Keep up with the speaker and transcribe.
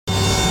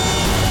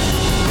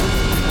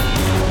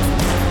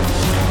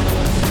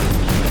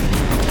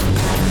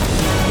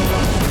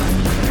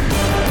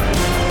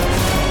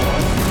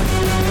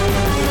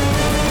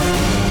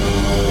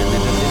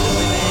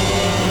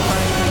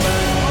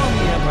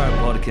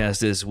podcast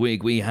this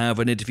week, we have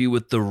an interview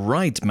with the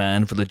right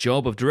man for the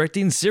job of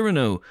directing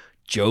Cyrano,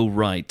 Joe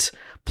Wright.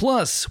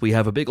 Plus, we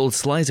have a big old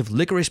slice of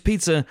licorice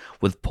pizza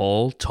with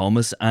Paul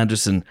Thomas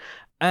Anderson.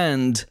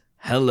 And,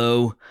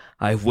 hello,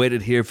 I've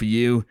waited here for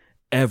you,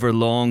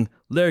 everlong.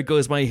 There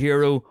goes my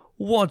hero.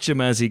 Watch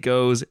him as he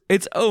goes.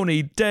 It's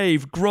only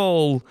Dave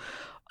Grohl.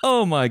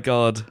 Oh my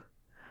god,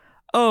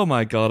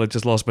 I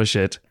just lost my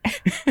shit.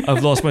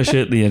 I've lost my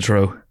shit in the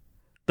intro.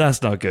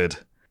 That's not good.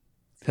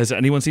 Has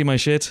anyone seen my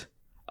shit?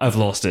 I've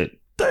lost it.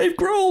 Dave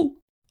Grohl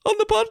on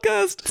the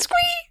podcast. Squee!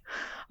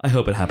 I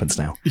hope it happens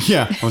now.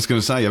 Yeah, I was going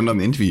to say, you haven't done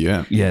the interview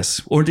yet.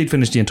 Yes, or indeed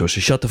finished the intro, so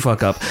shut the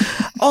fuck up.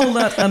 All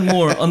that and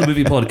more on the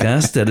movie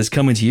podcast that is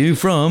coming to you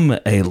from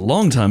a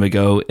long time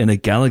ago in a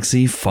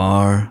galaxy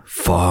far,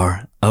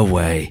 far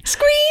away.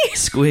 Squee!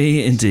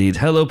 Squee, indeed.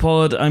 Hello,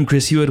 pod. I'm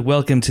Chris Hewitt.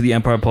 Welcome to the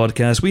Empire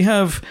Podcast.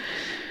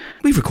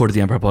 We've recorded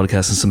the Empire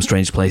Podcast in some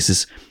strange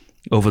places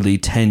over the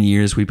 10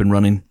 years we've been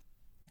running.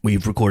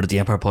 We've recorded the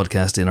Empire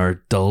Podcast in our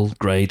dull,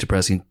 grey,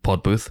 depressing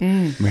pod booth.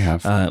 We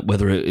have.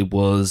 Whether it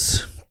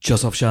was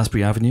just off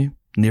Shaftesbury Avenue,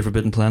 near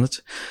Forbidden Planet,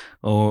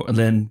 and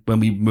then when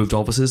we moved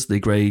offices,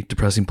 the grey,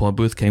 depressing pod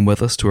booth came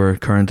with us to our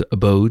current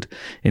abode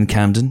in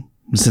Camden.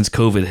 Since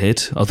COVID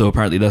hit, although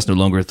apparently that's no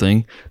longer a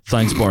thing,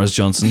 thanks Boris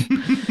Johnson.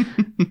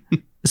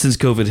 Since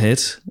COVID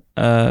hit,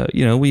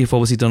 we've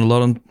obviously done a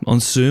lot on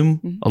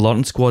Zoom, a lot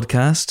on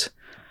Squadcast.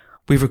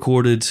 We've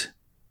recorded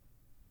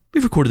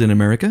in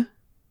America.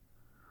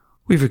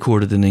 We've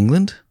recorded in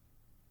England.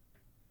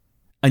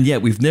 And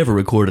yet we've never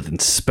recorded in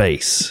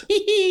space.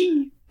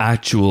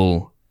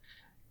 Actual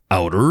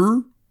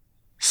outer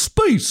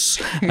space.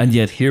 And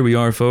yet here we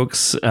are,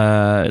 folks.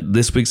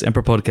 This week's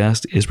Emperor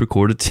Podcast is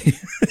recorded.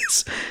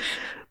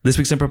 This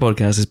week's Emperor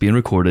Podcast is being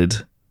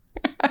recorded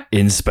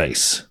in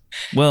space.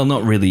 Well,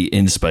 not really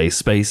in space.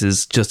 Space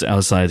is just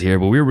outside here,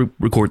 but we're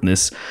recording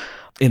this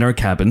in our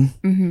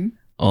cabin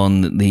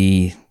on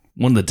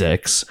one of the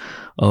decks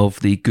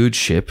of the good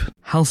ship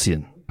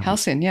Halcyon.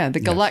 Halcyon, yeah,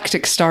 the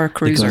Galactic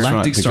Starcruiser. The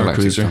Galactic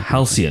Starcruiser,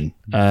 Halcyon,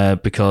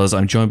 because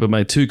I'm joined by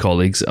my two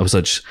colleagues of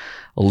such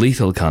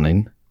lethal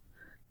cunning.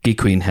 Geek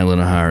Queen Helen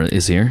O'Hara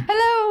is here.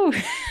 Hello.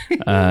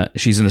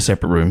 She's in a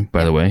separate room,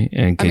 by the way,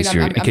 in case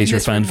you're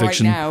fan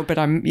fiction. Right now, but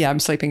I'm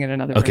sleeping in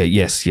another room. Okay,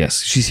 yes.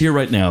 She's here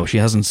right now. She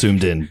hasn't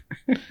zoomed in,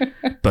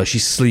 but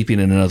she's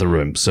sleeping in another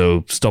room.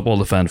 So stop all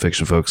the fan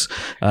fiction, folks.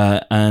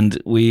 And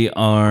we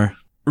are,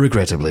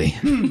 regrettably...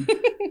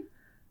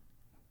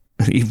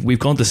 We've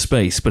gone to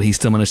space, but he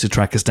still managed to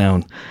track us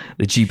down.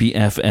 The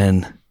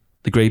GBFN,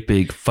 the great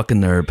big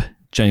fucking nerd,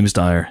 James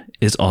Dyer,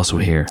 is also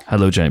here.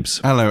 Hello, James.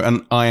 Hello,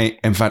 and I,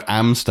 in fact,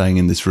 am staying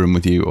in this room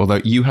with you,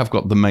 although you have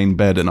got the main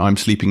bed and I'm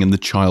sleeping in the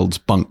child's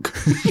bunk.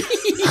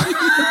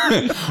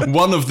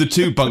 One of the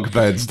two bunk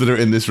beds that are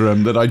in this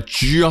room that I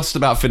just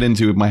about fit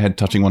into with my head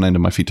touching one end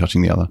and my feet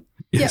touching the other.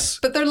 Yes.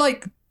 Yeah, but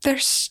they're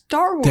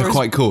Star Wars. They're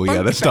quite cool,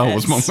 yeah. They're Star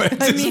Wars bunk beds.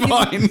 It's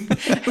fine.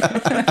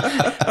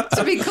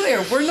 To be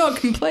clear, we're not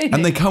complaining.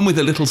 And they come with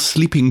a little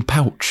sleeping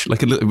pouch,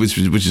 like which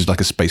is like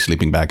a space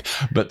sleeping bag.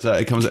 But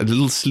it comes with a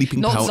little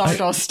sleeping pouch. Not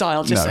Zardoz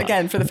style, just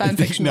again for the fan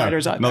fiction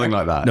writers out there. Nothing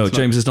like that. No,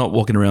 James is not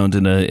walking around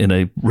in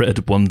a red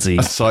onesie.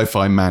 A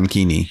sci-fi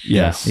mankini.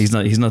 Yeah, Yes.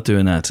 he's not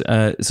doing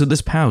that. So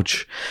this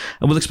pouch,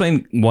 and we'll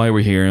explain why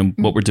we're here and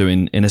what we're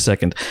doing in a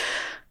second.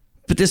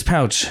 But this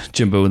pouch,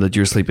 Jimbo, that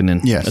you're sleeping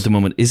in at the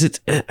moment, is it...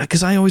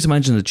 Because I always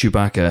imagine that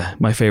Chewbacca,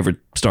 my favorite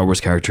Star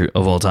Wars character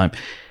of all time,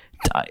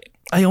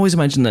 I always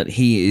imagine that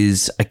he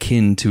is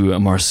akin to a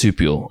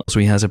marsupial. So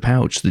he has a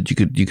pouch that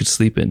you could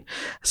sleep in.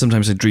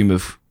 Sometimes I dream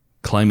of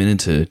climbing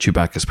into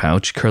Chewbacca's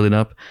pouch, curling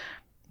up,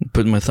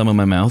 putting my thumb in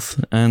my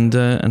mouth and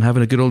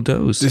having a good old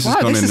doze. This has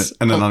gone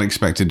in an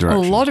unexpected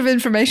direction. A lot of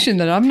information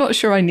that I'm not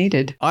sure I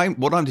needed.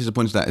 What I'm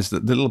disappointed at is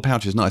that the little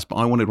pouch is nice, but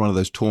I wanted one of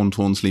those torn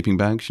sleeping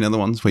bags. You know, the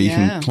ones where you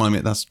can climb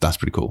it? That's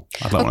pretty cool.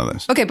 I'd like one of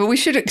those. Okay, but we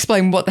should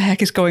explain what the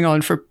heck is going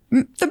on for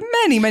the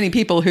many, many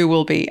people who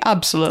will be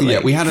absolutely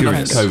we had enough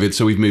of curious. COVID,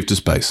 so we've moved to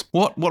space.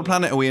 What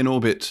planet are we in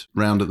orbit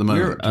round at the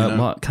moment?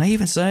 Can I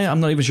even say? I'm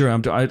not even sure. I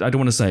don't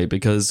want to say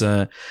because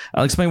I'll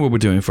explain what we're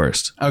doing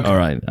first. Okay. All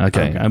right.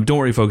 Okay. Don't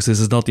worry, folks. This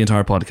is not the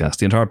entire podcast.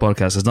 The entire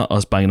podcast is not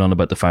us banging on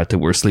about the fact that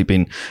we're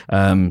sleeping,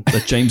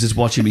 that James is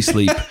watching me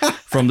sleep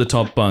from the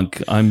top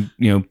bunk. I'm,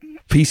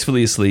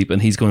 peacefully asleep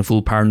and he's going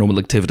full paranormal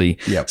activity,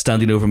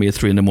 standing over me at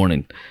 3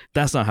 a.m.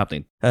 That's not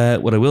happening.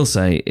 What I will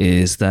say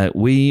is that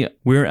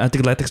we're at the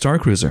Galactic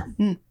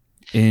Starcruiser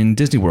in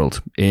Disney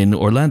World in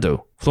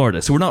Orlando,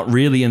 Florida. So we're not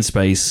really in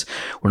space.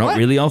 We're not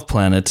really off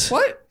planet.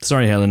 What?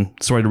 Sorry, Helen.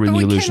 Sorry to ruin the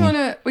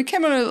illusion.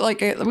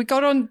 We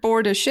got on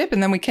board a ship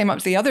and then we came up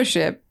to the other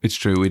ship. It's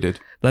true, we did.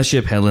 That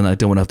ship, Helen, I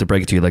don't want to have to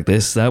break it to you like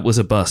this. That was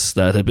a bus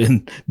that had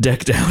been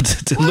decked out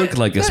to look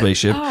like a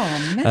spaceship.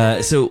 Oh,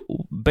 man. So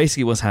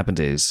basically what's happened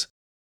is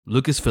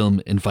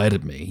Lucasfilm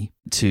invited me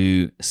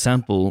to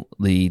sample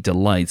the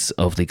delights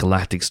of the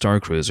Galactic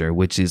Starcruiser,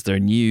 which is their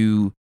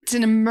new... It's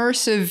an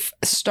immersive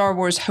Star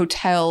Wars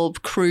hotel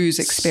cruise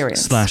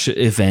experience.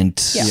 /event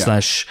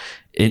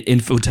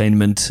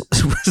infotainment,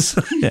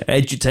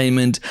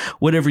 edutainment,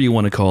 whatever you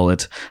want to call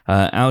it,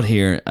 out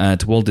here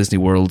at Walt Disney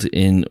World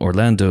in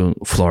Orlando,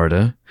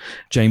 Florida.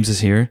 James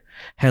is here,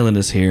 Helen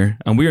is here,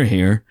 and we're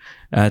here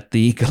at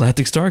the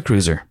Galactic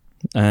Starcruiser.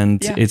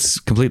 And it's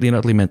completely and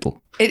utterly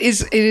mental. It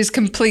is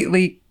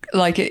completely,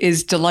 like, it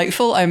is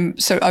delightful.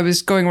 I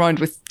was going around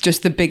with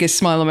just the biggest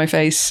smile on my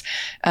face,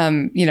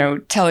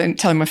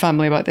 telling my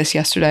family about this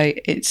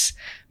yesterday. It's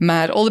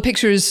mad. All the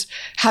pictures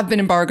have been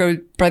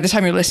embargoed. By the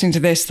time you're listening to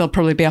this, they'll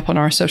probably be up on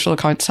our social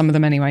accounts, some of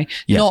them anyway.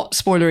 Yeah. Not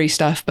spoilery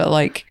stuff, but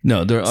like...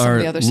 No, there are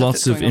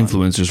lots of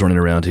influencers running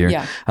around here.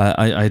 Yeah.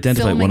 I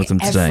identified filming one of them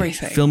today.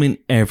 Filming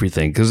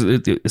everything.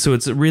 So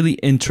it's a really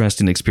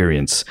interesting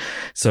experience.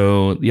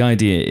 So the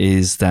idea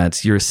is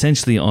that you're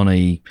essentially on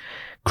a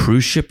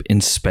cruise ship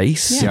in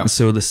space. Yeah.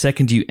 So the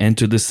second you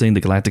enter this thing,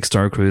 the Galactic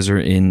Starcruiser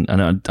and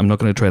I'm not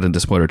going to tread into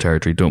spoiler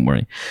territory, don't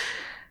worry.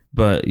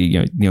 But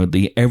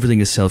everything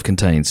is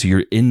self-contained. So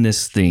you're in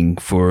this thing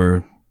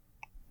for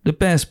the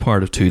best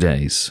part of 2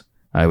 days,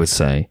 I would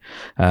say.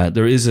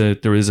 There is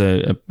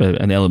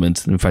an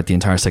element, in fact, the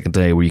entire second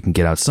day, where you can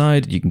get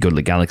outside, you can go to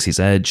the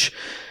Galaxy's Edge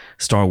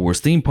Star Wars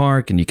theme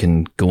park, and you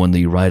can go on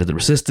the Ride of the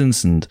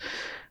Resistance and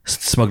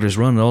Smuggler's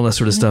Run and all that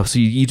sort of stuff. So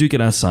you do get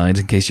outside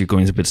in case you're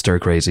going a bit stir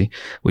crazy,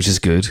 which is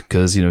good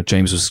because,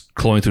 James was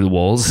clawing through the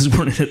walls this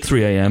morning at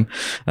 3 a.m.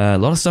 A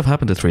lot of stuff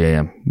happened at 3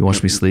 a.m. You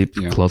watched me sleep,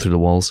 claw through the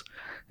walls.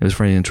 It was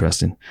very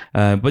interesting.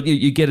 But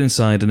you get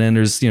inside, and then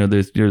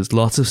there's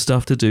lots of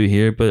stuff to do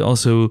here, but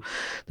also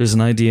there's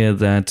an idea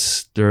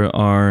that there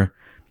are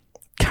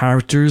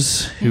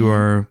characters who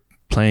are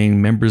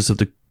playing members of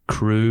the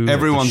crew.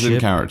 Everyone's in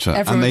character,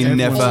 and they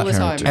never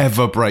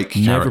ever break character.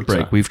 Never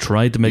break. We've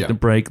tried to make them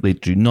break. They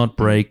do not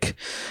break.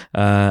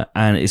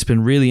 And it's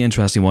been really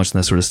interesting watching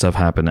that sort of stuff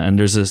happen. And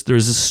there's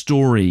a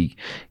story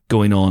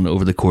going on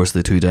over the course of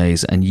the 2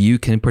 days, and you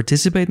can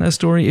participate in that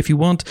story if you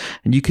want,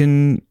 and you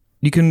can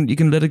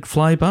let it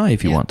fly by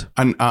if you want.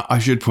 And I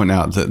should point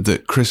out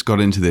that Chris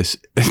got into this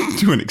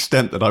to an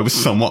extent that I was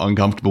somewhat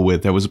uncomfortable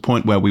with. There was a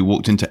point where we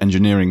walked into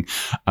engineering.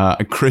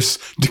 Chris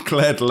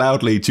declared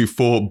loudly to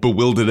 4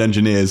 bewildered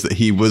engineers that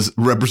he was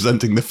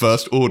representing the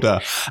First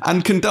Order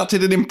and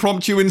conducted an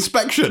impromptu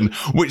inspection,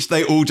 which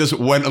they all just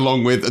went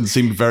along with and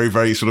seemed very,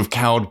 very sort of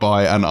cowed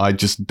by. And I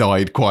just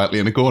died quietly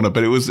in a corner.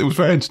 But it was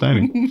very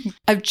entertaining.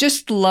 I've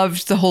just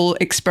loved the whole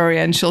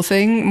experiential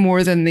thing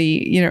more than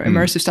the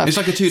immersive stuff. It's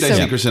like a 2-day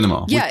secret cinema.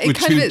 Yeah, with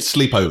 2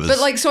 sleepovers. But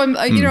like, so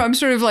I'm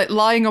sort of like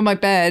lying on my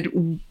bed,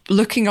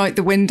 looking out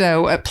the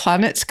window at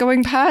planets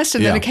going past,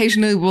 and then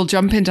occasionally we'll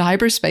jump into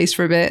hyperspace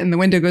for a bit, and the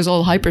window goes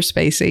all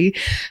hyperspacey,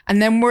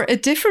 and then we're a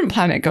different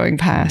planet going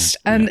past,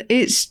 and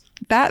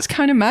that's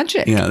kind of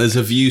magic. Yeah, there's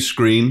a view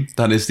screen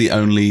that is the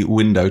only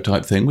window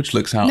type thing, which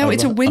looks out. No,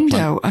 it's a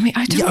window. I mean,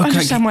 I don't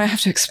understand why I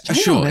have to explain.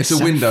 Sure, it's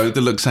a window that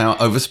looks out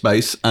over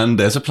space, and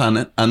there's a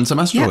planet and some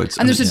asteroids.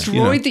 And there's a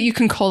droid that you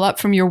can call up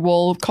from your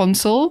wall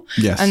console,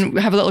 and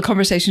have a little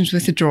conversations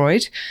with the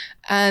droid,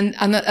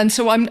 and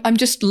so I'm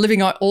just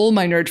living out all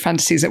my nerd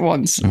fantasies at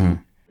once. Mm-hmm.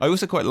 I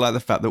also quite like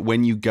the fact that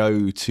when you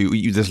go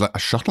to, there's like a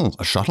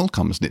shuttle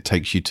comes and it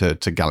takes you to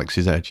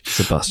Galaxy's Edge. It's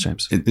a bus,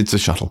 James. It's a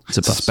shuttle. It's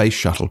a bus. Space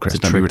shuttle, Chris.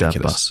 It's a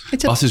tricked-out bus.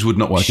 Buses would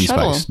not work in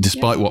space,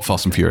 despite what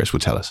Fast and Furious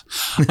would tell us.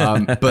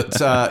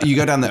 But you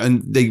go down there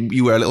and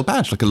you wear a little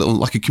badge,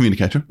 like a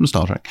communicator from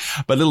Star Trek,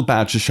 but a little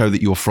badge to show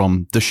that you're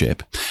from the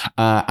ship.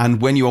 And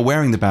when you are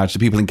wearing the badge, the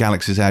people in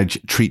Galaxy's Edge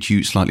treat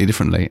you slightly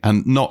differently,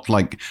 and not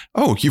like,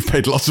 oh, you've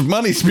paid lots of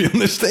money to be on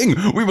this thing.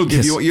 We will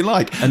give you what you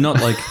like, and not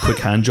like quick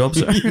hand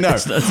jobs. No.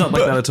 It's not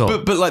like that at all.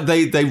 But like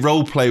they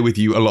role play with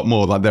you a lot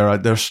more. Like there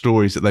are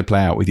stories that they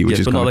play out with you, which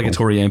is but not like cool. a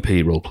Tory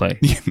MP role play.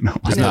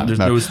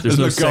 There's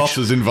no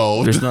gases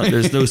involved.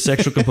 There's no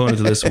sexual component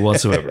to this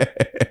whatsoever.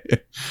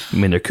 I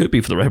mean, there could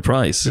be for the right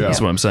price. Yeah. That's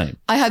what I'm saying.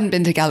 I hadn't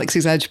been to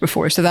Galaxy's Edge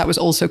before, so that was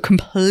also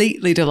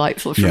completely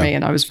delightful for me,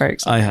 and I was very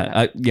excited.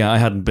 I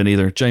hadn't been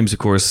either. James, of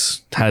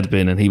course, had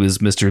been, and he was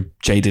Mr.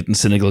 Jaded and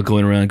cynical,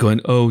 going around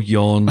going, "Oh,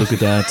 yawn! Look at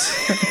that!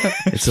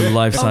 It's a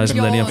life-size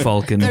Millennium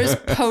Falcon." There's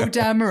Poe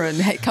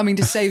Dameron coming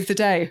to save the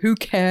day. Who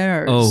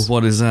cares? Oh,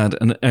 what is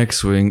that? An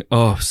X-wing?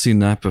 Oh, I've seen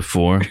that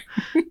before.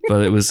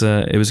 But it was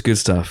good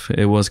stuff.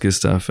 It was good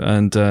stuff,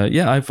 and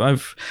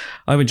I've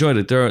enjoyed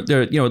it.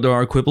 There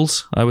are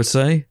quibbles, I would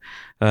say.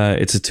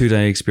 It's a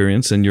 2-day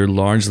experience, and you're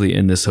largely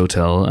in this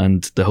hotel,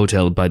 and the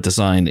hotel by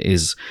design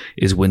is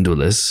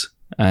windowless,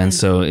 and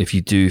so if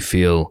you do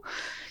feel,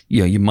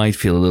 you might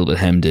feel a little bit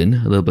hemmed in,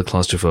 a little bit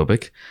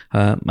claustrophobic,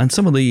 and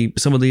some of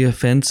the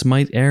offense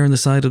might err on the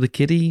side of the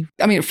kiddie.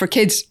 I mean, for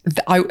kids,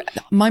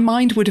 my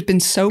mind would have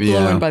been so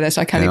blown by this.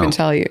 I can't even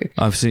tell you.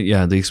 I've seen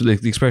the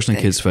expression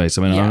on kids' face.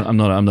 I mean, I'm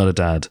not a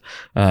dad.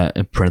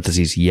 In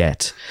parentheses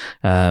yet,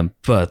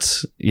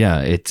 but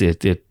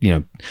it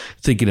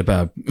thinking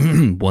about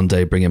one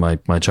day bringing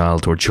my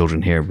child or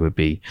children here would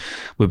be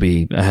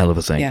a hell of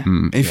a thing. Yeah.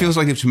 It feels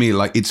like, to me,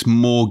 like it's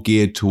more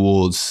geared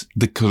towards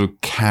the kind of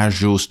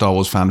casual Star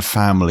Wars fan and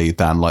family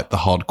than like the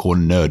hardcore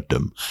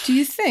nerddom. Do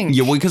you think?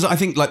 Yeah, well, because I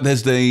think like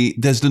there's the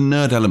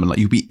nerd element, like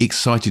you'd be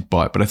excited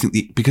by it, but I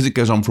think because it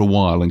goes on for a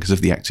while and because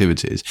of the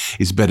activities,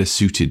 it's better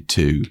suited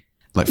to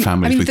like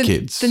families with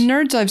kids. The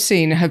nerds I've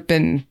seen have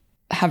been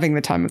having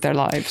the time of their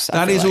lives.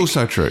 That is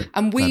also true.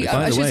 And we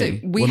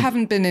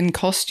haven't been in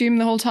costume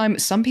the whole time.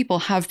 Some people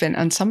have been,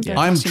 and some of their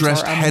I'm costumes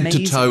dressed are head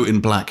amazing. to toe in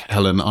black,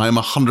 Helen. I am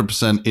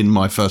 100% in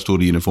my first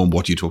order uniform.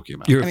 What are you talking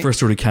about? You're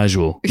first order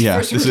casual.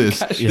 Yeah, this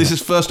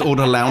is first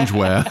order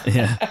loungewear.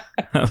 Yeah,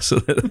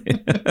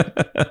 absolutely.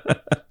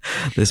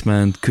 This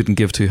man couldn't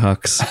give two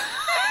hucks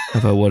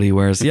about what he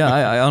wears. Yeah,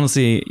 I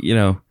honestly,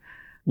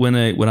 when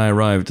I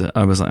arrived,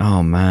 I was like,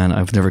 oh man,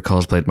 I've never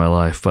cosplayed in my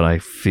life, but I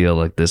feel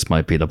like this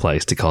might be the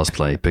place to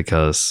cosplay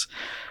because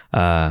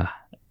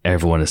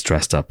everyone is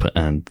dressed up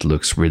and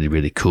looks really,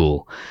 really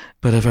cool.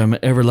 But if I'm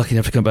ever lucky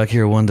enough to come back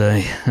here one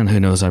day, and who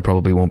knows, I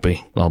probably won't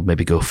be, I'll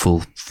maybe go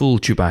full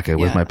Chewbacca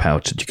with my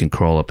pouch that you can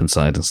crawl up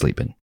inside and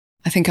sleep in.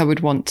 I think I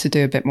would want to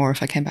do a bit more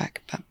if I came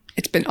back, but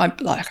it's been,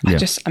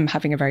 I'm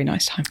having a very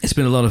nice time. It's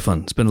been a lot of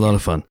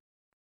fun.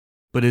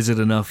 But is it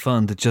enough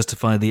fun to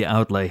justify the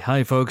outlay?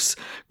 Hi folks,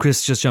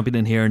 Chris just jumping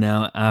in here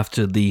now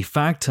after the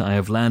fact. I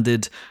have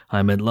landed,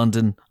 I'm in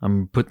London,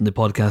 I'm putting the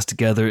podcast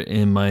together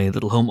in my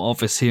little home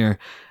office here,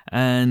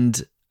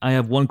 and I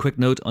have one quick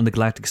note on the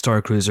Galactic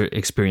Starcruiser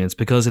experience.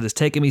 Because it has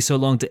taken me so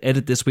long to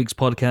edit this week's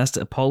podcast,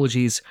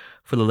 apologies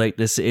for the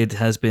lateness, it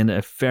has been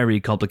a very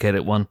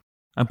complicated one.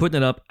 I'm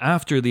putting it up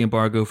after the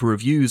embargo for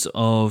reviews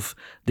of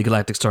the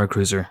Galactic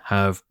Starcruiser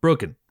have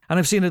broken. And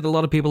I've seen that a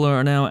lot of people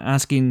are now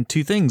asking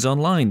two things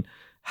online.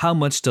 How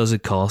much does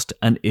it cost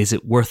and is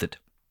it worth it?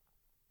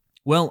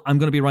 Well, I'm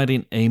going to be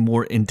writing a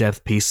more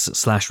in-depth piece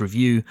 /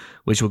 review,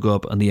 which will go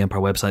up on the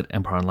Empire website,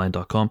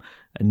 empireonline.com,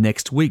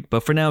 next week.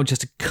 But for now,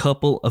 just a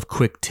couple of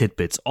quick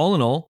tidbits. All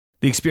in all,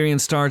 the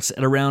experience starts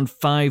at around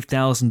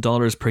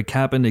 $5,000 per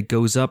cabin. It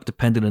goes up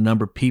depending on the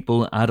number of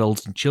people,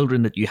 adults and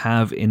children that you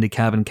have in the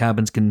cabin.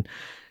 Cabins can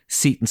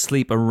seat and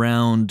sleep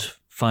around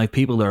 5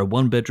 people. There are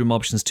 1-bedroom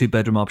options,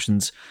 2-bedroom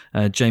options.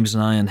 James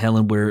and I and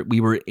Helen we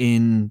were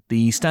in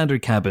the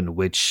standard cabin,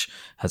 which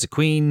has a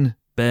queen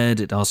bed.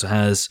 It also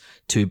has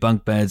 2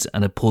 bunk beds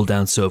and a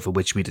pull-down sofa,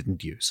 which we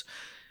didn't use.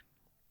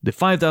 The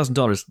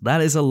 $5,000,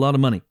 that is a lot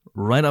of money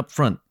right up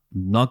front.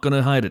 Not going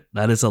to hide it.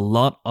 That is a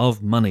lot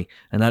of money,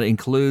 and that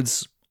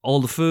includes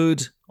all the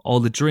food, all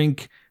the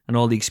drink, and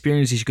all the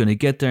experiences you're going to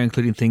get there,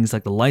 including things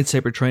like the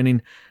lightsaber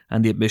training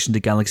and the admission to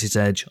Galaxy's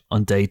Edge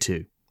on day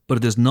 2. But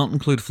it does not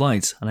include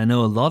flights, and I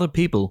know a lot of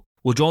people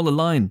will draw the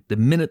line the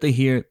minute they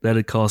hear that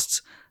it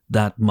costs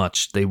that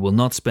much. They will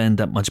not spend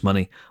that much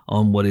money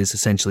on what is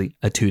essentially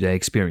a 2-day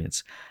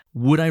experience.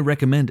 Would I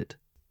recommend it?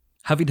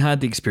 Having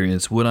had the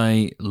experience, would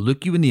I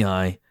look you in the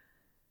eye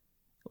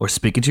or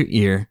speak into your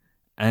ear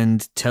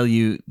and tell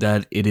you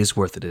that it is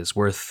worth it? It is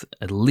worth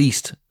at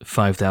least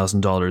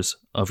 $5,000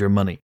 of your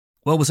money.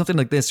 Well, with something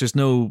like this, there's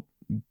no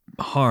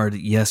hard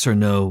yes or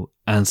no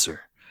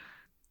answer.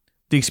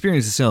 The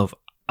experience itself,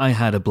 I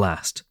had a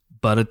blast,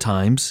 but at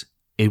times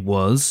it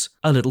was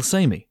a little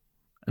samey.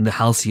 And the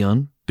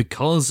Halcyon,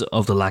 because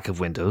of the lack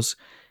of windows,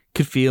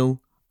 could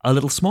feel a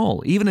little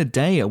small. Even a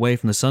day away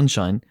from the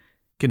sunshine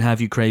can have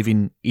you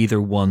craving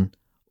either 1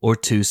 or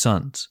 2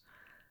 suns.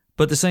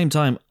 But at the same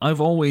time,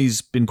 I've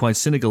always been quite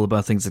cynical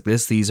about things like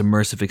this, these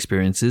immersive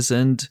experiences,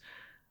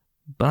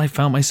 but I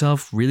found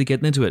myself really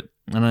getting into it.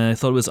 And I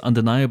thought it was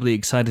undeniably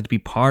excited to be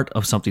part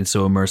of something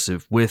so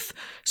immersive, with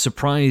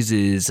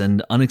surprises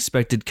and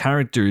unexpected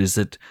characters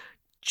that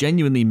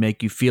genuinely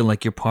make you feel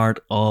like you're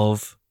part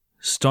of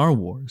Star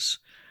Wars.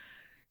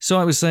 So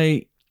I would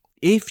say,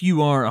 if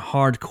you are a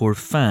hardcore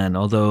fan,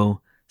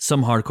 although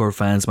some hardcore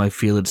fans might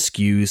feel it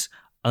skews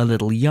a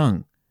little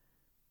young,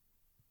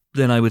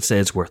 then I would say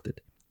it's worth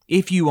it.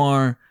 If you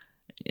are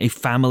a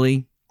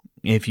family,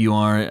 if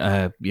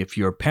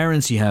you're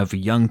parents, you have a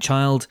young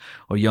child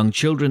or young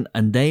children,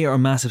 and they are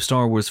massive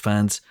Star Wars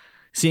fans,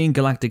 seeing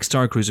Galactic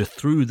Starcruiser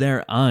through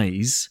their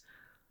eyes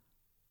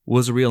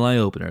was a real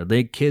eye-opener.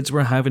 The kids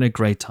were having a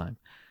great time.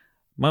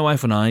 My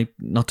wife and I,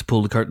 not to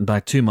pull the curtain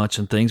back too much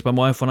on things, but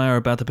my wife and I are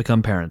about to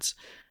become parents.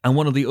 And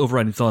one of the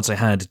overriding thoughts I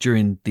had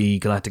during the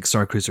Galactic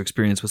Starcruiser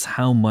experience was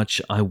how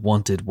much I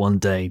wanted one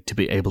day to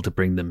be able to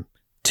bring them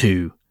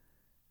to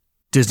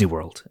Disney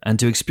World and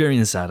to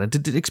experience that, and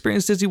to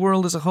experience Disney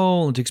World as a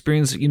whole, and to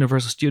experience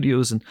Universal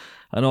Studios and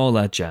all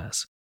that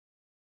jazz.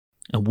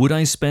 And would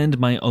I spend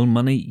my own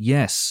money?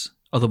 Yes.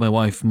 Although my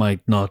wife might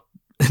not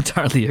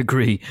entirely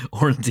agree,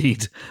 or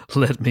indeed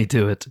let me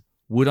do it.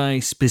 Would I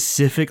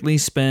specifically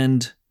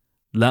spend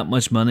that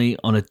much money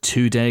on a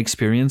 2-day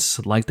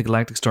experience like the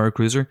Galactic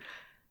Starcruiser?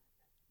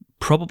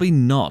 Probably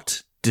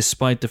not,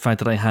 despite the fact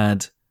that I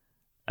had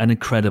an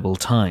incredible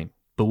time.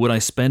 But would I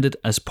spend it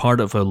as part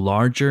of a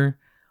larger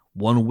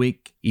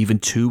 1-week, even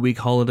 2-week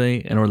holiday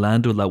in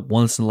Orlando, that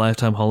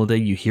once-in-a-lifetime holiday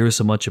you hear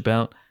so much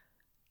about?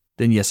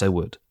 Then yes, I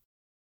would.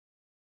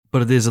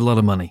 But it is a lot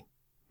of money.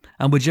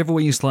 And whichever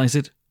way you slice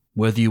it,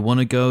 whether you want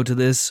to go to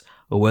this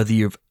or whether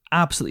you've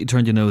absolutely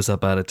turned your nose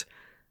up at it,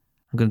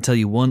 I'm going to tell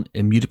you one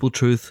immutable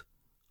truth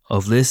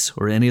of this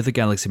or any other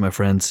galaxy, my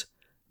friends,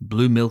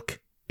 blue milk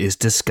is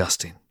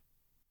disgusting.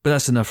 But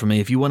that's enough for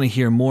me. If you want to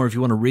hear more, if you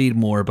want to read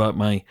more about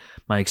my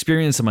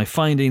experience and my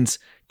findings,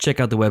 check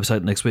out the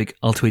website next week.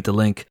 I'll tweet the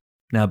link.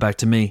 Now back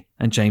to me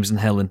and James and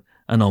Helen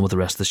and on with the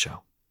rest of the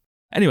show.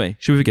 Anyway,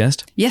 should we have a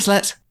guest? Yes,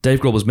 let's.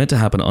 Dave Grohl was meant to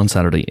happen on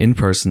Saturday in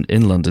person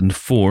in London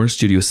for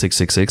Studio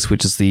 666,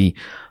 which is the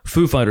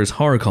Foo Fighters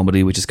horror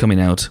comedy, which is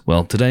coming out,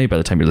 well, today by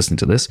the time you're listening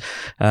to this.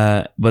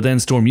 But then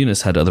Storm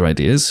Eunice had other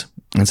ideas,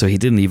 and so he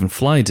didn't even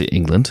fly to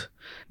England.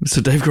 So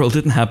Dave Grohl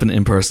didn't happen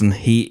in person.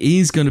 He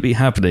is going to be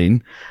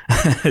happening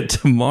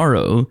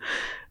tomorrow.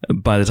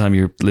 By the time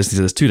you're listening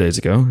to this 2 days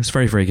ago, it's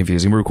very, very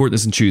confusing. We're recording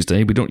this on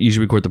Tuesday. We don't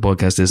usually record the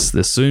podcast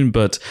this soon,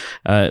 but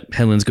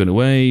Helen's going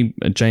away.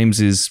 James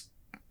is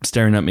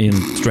staring at me in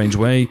a strange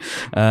way.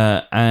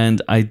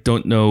 And I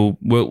don't know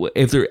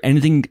if there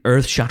anything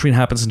earth-shattering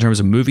happens in terms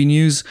of movie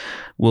news,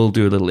 we'll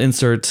do a little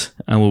insert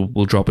and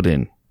we'll drop it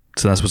in.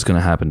 So that's what's going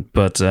to happen.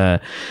 But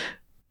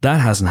that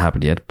hasn't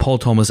happened yet. Paul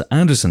Thomas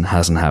Anderson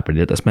hasn't happened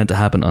yet. That's meant to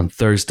happen on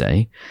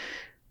Thursday.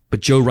 But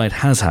Joe Wright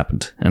has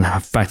happened. And in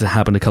fact, it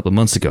happened a couple of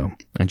months ago.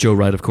 And Joe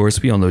Wright, of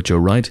course, we all know Joe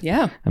Wright.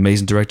 Yeah.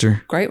 Amazing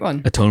director. Great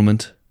one.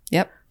 Atonement.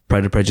 Yep.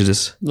 Pride and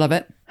Prejudice. Love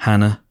it.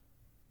 Hanna.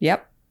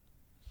 Yep.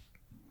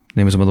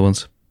 Name some other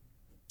ones.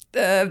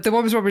 The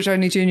one was Robert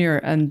Downey Jr.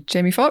 and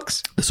Jamie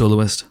Foxx. The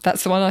Soloist.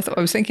 That's the one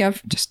I was thinking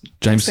of. Just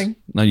James,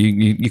 now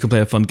you can play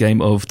a fun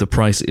game of The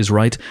Price is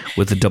Right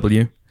with the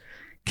W.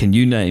 Can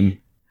you name,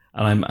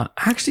 and I'm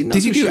actually not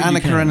Did you so do sure Anna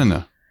you can.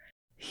 Karenina?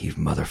 You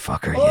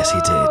motherfucker. Yes, he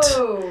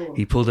did.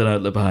 He pulled it out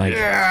of the bag.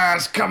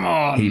 Yes, come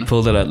on. He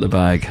pulled it out of the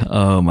bag.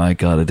 Oh my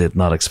God, I did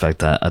not expect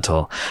that at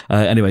all.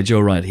 Anyway, Joe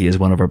Wright, he is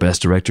one of our best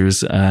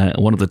directors.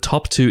 One of the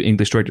top 2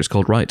 English directors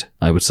called Wright,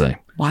 I would say.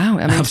 Wow.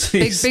 I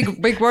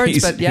mean, big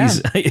words, but yeah.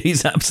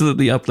 He's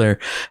absolutely up there.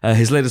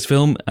 His latest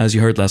film, as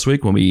you heard last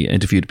week when we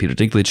interviewed Peter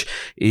Dinklage,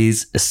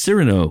 is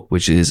Cyrano,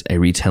 which is a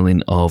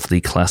retelling of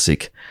the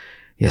classic,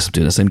 yes, I'm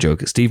doing the same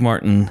joke, Steve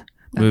Martin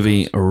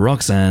movie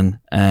Roxanne,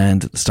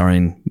 and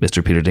starring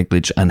Mr. Peter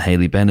Dinklage and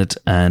Haley Bennett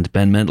and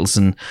Ben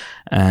Mendelsohn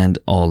and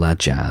all that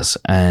jazz.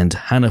 And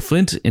Hanna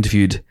Flint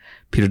interviewed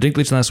Peter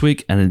Dinklage last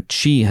week, and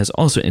she has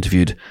also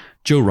interviewed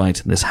Joe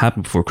Wright. This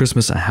happened before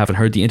Christmas. I haven't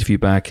heard the interview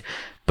back,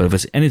 but if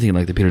it's anything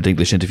like the Peter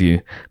Dinklage interview,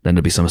 then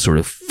there'll be some sort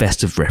of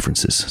festive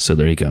references. So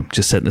there you go.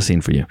 Just setting the scene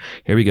for you.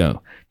 Here we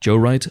go. Joe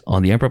Wright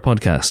on the Emperor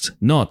Podcast,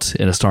 not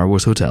in a Star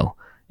Wars hotel.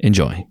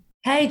 Enjoy.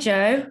 Hey,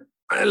 Joe.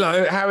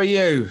 Hello, how are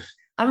you?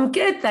 I'm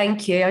good,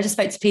 thank you. I just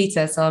spoke to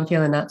Peter, so I'm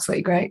feeling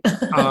absolutely great.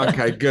 Oh,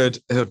 okay, good.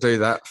 He'll do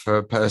that for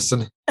a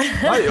person.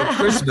 Like your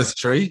Christmas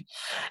tree.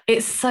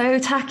 It's so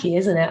tacky,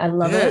 isn't it? I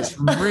love it. It's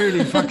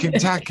really fucking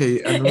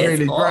tacky and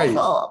really great.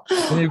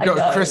 And you've got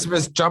a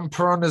Christmas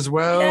jumper on as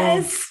well.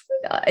 Yes,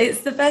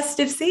 it's the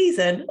festive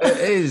season. It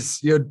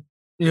is.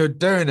 You're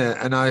doing it,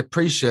 and I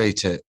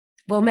appreciate it.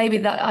 Well, maybe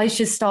that I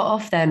should start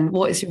off then.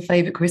 What is your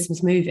favourite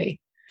Christmas movie?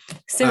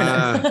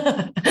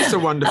 Cyrano. It's a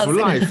Wonderful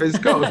Life. It's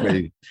got to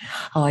be.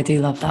 Oh, I do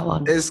love that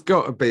one. It's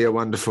got to be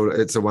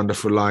It's a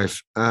Wonderful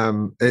Life.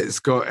 It's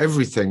got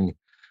everything,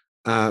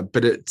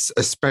 but it's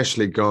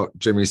especially got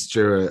Jimmy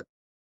Stewart,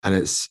 and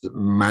it's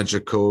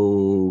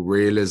magical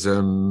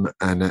realism,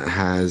 and it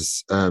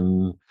has,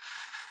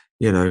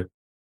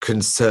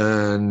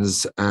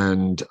 concerns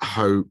and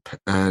hope,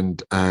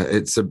 and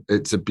it's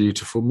a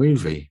beautiful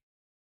movie.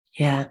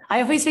 Yeah,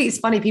 I always think it's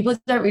funny. People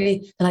don't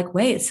really, they're like,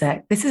 wait a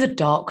sec, this is a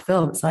dark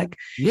film. It's like,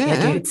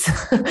 yeah dudes.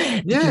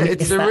 Yeah,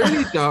 it's a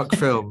really dark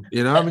film.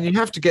 You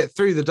have to get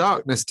through the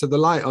darkness to the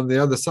light on the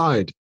other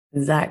side.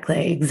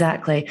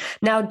 Exactly.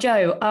 Now,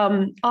 Joe,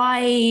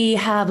 I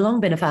have long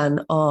been a fan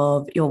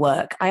of your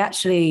work. I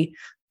actually,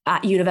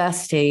 at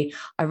university,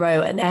 I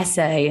wrote an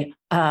essay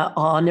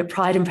on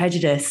Pride and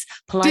Prejudice,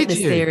 politeness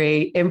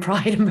theory in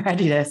Pride and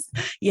Prejudice.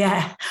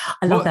 Yeah,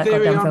 I love that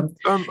goddamn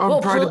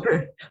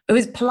film. It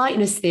was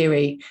politeness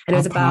theory, and it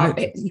was about,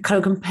 you kind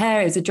of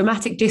compare, it's a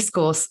dramatic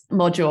discourse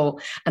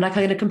module, and I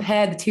kind of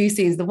compare the two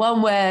scenes, the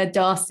one where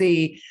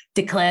Darcy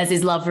declares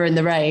his love her in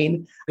the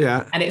rain,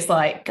 and it's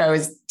like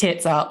goes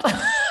tits up,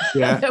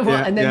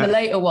 and then the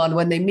later one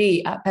when they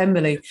meet at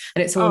Pemberley,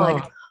 and it's all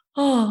like,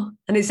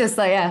 and it's just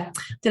like,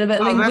 did a bit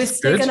of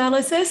linguistic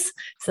analysis.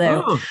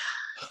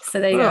 So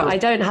there you go. I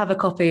don't have a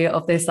copy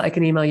of this that I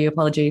can email you.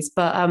 Apologies,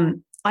 but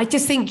I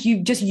just think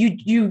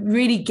you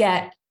really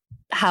get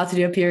how to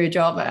do a period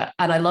drama,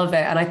 and I love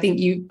it. And I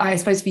think I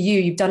suppose for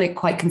you've done it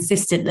quite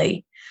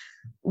consistently.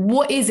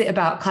 What is it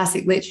about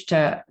classic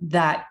literature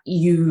that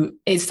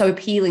it's so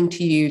appealing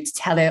to you to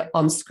tell it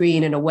on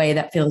screen in a way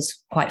that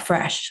feels quite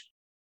fresh?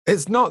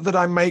 It's not that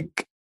I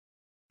make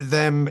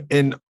them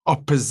in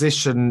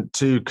opposition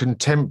to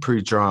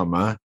contemporary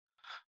drama,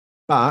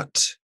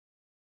 but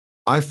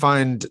I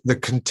find the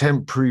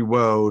contemporary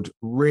world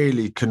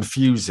really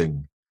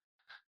confusing,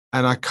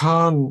 and I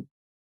can't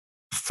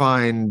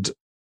find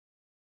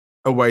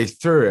a way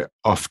through it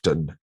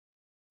often.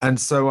 And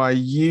so I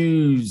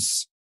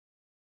use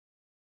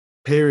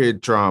period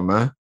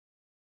drama,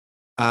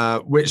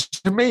 which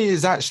to me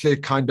is actually a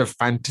kind of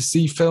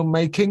fantasy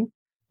filmmaking,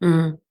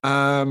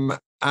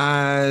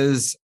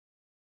 as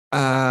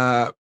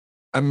a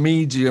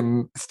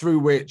medium through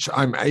which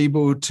I'm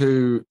able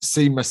to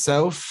see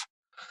myself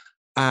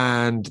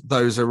and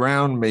those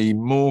around me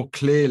more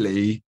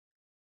clearly,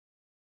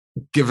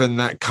 given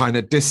that kind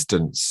of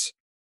distance.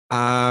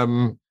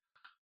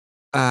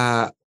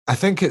 I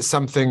think it's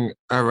something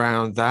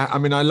around that. I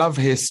mean, I love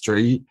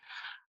history,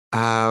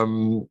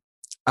 and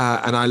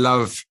I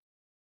love,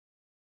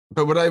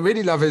 but what I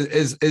really love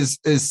is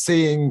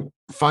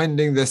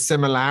finding the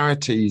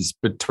similarities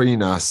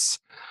between us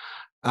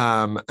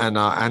and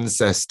our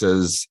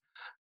ancestors,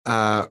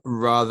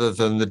 rather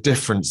than the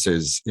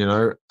differences.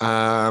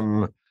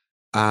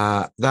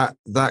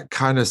 That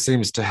kind of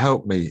seems to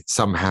help me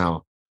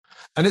somehow,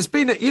 and it's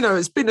been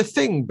a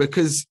thing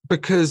because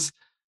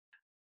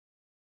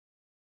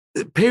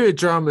period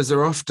dramas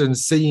are often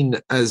seen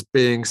as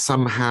being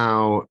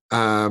somehow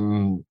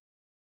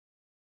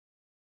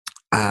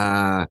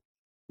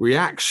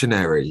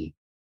reactionary,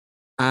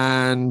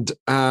 and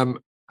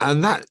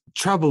that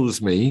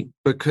troubles me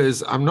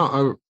because I'm not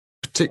a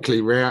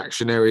particularly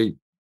reactionary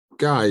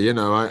guy.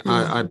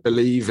 I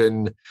believe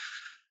in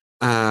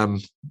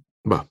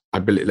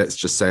let's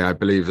just say I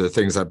believe the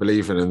things I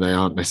believe in, and they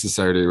aren't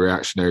necessarily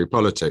reactionary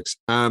politics.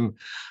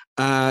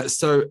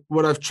 So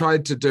what I've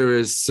tried to do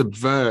is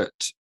subvert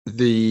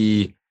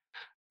the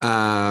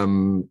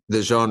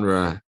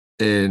genre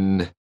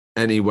in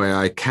any way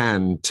I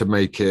can to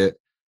make it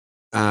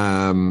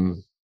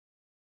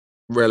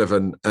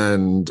relevant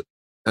and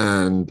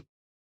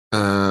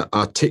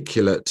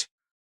articulate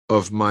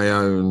of my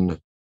own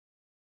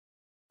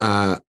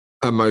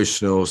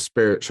emotional,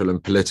 spiritual,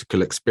 and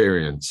political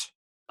experience.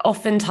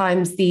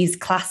 Oftentimes these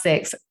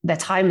classics, they're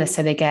timeless,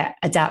 so they get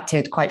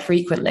adapted quite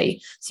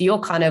frequently. So you're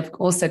kind of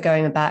also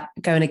going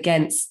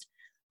against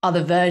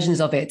other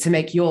versions of it to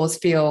make yours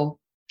feel,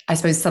 I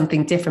suppose,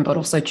 something different, but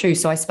also true.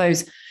 So I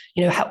suppose,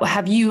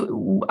 have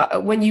you,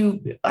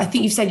 I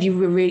think you said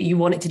you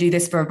wanted to do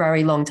this for a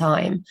very long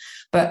time,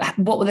 but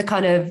what were the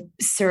kind of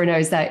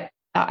Cyranos that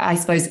I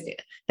suppose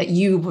that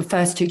you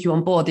first took you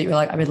on board, that you were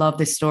like, I would love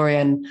this story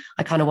and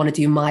I kind of want to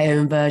do my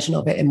own version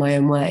of it in my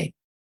own way?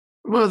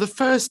 Well, the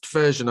first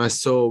version I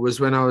saw was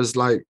when I was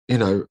like,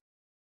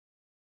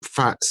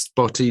 fat,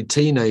 spotty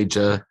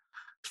teenager,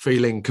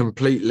 feeling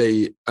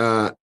completely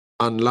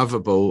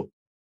unlovable.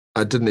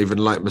 I didn't even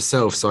like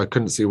myself, so I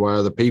couldn't see why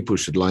other people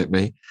should like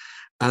me.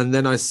 And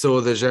then I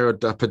saw the Gérard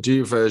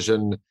Depardieu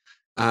version,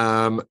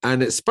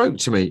 and it spoke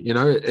to me.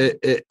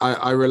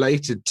 I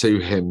related to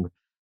him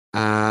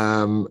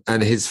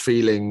and his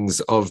feelings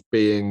of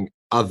being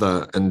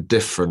other and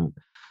different.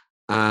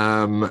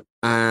 And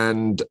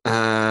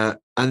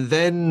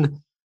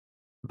then,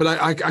 but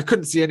I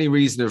couldn't see any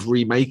reason of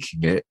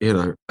remaking it. It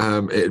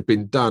had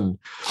been done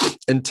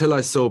until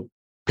I saw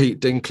Pete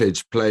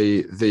Dinklage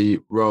play the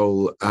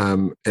role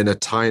in a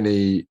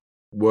tiny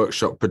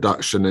workshop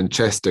production in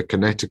Chester,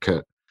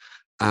 Connecticut,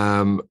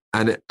 and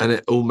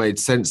it all made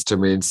sense to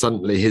me. And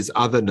suddenly, his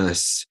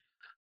otherness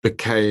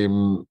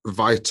became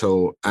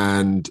vital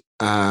and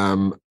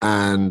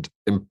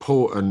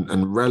important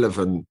and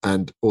relevant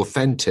and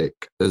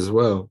authentic as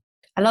well.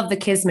 I love the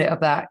kismet of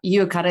that.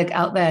 You were kind of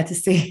out there to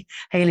see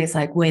Haley. It's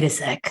like, wait a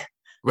sec.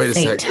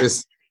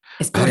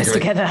 It's brought us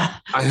together.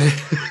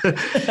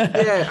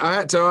 Yeah, I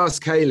had to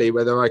ask Haley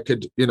whether I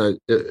could,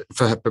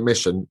 for her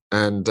permission,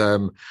 and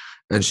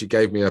she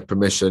gave me her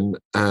permission,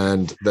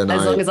 and then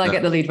as long as I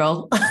get the lead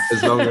role,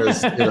 as long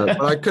as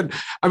but I couldn't.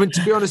 I mean,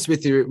 to be honest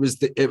with you,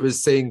 it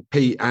was seeing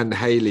Pete and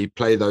Haley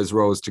play those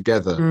roles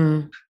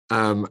together,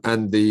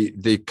 and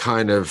the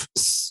kind of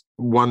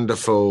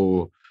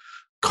wonderful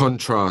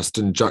contrast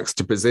and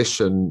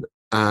juxtaposition,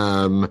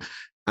 and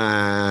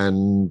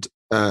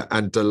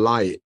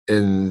delight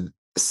in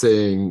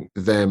seeing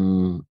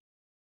them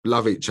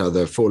love each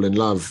other, fall in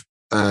love,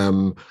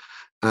 and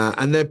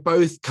they're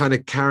both kind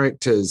of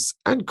characters,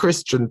 and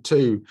Christian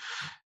too.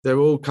 They're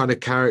all kind of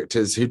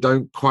characters who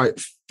don't quite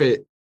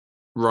fit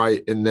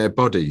right in their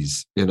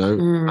bodies,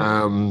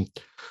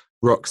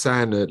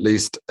 Roxanne, at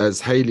least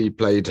as Haley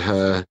played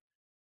her,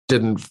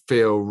 didn't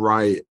feel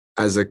right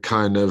as a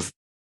kind of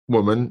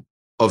woman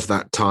of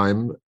that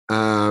time,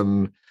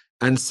 and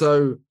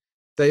so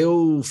they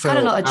all felt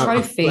kind of like a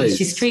trophy.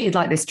 She's treated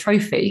like this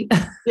trophy.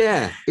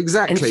 Yeah,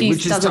 exactly.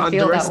 Which is to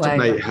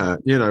underestimate her,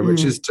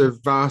 which is to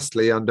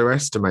vastly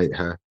underestimate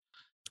her,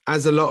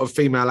 as a lot of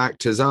female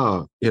actors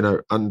are,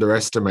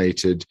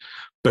 underestimated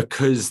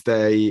because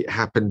they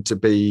happen to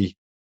be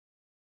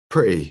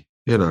pretty,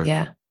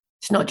 Yeah.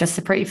 It's not just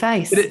a pretty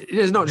face. It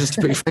is not just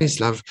a pretty face,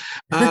 love.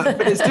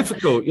 But it's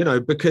difficult,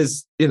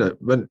 because,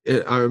 when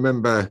I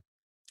remember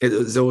it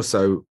was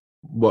also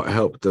what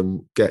helped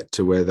them get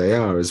to where they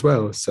are as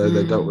well. So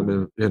they don't want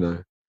to,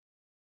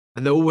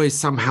 and they're always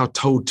somehow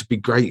told to be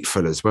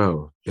grateful as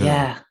well.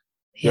 You're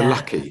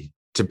lucky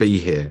to be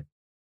here.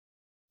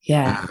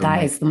 Yeah,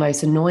 that is the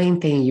most annoying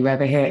thing you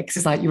ever hear, because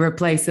it's like you're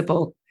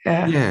replaceable.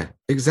 Yeah,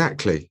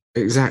 exactly.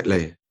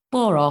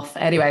 Bore off.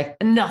 Anyway,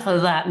 enough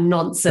of that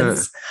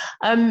nonsense.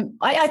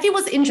 I think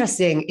what's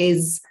interesting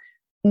is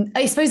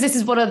I suppose this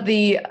is one of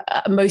the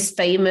most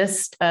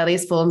famous,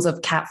 earliest forms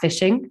of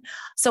catfishing.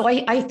 So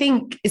I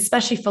think,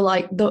 especially for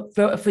like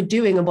for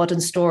doing a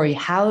modern story,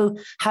 how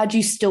do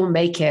you still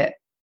make it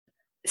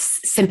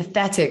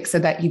sympathetic so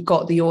that you've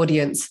got the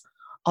audience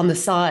on the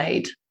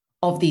side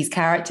of these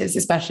characters,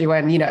 especially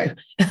when, you know,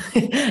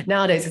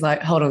 nowadays it's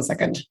like, hold on a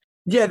second.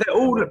 Yeah,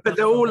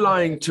 they're all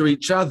lying to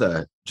each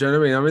other. Do you know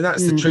what I mean? I mean,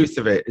 that's the truth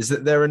of it, is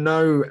that there are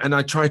no, and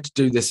I try to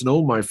do this in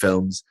all my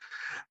films,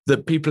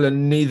 that people are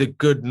neither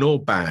good nor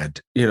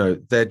bad. You know,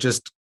 they're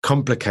just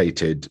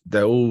complicated.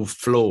 They're all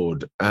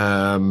flawed.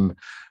 But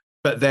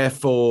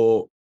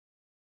therefore,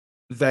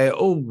 they're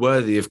all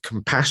worthy of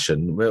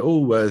compassion. We're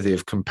all worthy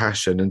of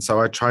compassion. And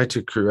so I try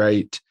to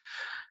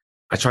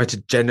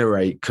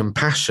generate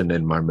compassion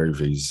in my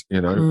movies,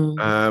 you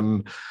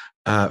know,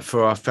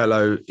 for our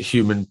fellow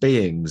human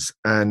beings.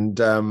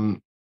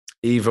 And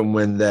even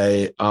when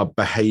they are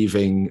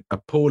behaving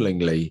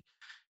appallingly,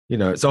 you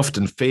know, it's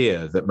often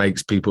fear that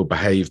makes people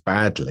behave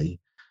badly.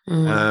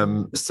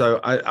 So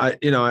I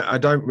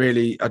don't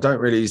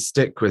really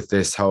stick with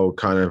this whole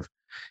kind of,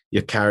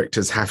 your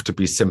characters have to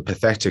be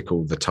sympathetic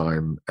all the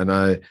time.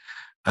 And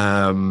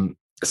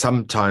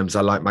sometimes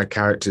I like my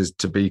characters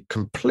to be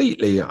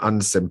completely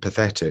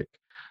unsympathetic,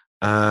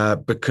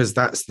 because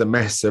that's the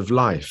mess of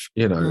life.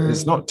 You know,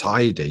 it's not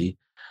tidy.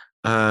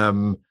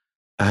 And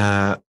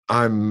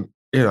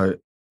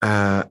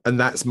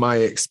that's my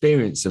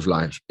experience of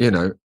life, you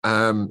know.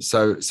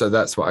 So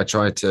that's what I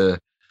try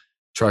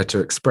to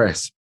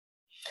express.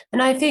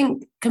 And I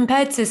think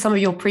compared to some of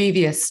your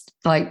previous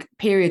like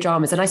period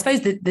dramas, and I suppose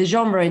the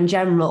genre in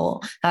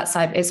general, that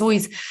side, it's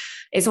always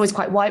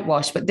quite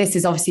whitewashed, but this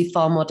is obviously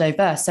far more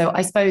diverse. So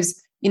I suppose,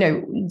 you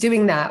know,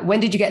 doing that, when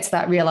did you get to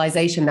that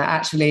realization that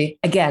actually,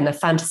 again, a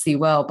fantasy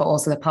world, but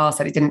also the past,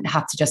 that it didn't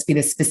have to just be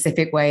the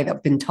specific way that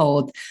we've been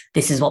told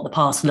this is what the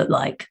past looked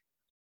like?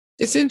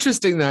 It's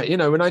interesting that, you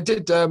know, when I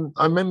did, I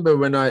remember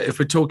if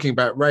we're talking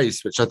about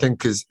race, which I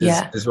think is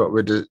what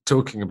we're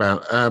talking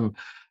about,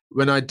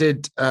 when I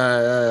did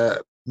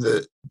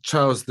the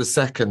Charles II,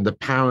 The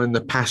Power and the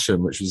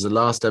Passion, which was the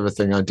last ever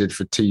thing I did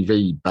for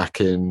TV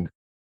back in,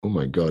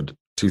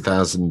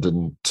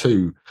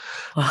 2002.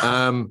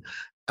 Wow.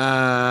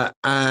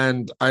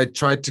 And I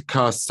tried to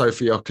cast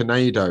Sophie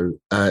Okonedo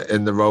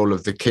in the role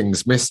of the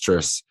King's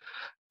Mistress.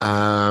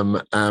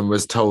 And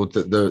was told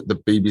that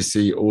the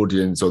BBC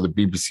audience, or the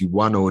BBC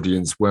One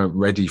audience, weren't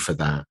ready for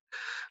that.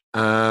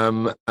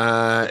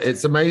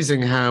 It's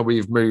amazing how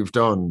we've moved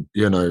on,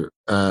 you know,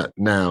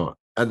 now.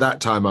 At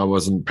that time, I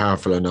wasn't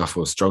powerful enough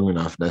or strong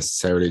enough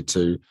necessarily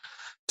to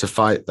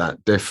fight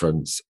that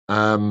difference.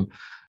 And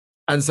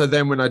so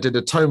then when I did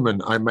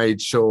Atonement, I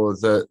made sure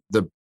that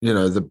the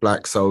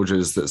black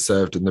soldiers that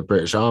served in the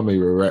British Army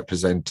were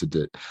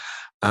represented.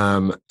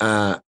 And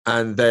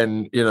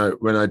then, you know,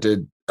 when I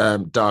did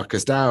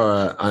Darkest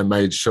Hour, I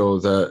made sure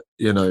that,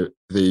 you know,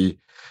 the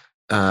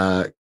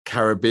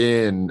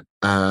Caribbean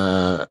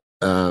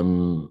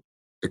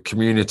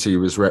community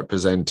was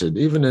represented,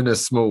 even in a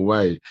small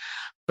way.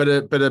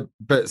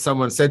 But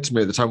someone said to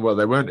me at the time, well,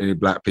 there weren't any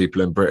black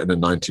people in Britain in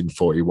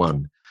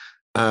 1941.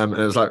 And it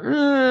was like,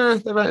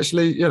 they've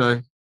actually, you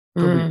know,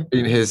 probably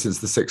been here since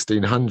the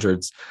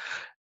 1600s.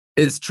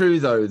 It's true,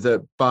 though,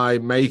 that by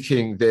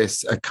making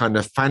this a kind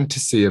of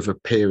fantasy of a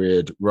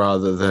period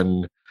rather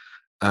than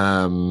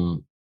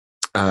an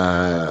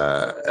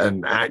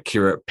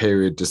accurate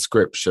period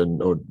description,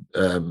 or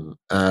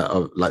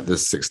of like the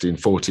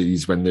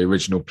 1640s when the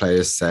original play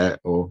is set,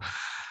 or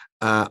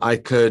I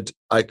could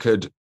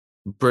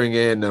bring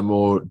in a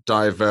more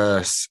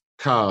diverse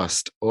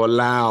cast, or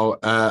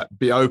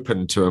be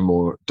open to a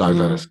more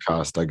diverse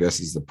cast, I guess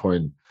is the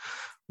point.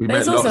 But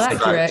it's also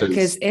accurate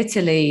because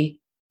Italy,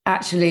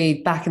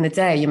 actually, back in the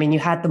day, I mean, you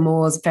had the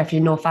Moors, especially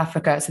in North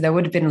Africa, so there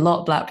would have been a lot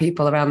of black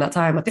people around that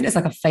time. I think there's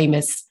like a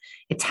famous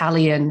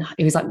Italian,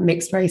 he was like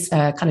mixed race,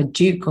 kind of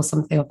duke or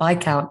something, or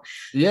viscount.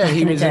 Yeah,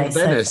 he was in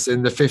Venice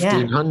in the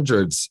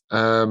 1500s.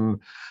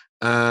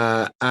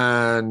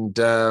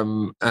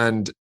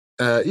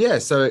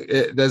 So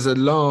there's a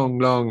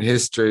long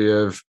history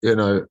of, you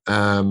know,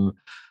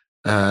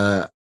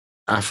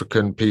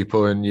 African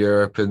people in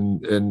Europe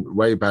and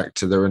way back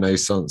to the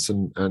Renaissance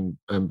and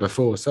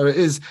before. So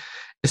it's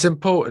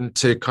important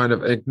to kind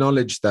of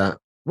acknowledge that.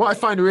 What I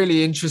find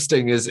really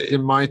interesting is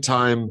in my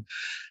time,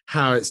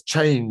 how it's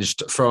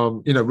changed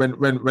from, you know,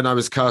 when I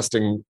was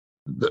casting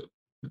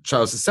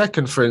Charles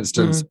II, for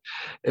instance,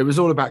 it was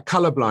all about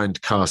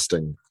colorblind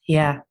casting.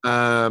 Yeah.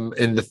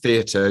 In the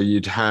theatre,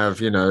 you'd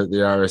have, you know, the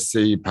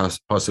RSC,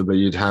 possibly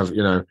you'd have,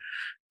 you know,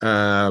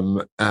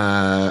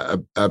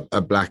 a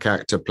black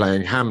actor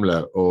playing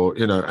Hamlet, or,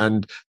 you know,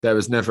 and there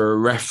was never a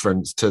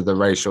reference to the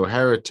racial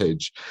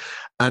heritage.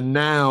 And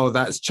now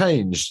that's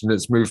changed and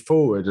it's moved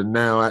forward. And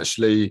now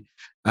actually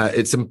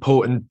it's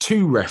important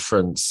to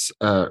reference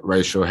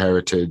racial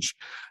heritage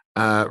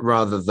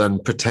rather than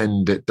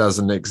pretend it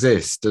doesn't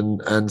exist.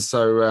 And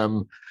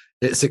so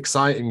it's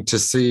exciting to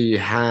see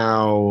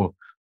how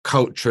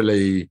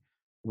culturally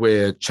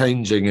we're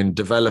changing and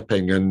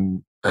developing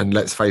and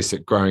let's face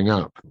it, growing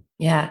up.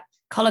 Yeah.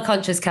 color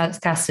conscious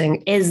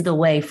casting is the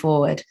way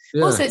forward.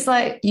 Yeah. Also, it's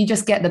like you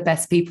just get the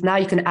best people. Now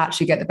you can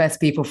actually get the best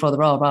people for the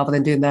role rather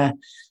than doing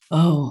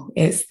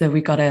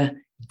we got to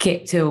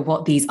get to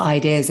what these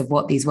ideas of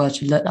what these words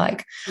should look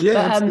like. Yeah,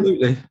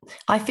 absolutely.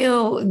 I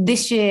feel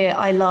this year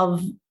I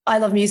love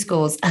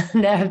musicals,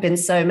 and there have been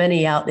so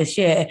many out this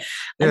year.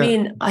 Yeah. I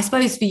mean, I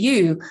suppose for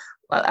you,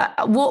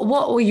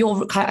 what were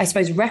your, I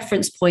suppose,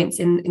 reference points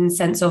in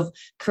sense of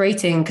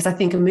creating? Because I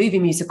think a movie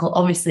musical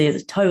obviously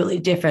is a totally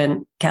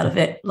different kind of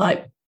it,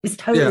 like it's a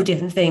totally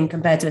different thing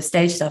compared to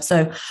stage stuff.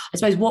 So I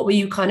suppose what were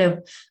you kind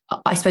of,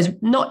 I suppose,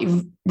 not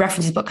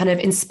references, but kind of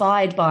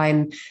inspired by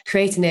in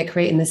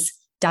creating this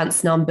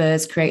dance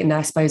numbers, creating,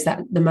 I suppose,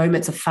 that the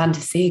moments of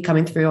fantasy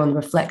coming through on the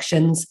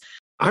reflections?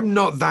 I'm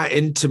not that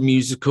into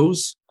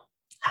musicals.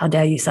 How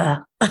dare you,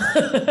 sir?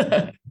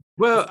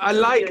 Well, I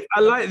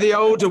like the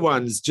older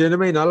ones. Do you know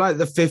what I mean? I like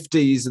the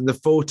 50s and the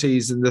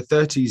 40s and the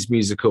 30s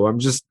musical. I'm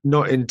just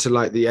not into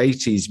like the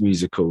 80s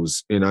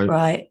musicals, you know?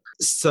 Right.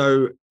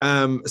 So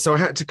I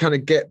had to kind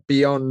of get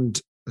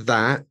beyond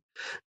that.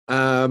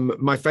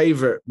 My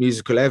favorite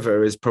musical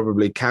ever is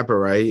probably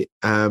Cabaret.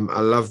 I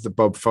love the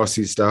Bob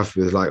Fosse stuff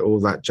with like all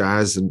that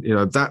jazz, and you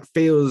know,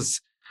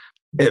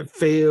 it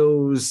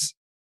feels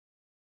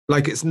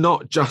like it's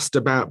not just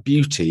about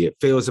beauty. It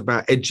feels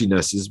about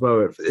edginess as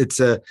well.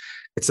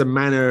 It's a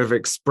manner of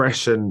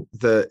expression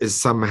that is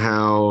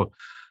somehow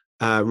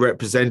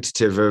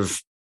representative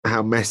of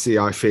how messy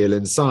I feel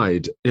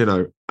inside, you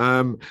know.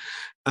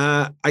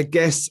 I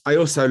guess I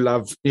also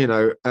love, you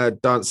know,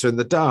 Dancer in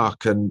the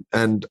Dark and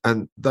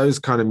those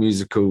kind of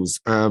musicals.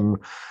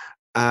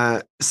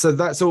 So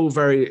that's all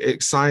very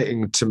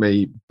exciting to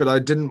me, but I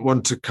didn't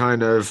want to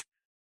kind of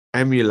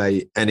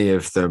emulate any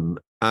of them.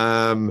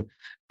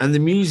 And the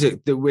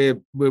music that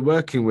we're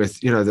working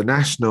with, you know, the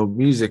national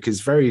music is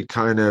very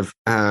kind of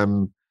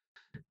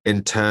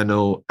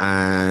internal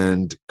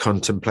and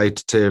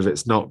contemplative.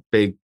 It's not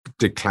big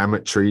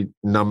declamatory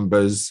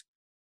numbers.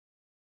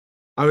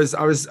 I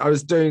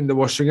was doing the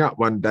washing up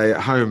one day at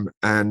home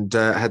and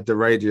had the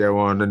radio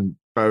on, and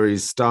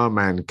Bowie's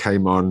Starman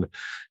came on,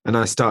 and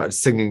I started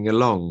singing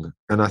along.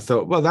 And I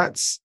thought, well,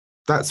 that's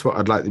what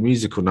I'd like the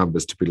musical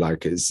numbers to be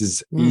like. It's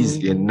as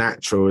easy and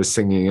natural as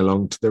singing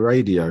along to the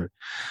radio.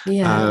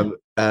 Yeah.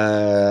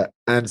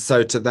 And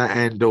so to that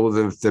end, all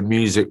of the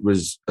music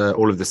was,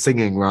 all of the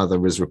singing rather,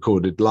 was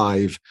recorded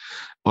live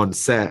on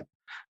set.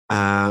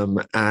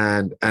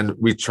 And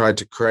we tried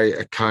to create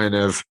a kind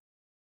of,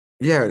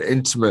 an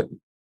intimate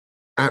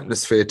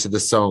atmosphere to the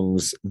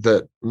songs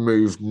that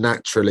moved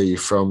naturally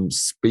from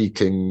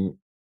speaking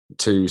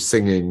to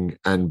singing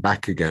and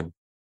back again.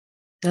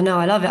 I know,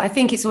 I love it. I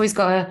think it's always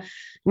got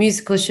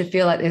musicals should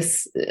feel like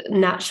this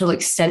natural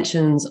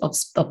extensions of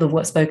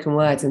the spoken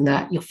words, and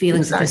that your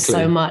feelings are just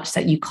so much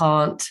that you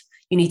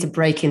need to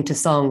break into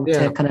song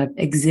to kind of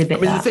exhibit.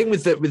 I mean, the thing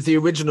with the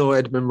original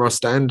Edmund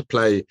Rostand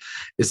play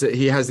is that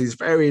he has these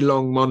very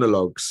long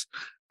monologues,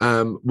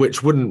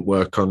 which wouldn't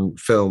work on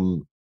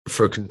film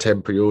for a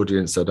contemporary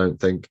audience, I don't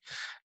think.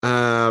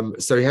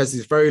 So he has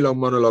these very long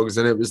monologues,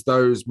 and it was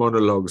those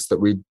monologues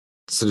that we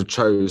sort of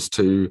chose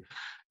to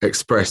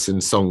express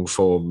in song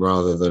form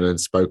rather than in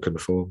spoken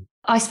form.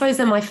 I suppose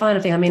then my final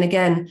thing, I mean,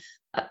 again,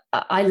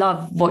 I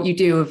love what you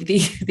do with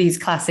these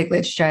classic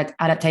literature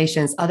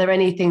adaptations. Are there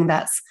anything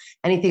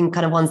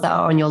kind of ones that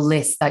are on your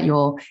list that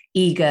you're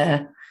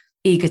eager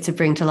to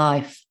bring to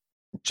life?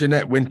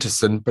 Jeanette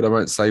Winterson, but I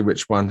won't say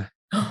which one.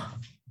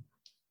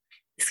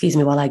 Excuse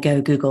me while I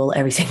go Google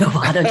every single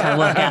one and try to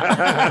work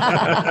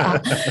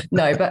out.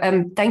 No, but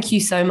thank you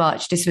so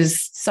much. This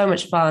was so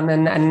much fun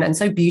and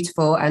so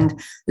beautiful,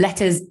 and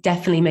letters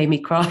definitely made me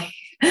cry.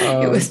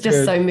 It was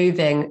just so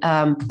moving.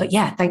 But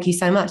yeah, thank you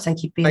so much.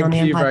 Thank you for being on the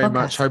Empire Podcast. Thank you very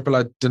much. Hope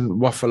I didn't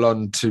waffle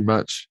on too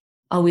much.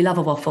 Oh, we love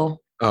a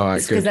waffle. All right,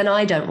 good. Because then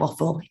I don't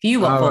waffle. If you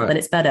waffle, then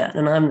it's better.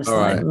 And I'm just all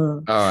like,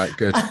 All right,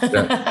 good.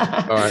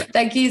 Yeah. All right.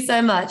 Thank you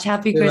so much.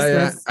 Happy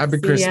Christmas. Happy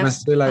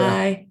Christmas. See you later.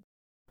 Bye.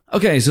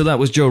 Okay, so that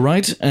was Joe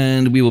Wright,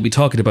 and we will be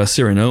talking about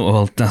Cyrano.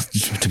 Well,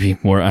 to be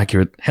more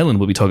accurate, Helen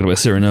will be talking about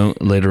Cyrano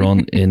later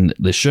on in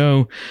the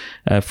show.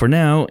 For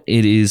now,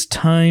 it is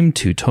time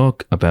to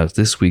talk about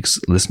this week's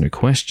listener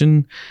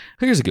question.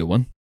 Here's a good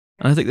one.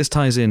 And I think this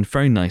ties in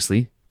very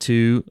nicely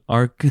to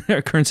our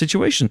current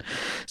situation.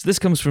 So this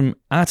comes from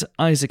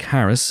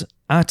 @IsaacHarris,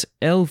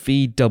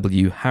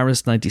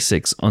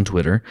 @LVWHarris96 on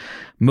Twitter.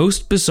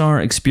 Most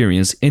bizarre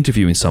experience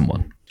interviewing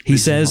someone. He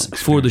says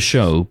for the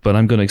show, but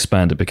I'm going to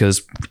expand it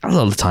because a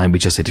lot of the time we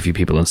just interview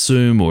people on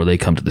Zoom, or they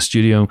come to the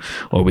studio,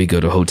 or we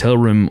go to a hotel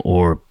room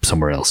or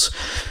somewhere else.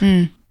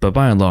 But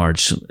by and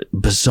large,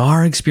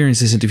 bizarre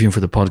experiences interviewing for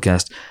the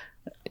podcast.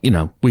 You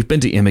know, we've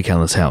been to Ian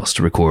McKellen's house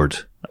to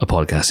record a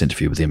podcast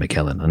interview with Ian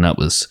McKellen, and that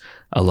was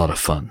a lot of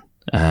fun.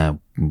 And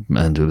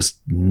it was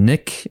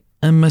Nick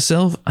and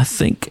myself, I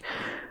think,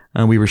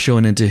 and we were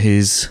showing into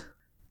his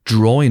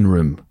drawing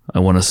room, I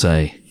want to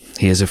say.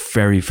 He has a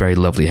very, very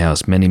lovely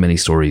house. Many, many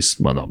stories.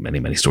 Well, not many,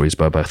 many stories,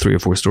 but about 3 or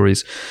 4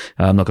 stories.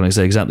 I'm not going to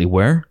say exactly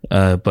where,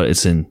 but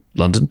it's in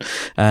London.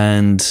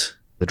 And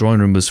the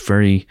drawing room was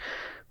very,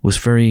 was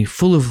very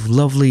full of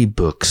lovely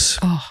books.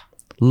 Oh,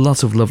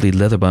 Lots of lovely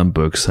leather-bound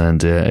books,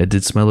 and it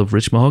did smell of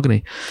rich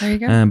mahogany. there you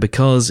go. And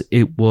because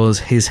it was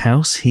his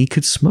house, he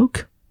could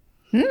smoke.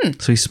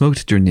 So he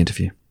smoked during the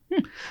interview.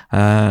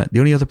 The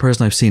only other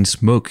person I've seen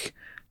smoke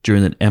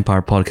during an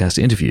Empire podcast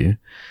interview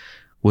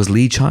was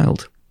Lee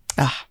Child,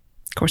 Of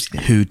course he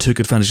did. who took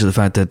advantage of the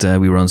fact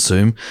that we were on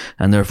Zoom,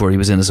 and therefore he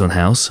was in his own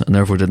house, and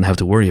therefore didn't have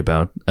to worry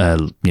about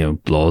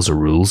laws or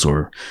rules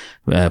or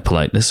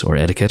politeness or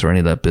etiquette or any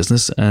of that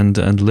business,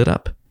 and lit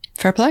up.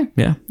 Fair play.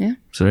 Yeah. Yeah.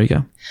 So there you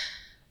go.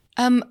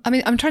 I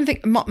mean, I'm trying to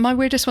think. My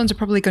weirdest ones are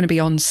probably going to be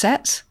on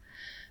set,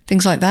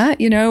 things like that.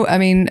 You know, I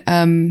mean,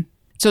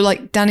 so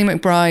like Danny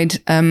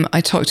McBride,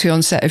 I talked to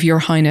on set of Your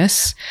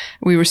Highness.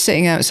 We were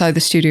sitting outside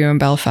the studio in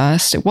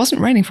Belfast. It wasn't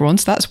raining for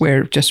once. That's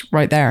weird, just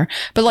right there.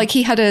 But like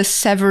he had a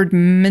severed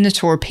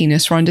minotaur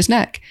penis around his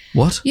neck.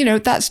 What? You know,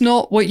 that's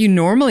not what you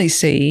normally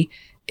see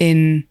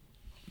in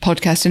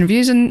podcast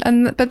interviews,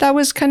 but that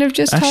was kind of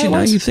just Actually,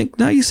 how it was.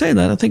 now you say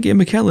that, I think Ian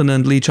McKellen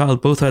and Lee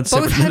Child both had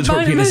separate minotaur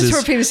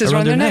penises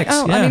around their neck. necks.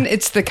 Oh, Yeah. I mean,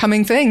 it's the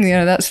coming thing. You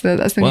know, that's the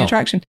new Wow.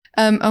 attraction.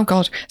 Oh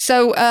God.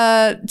 So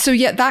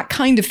yeah, that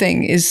kind of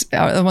thing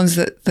are the ones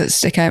that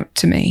stick out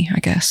to me, I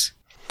guess.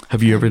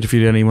 Have you ever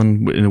interviewed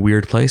anyone in a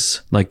weird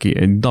place? Like,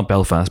 not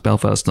Belfast.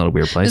 Belfast's not a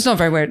weird place. It's not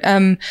very weird.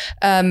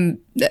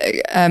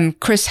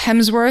 Chris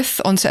Hemsworth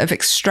on set of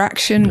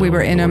Extraction. We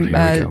were in Lord, here we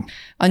a go.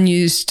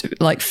 unused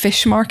like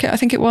fish market, I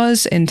think it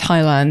was, in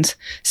Thailand,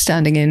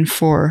 standing in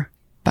for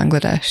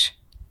Bangladesh.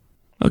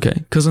 Okay,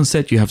 because on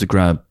set you have to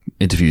grab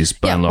interviews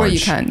by and large. where you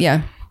can.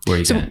 Yeah. Where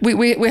you So can.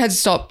 we had to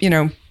stop,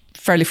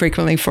 fairly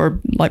frequently for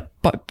like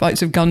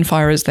bites of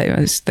gunfire as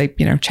they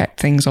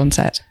checked things on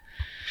set.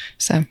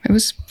 So it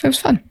was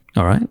fun.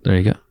 All right, there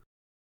you go.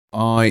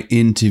 I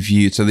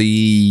interviewed,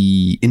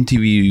 the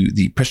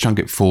press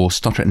junket for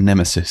Star Trek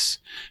Nemesis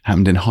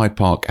happened in Hyde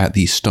Park at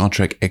the Star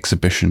Trek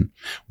exhibition.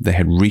 They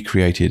had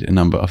recreated a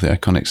number of the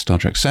iconic Star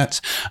Trek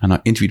sets, and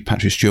I interviewed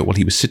Patrick Stewart while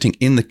he was sitting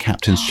in the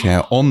captain's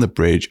chair on the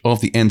bridge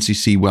of the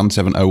NCC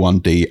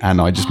 1701D, and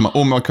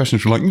all my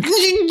questions were like,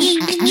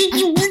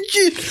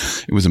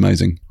 it was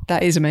amazing.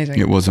 That is amazing.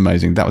 It was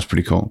amazing. That was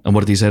pretty cool. And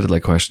what did he say to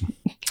that question?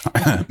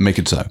 Make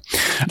it so.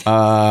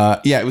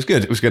 Yeah, it was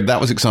good. It was good. That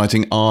was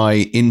exciting.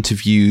 I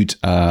interviewed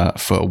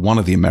for one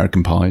of the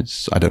American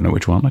Pies. I don't know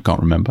which one. I can't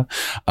remember.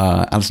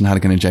 Alison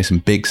Hannigan and Jason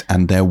Biggs,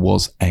 and there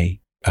was a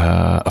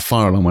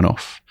fire alarm went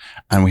off,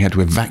 and we had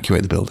to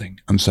evacuate the building.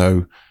 And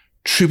so,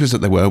 troopers that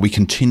they were, we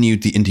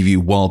continued the interview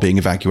while being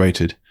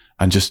evacuated,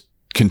 and just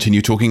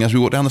continued talking as we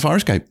walked down the fire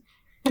escape.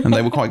 And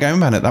they were quite game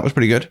about it. That was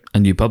pretty good.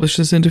 And you published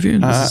this interview?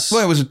 Well,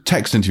 it was a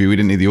text interview. We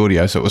didn't need the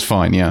audio, so it was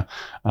fine. Yeah.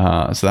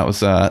 So that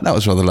was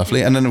rather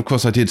lovely. And then, of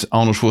course, I did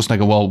Arnold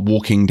Schwarzenegger while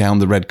walking down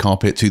the red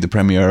carpet to the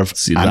premiere of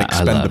See, that I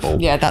Unexpendable.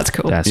 love. Yeah, that's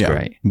cool. That's Yeah.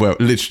 great. Well,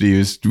 literally,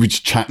 we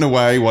just chatting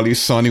away while he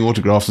was signing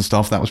autographs and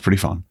stuff. That was pretty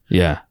fun.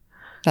 Yeah.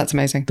 That's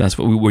amazing. That's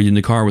what. Were you in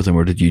the car with him,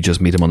 or did you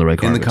just meet him on the red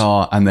carpet? In the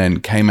car, and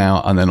then came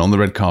out, and then on the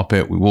red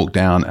carpet, we walked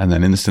down, and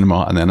then in the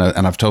cinema, and then,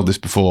 and I've told this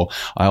before,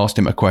 I asked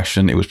him a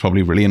question. It was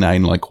probably really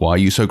inane, like, why are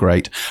you so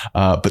great?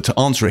 But to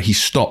answer it, he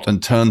stopped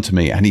and turned to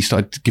me, and he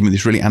started giving me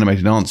this really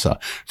animated answer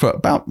for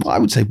about, I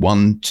would say,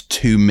 1 to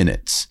 2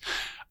 minutes.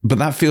 But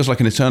that feels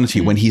like an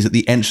eternity when he's at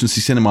the entrance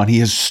to cinema and he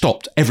has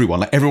stopped everyone.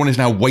 Like everyone is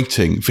now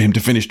waiting for him to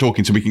finish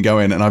talking so we can go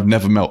in. And I've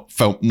never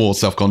felt more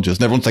self-conscious.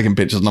 And everyone's taking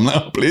pictures and I'm like,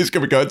 oh, please,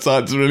 can we go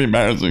inside? It's really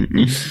embarrassing.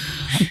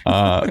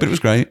 But it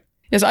was great.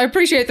 Yes, I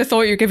appreciate the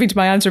thought you're giving to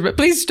my answer, but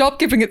please stop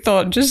giving it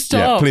thought. Just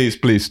stop. Yeah,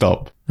 please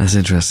stop. That's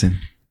interesting.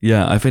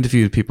 Yeah, I've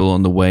interviewed people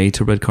on the way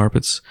to red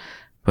carpets.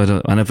 But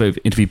and I've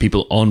interviewed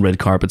people on red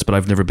carpets, but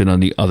I've never been on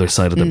the other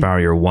side of the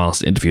barrier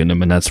whilst interviewing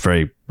them, and that's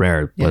very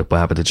rare. Yeah. What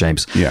happened to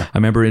James? Yeah. I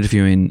remember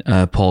interviewing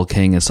Paul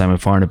King and Simon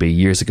Farnaby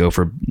years ago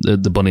for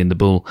the Bunny and the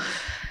Bull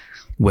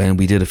when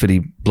we did a Fitty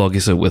blog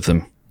episode with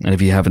them. And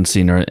if you haven't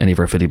seen any of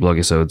our Fitty blog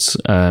episodes,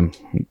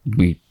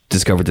 we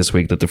discovered this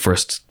week that the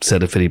first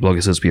set of Fitty blog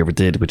episodes we ever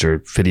did, which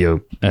are video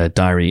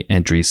diary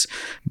entries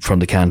from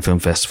the Cannes Film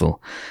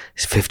Festival,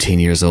 is 15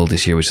 years old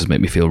this year, which has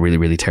made me feel really,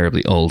 really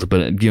terribly old.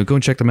 But go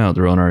and check them out.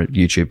 They're on our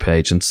YouTube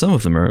page, and some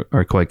of them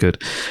are quite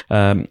good.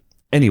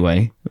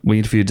 Anyway, we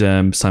interviewed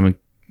Simon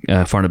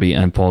Farnaby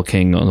and Paul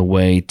King on the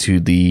way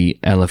to the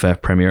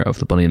LFF premiere of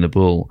The Bunny and the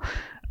Bull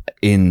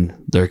in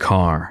their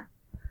car.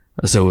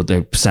 So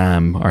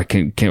Sam, our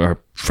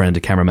friend, the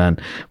cameraman,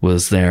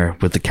 was there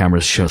with the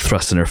cameras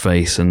thrust in her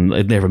face, and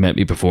they'd never met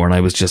me before, and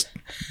I was just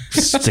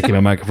sticking my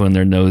microphone in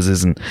their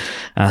noses and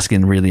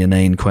asking really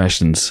inane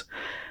questions.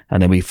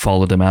 And then we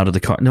followed them out of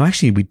the car. No,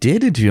 actually, we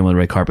did interview them on the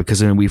red carpet, because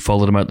then we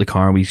followed them out of the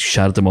car and we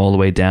shouted them all the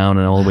way down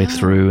and all the way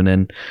through, and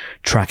then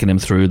tracking them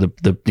through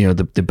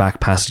the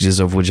back passages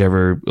of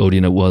whichever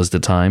Odeon it was at the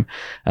time,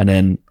 and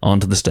then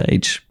onto the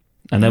stage.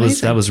 And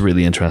that was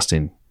really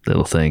interesting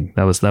little thing.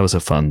 That was a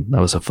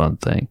fun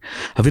thing.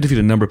 I've interviewed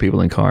a number of people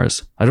in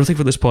cars. I don't think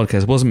for this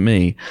podcast, it wasn't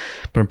me,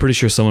 but I'm pretty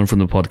sure someone from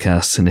the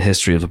podcast, in the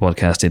history of the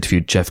podcast,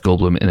 interviewed Jeff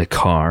Goldblum in a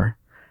car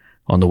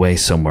on the way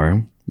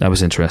somewhere. That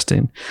was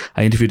interesting.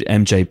 I interviewed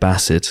MJ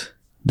Bassett,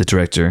 the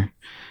director,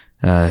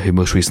 who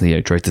most recently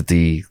directed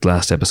the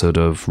last episode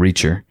of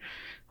Reacher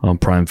on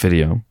Prime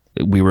Video.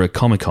 We were at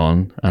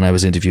Comic-Con and I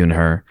was interviewing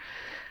her,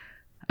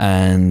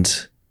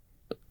 and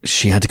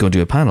she had to go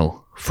do a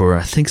panel for,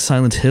 I think,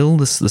 Silent Hill,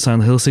 the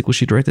Silent Hill sequel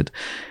she directed.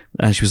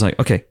 And she was like,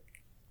 okay,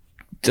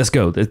 let's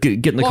go.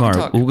 Get in the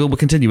car. We'll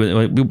continue.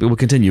 We'll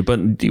continue. But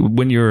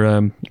when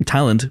you're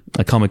talent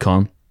at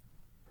Comic-Con,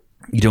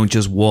 you don't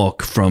just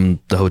walk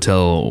from the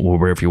hotel or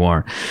wherever you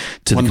are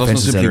to the convention center. One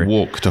doesn't simply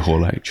walk to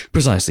Hall H.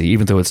 Precisely,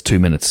 even though it's 2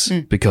 minutes,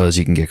 because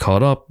you can get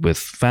caught up with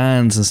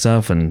fans and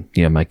stuff, and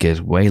might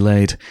get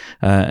waylaid.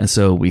 And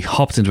so we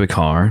hopped into a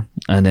car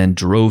and then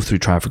drove through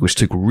traffic, which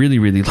took really,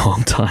 really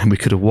long time. We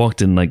could have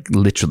walked in like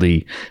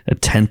literally a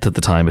tenth of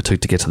the time it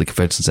took to get to the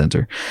convention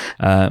center.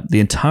 The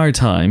entire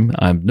time,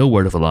 I'm no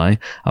word of a lie,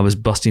 I was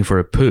busting for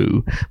a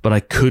poo, but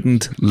I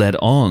couldn't let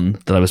on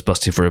that I was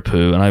busting for a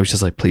poo, and I was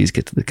just like, please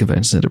get to the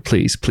convention center,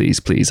 please.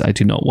 Please. I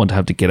do not want to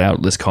have to get out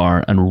of this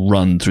car and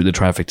run through the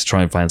traffic to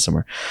try and find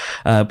somewhere.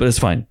 But it's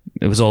fine.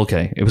 It was all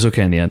okay. It was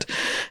okay in the end.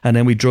 And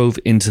then we drove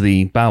into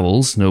the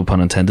bowels, no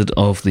pun intended,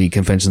 of the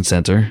convention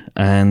center,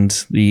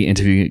 and the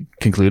interview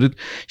concluded.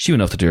 She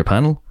went off to do her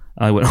panel.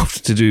 I went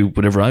off to do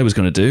whatever I was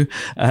going to do.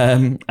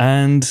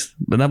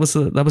 But that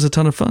was a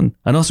ton of fun.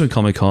 And also in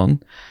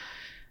Comic-Con,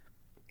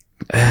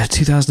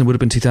 2000 would have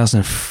been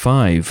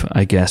 2005,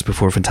 I guess,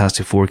 before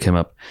Fantastic Four came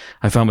up.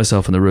 I found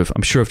myself on the roof.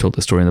 I'm sure I've told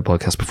this story in the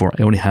podcast before.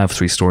 I only have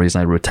 3 stories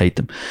and I rotate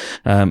them.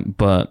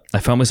 But I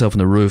found myself on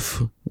the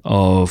roof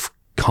of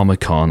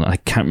Comic-Con. I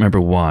can't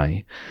remember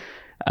why.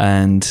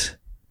 And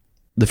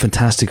the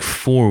Fantastic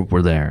Four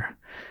were there.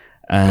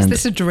 And is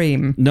this a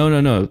dream?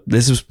 No.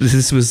 This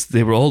was.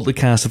 They were all the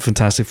cast of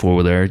Fantastic Four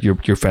were there.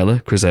 Your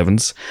fella, Chris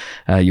Evans,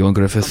 Ewan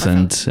Griffith,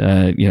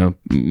 and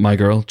my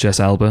girl, Jess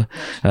Alba,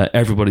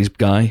 everybody's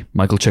guy,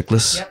 Michael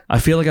Chiklis. Yep. I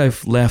feel like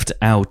I've left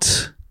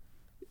out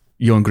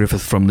Ewan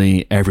Griffith from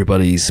the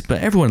everybody's,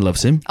 but everyone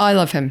loves him. I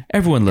love him.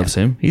 Everyone loves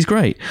him. He's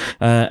great.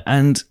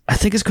 And I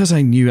think it's because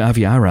I knew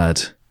Avi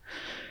Arad.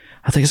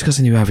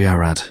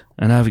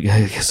 And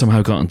Avi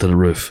somehow got into the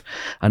roof,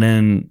 and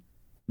then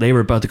they were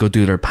about to go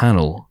do their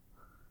panel.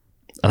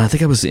 And I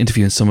think I was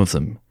interviewing some of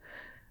them,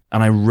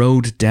 and I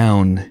rode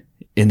down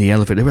in the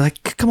elevator. They were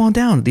like, come on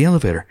down the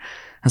elevator.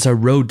 And so I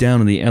rode down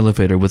in the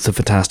elevator with the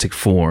Fantastic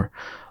Four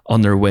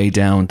on their way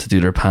down to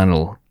do their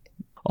panel.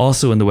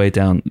 Also on the way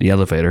down the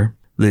elevator,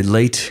 the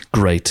late,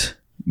 great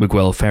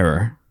Miguel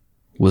Ferrer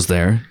was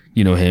there.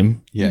 You know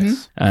him. Yes.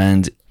 Mm-hmm.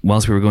 And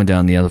whilst we were going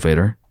down the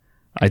elevator,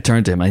 I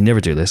turned to him. I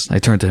never do this. I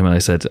turned to him and I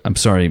said, I'm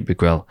sorry,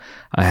 Miguel.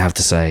 I have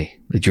to say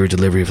that your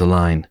delivery of the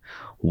line,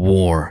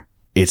 war,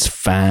 it's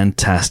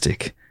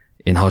fantastic,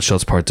 in Hot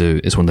Shots Part 2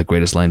 is one of the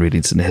greatest line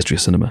readings in the history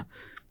of cinema.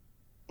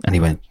 And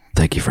he went,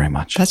 thank you very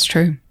much. That's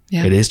true.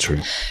 Yeah. It is true.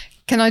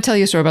 Can I tell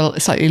you a story about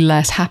a slightly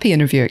less happy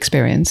interview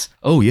experience?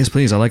 Oh, yes,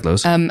 please. I like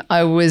those.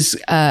 I was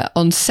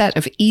on set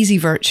of Easy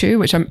Virtue,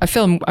 which a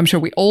film I'm sure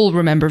we all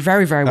remember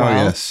very, very well.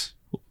 Oh, yes.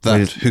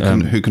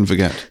 Who can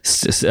forget?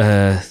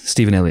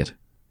 Stephen Elliott.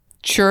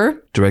 Sure.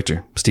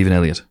 Director, Stephen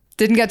Elliott.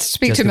 Didn't get to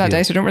speak to him that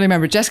day, so I don't really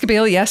remember. Jessica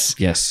Biel, yes.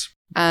 Yes.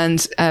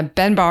 And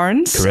Ben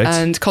Barnes. Correct.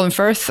 And Colin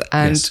Firth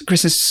and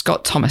Chris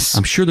Scott Thomas.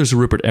 I'm sure there's a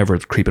Rupert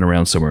Everett creeping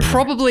around somewhere.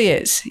 Probably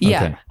is,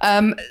 yeah.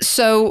 Okay.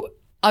 So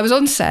I was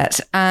on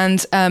set,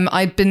 and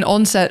I'd been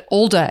on set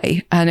all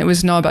day, and it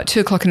was now about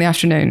 2:00 in the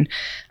afternoon,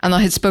 and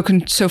I had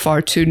spoken so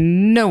far to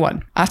no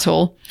one at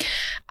all.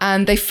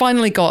 And they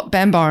finally got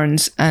Ben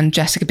Barnes and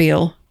Jessica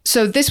Biel.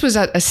 So this was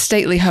at a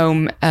stately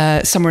home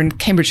somewhere in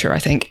Cambridgeshire, I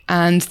think.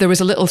 And there was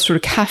a little sort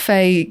of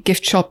cafe,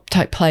 gift shop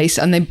type place.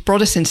 And they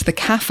brought us into the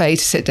cafe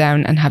to sit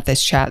down and have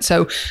this chat.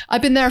 So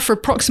I've been there for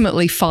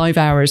approximately 5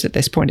 hours at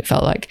this point, it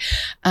felt like.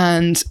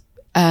 And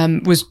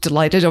was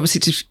delighted, obviously,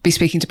 to be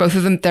speaking to both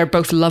of them. They're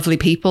both lovely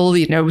people,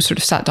 sort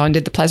of sat down,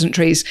 did the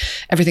pleasantries,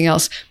 everything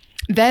else.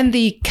 Then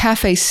the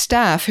cafe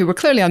staff, who were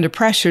clearly under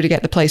pressure to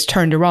get the place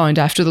turned around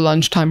after the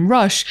lunchtime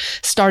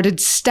rush, started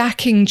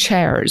stacking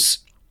chairs.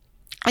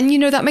 And,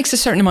 that makes a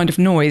certain amount of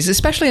noise,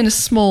 especially in a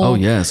small... Oh,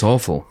 yeah, it's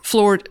awful.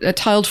 A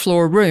tiled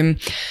floor room.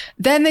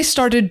 Then they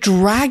started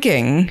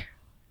dragging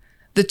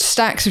the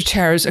stacks of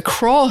chairs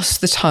across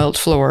the tiled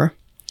floor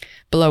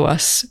below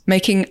us,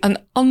 making an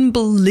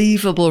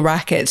unbelievable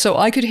racket. So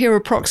I could hear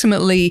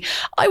approximately,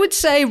 I would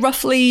say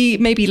roughly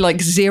maybe like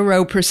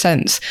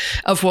 0%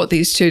 of what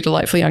these two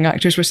delightful young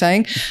actors were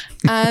saying.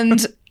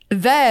 And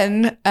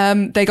then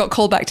they got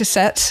called back to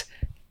set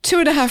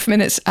 2.5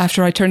 minutes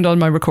after I turned on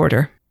my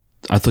recorder.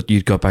 I thought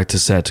you'd got back to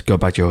set, go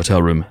back to your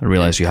hotel room and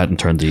realised you hadn't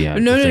turned the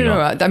thing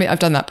on. I mean, I've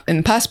done that in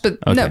the past, but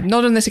no,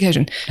 not on this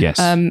occasion. Yes.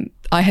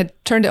 I had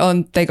turned it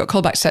on. They got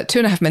called back to set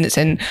 2.5 minutes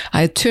in. I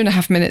had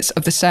 2.5 minutes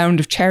of the sound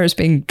of chairs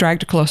being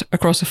dragged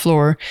across the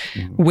floor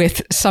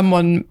with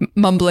someone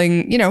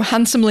mumbling,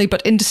 handsomely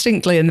but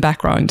indistinctly in the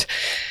background.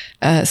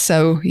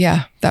 So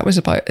yeah, that was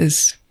about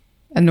as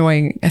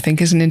annoying, I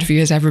think, as an interview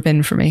has ever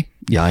been for me.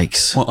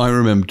 Yikes. Well, I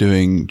remember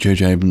doing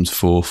J.J. Abrams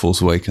for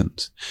Force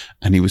Awakens,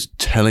 and he was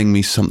telling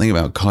me something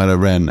about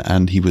Kylo Ren,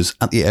 and he was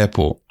at the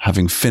airport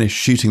having finished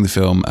shooting the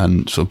film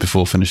and sort of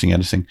before finishing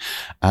editing.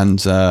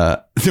 And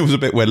there was a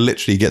bit where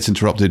literally he gets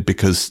interrupted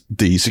because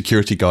the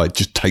security guy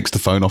just takes the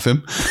phone off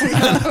him.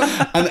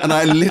 and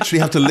I literally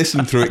have to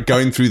listen through it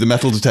going through the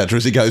metal detector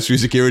as he goes through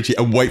security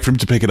and wait for him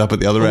to pick it up at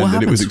the other end.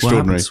 And it was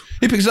extraordinary.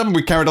 He picks it up and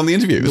we carried on the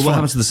interview. What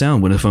happens to the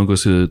sound when the phone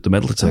goes through the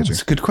metal detector?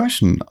 That's a good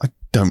question. I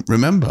don't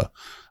remember.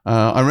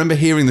 I remember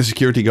hearing the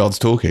security guards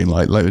talking,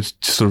 like it was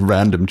just sort of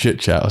random chit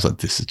chat. I was like,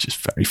 this is just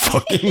very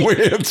fucking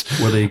weird.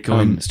 Were they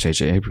going as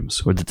J.J.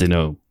 Abrams, or did they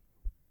know?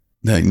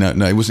 No.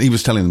 He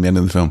was telling them the end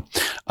of the film.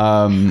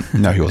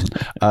 No, he wasn't.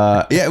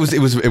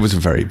 It was a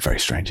very,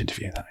 very strange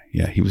interview. Though.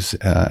 Yeah, he was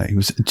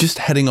just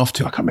heading off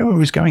to, I can't remember where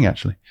he was going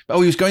actually.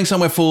 Oh, he was going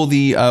somewhere for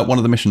the one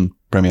of the mission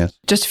premieres.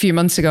 Just a few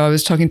months ago, I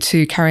was talking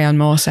to Carrie-Anne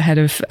Moss ahead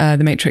of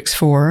The Matrix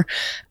 4,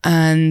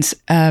 and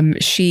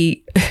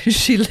she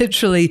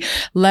literally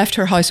left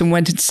her house and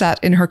went and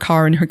sat in her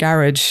car in her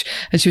garage,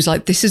 and she was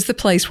like, "This is the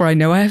place where I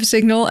know I have a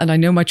signal, and I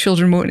know my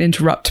children won't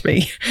interrupt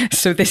me.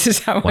 So this is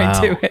how I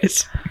do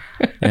it."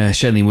 Yeah,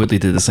 Shailene Woodley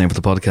did the same for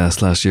the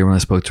podcast last year when I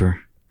spoke to her.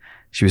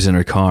 She was in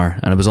her car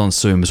and it was on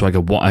Zoom, so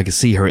I could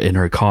see her in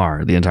her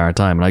car the entire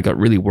time, and I got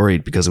really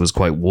worried because it was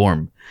quite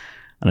warm,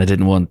 and I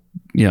didn't want,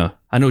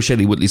 I know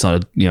Shailene Woodley's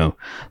not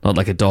not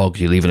like a dog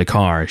you leave in a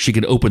car. She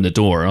can open the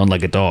door,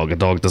 unlike a dog. A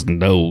dog doesn't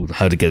know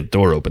how to get the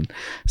door open.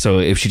 So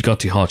if she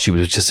got too hot, she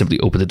would just simply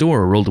open the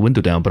door or roll the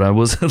window down. But I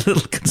was a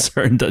little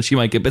concerned that she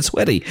might get a bit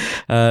sweaty.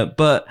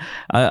 But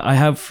I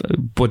have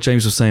what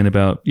James was saying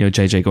about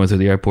JJ going through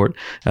the airport.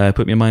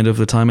 Put me in mind of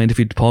the time I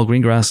interviewed Paul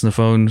Greengrass on the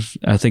phone.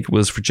 I think it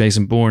was for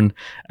Jason Bourne,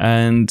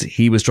 and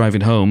he was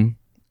driving home.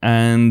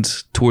 And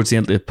towards the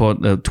end of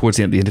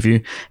the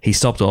interview, he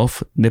stopped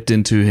off, nipped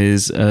into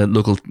his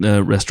local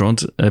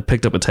restaurant,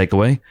 picked up a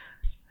takeaway.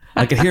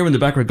 I could hear him in the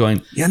background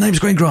going, "Yeah, name's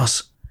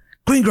Greengrass.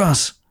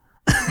 Greengrass."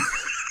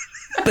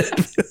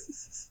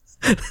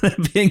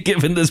 Being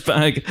given this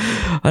bag.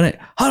 And I,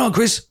 "Hold on,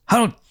 Chris.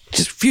 Hold on.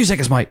 Just a few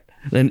seconds, mate."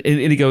 And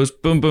he goes,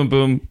 boom, boom,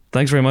 boom.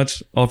 "Thanks very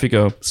much." Off you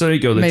go. So there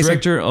you go. The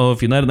director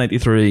of United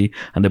 93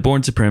 and the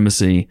Bourne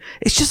Supremacy.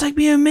 It's just like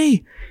me and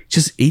me.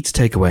 Just eats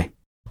takeaway.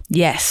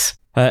 Yes.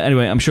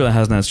 Anyway, I'm sure that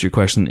hasn't answered your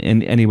question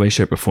in any way,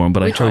 shape, or form.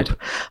 But I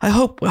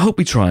hope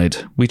we tried.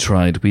 We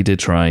did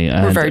try.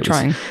 We're very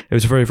trying. It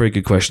was a very, very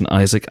good question.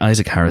 Isaac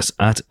Harris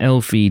at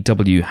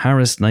LVW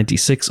Harris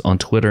 96 on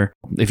Twitter.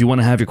 If you want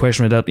to have your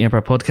question read out the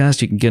Empire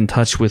Podcast, you can get in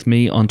touch with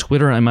me on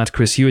Twitter. I'm at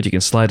Chris Hewitt. You can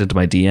slide into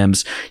my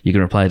DMs. You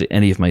can reply to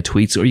any of my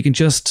tweets, or you can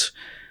just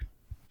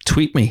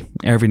tweet me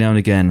every now and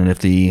again, and if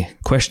the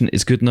question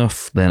is good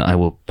enough, then I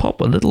will pop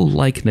a little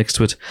like next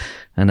to it,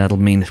 and that'll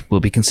mean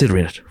we'll be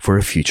considering it for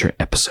a future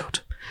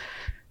episode.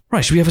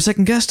 Right, should we have a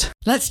second guest?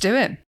 Let's do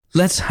it.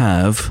 Let's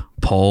have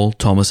Paul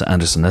Thomas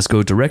Anderson. Let's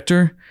go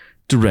director,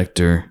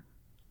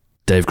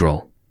 Dave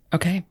Grohl.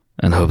 Okay.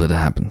 And hope that it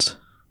happens.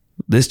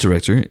 This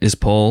director is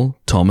Paul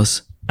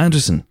Thomas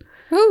Anderson.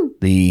 Woo.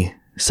 The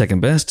second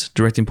best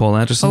directing Paul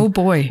Anderson. Oh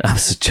boy.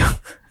 That's a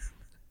joke.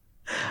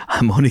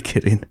 I'm only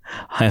kidding.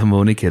 I am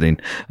only kidding.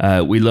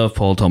 We love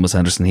Paul Thomas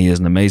Anderson. He is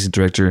an amazing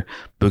director.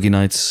 Boogie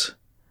Nights,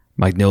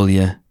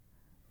 Magnolia,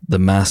 The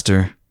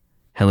Master.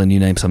 Helen, you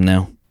name some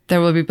now. There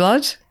Will Be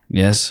Blood.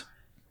 Yes.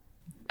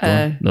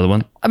 Another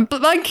one. I'm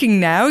blanking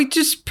now. You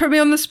just put me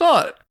on the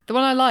spot. The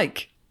one I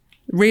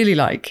really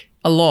like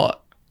a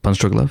lot. Punch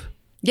Drunk Love.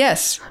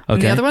 Yes. Okay.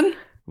 And the other one?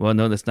 Well,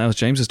 no, now it's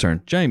James's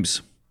turn.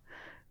 James,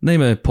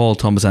 name a Paul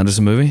Thomas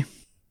Anderson movie.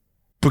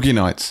 Boogie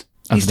Nights.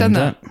 He's done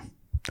that.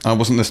 I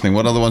wasn't listening.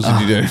 What other ones did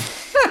you do?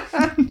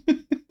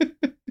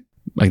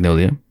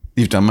 Magnolia.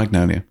 You've done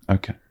Magnolia.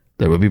 Okay.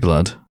 There Will Be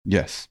Blood.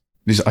 Yes.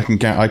 I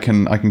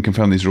can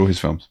confirm these are all his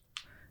films.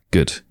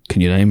 Good.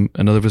 Can you name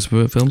another of his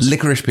films?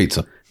 Licorice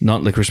Pizza.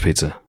 Not Licorice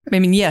Pizza. I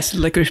mean, yes,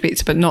 Licorice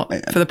Pizza, but not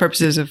for the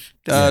purposes of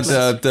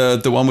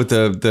the one with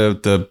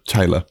the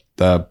Taylor.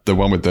 The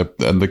one with the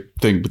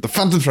thing with the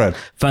Phantom Thread.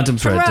 Phantom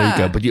Thread. Hurrah! There you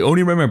go. But you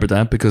only remember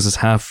that because it's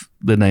half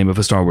the name of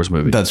a Star Wars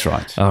movie. That's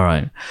right. All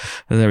right.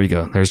 There we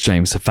go. There's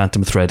James, the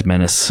Phantom Thread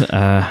menace.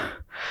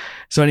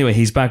 So anyway,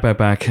 he's back,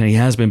 and he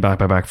has been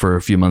back for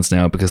a few months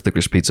now because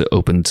Licorice Pizza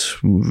opened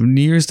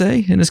New Year's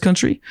Day in his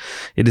country.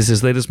 It is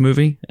his latest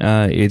movie.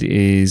 It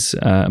is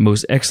a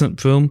most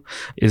excellent film.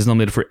 It is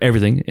nominated for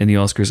everything in the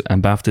Oscars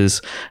and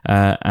BAFTAs,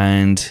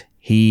 and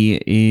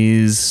he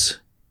is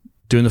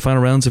doing the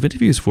final rounds of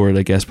interviews for it,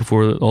 I guess,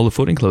 before all the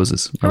voting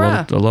closes.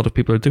 A lot of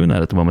people are doing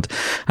that at the moment.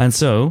 And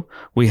so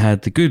we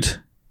had the good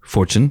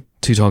fortune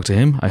to talk to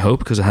him, I hope,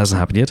 because it hasn't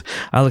happened yet.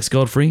 Alex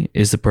Godfrey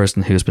is the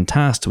person who has been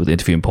tasked with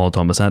interviewing Paul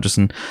Thomas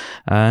Anderson,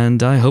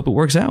 and I hope it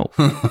works out.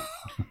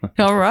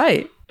 All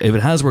right. If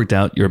it has worked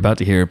out, you're about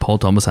to hear Paul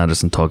Thomas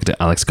Anderson talking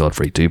to Alex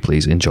Godfrey. Do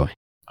please enjoy.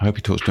 I hope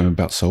he talks to him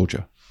about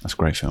Soldier. That's a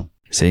great film.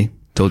 See?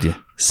 Told you.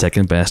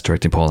 Second best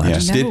directing Paul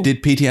Anderson. Yes.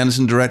 Did P.T.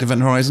 Anderson direct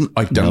Event Horizon?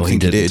 I don't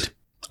think he did.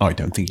 I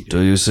don't think he did.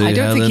 Do you say, I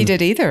don't think he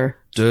did either.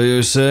 Do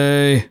you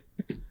say?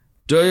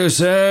 You're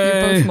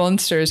both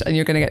monsters and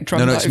you're going to get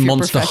drummed out of your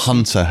Monster profession.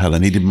 Hunter,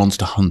 Helen. He did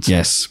Monster Hunter.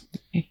 Yes.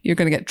 You're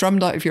going to get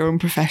drummed out of your own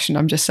profession,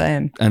 I'm just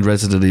saying. And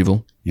Resident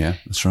Evil. Yeah,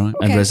 that's right.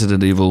 And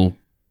Resident Evil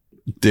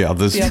The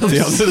others.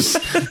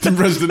 The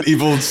Resident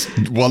Evils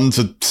 1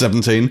 to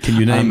 17. Can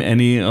you name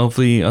any of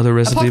the other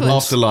Resident Evil?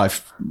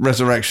 Afterlife,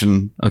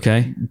 Resurrection.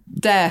 Okay.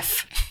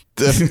 Death.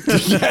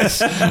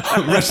 Yes.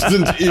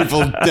 Resident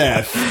Evil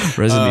Death.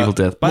 Resident Evil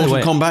Death. By Mortal the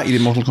way, Kombat. You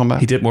did Mortal Kombat?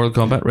 He did Mortal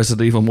Kombat.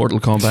 Resident Evil Mortal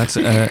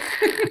Kombat.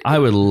 I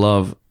would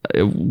love,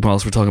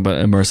 whilst we're talking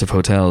about immersive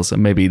hotels,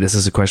 and maybe this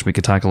is a question we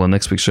could tackle on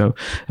next week's show,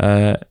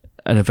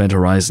 an Event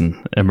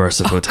Horizon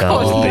immersive hotel.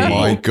 Oh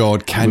my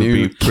God. Can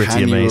you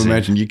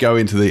imagine? You go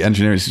into the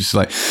engineering, it's just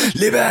like,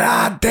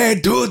 Liberate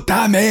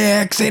tutta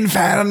mex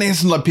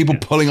infernis, and like people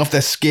pulling off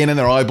their skin and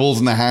their eyeballs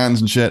and their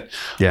hands and shit.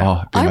 Yeah. Oh,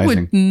 it'd be I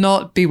amazing. would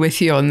not be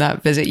with you on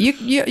that visit.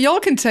 Y'all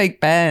can take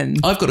Ben.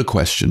 I've got a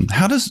question.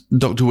 How does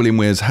Dr. William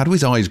Weir's, how do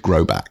his eyes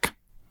grow back?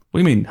 What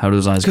do you mean? How do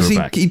his eyes grow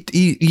back? Because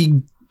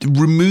he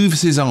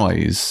removes his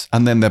eyes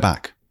and then they're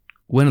back.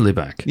 When are they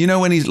back? You know,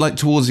 when he's like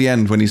towards the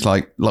end, when he's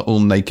like all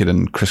naked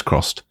and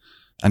crisscrossed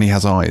and he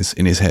has eyes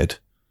in his head.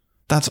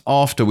 That's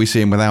after we see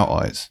him without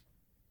eyes.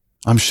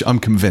 I'm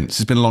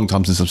convinced. It's been a long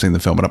time since I've seen the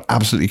film, but I'm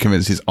absolutely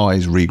convinced his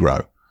eyes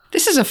regrow.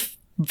 This is a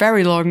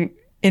very long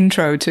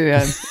intro to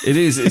It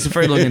is. It's a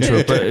very long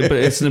intro, but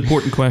it's an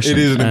important question. It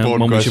is an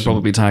important one question. we should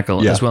probably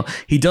tackle Yeah. as well.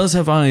 He does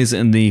have eyes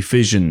in the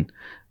vision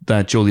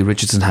that Jolie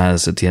Richardson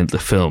has at the end of the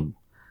film,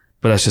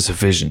 but that's just a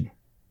vision.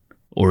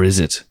 Or is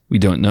it? We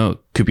don't know.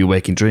 Could be a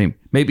waking dream.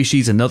 Maybe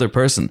she's another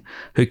person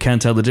who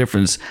can't tell the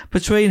difference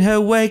between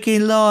her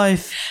waking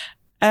life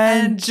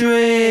and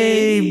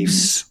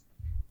dreams.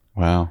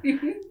 Wow.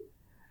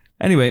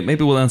 Anyway,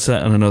 maybe we'll answer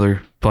that on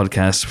another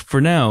podcast.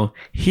 For now,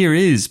 here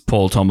is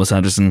Paul Thomas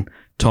Anderson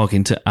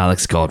talking to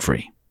Alex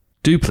Godfrey.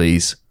 Do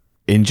please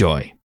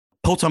enjoy.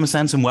 Paul Thomas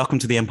Anderson, welcome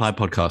to the Empire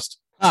Podcast.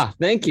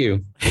 Thank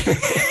you.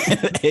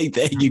 Hey,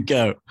 there you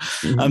go.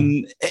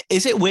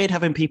 Is it weird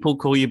having people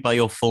call you by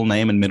your full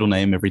name and middle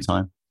name every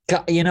time?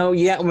 You know,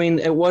 yeah, I mean,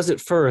 it was at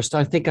first.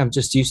 I think I'm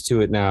just used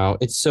to it now.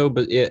 It's so,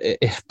 but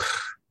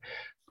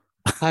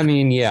I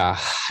mean, yeah,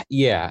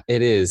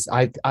 it is.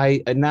 I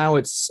now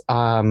it's,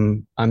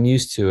 I'm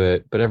used to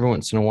it, but every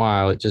once in a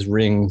while it just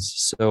rings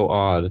so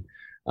odd.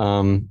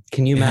 Can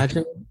you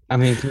imagine? I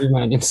mean, can you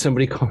imagine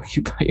somebody calling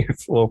you by your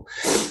full,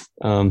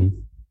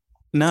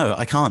 No,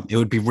 I can't. It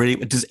would be really...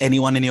 Does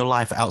anyone in your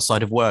life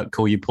outside of work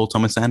call you Paul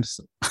Thomas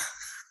Anderson?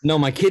 No,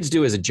 my kids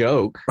do as a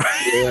joke.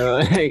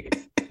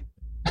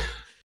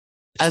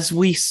 As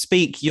we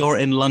speak, you're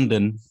in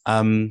London.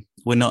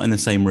 We're not in the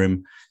same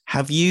room.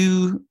 Have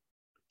you...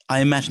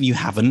 I imagine you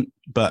haven't,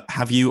 but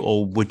have you,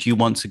 or would you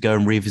want to go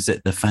and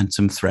revisit the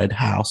Phantom Thread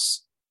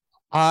house?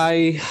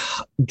 I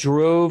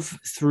drove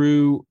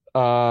through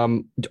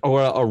or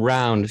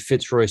around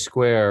Fitzroy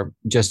Square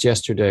just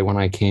yesterday when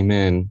I came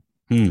in.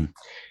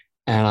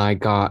 And I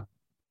got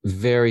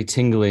very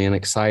tingly and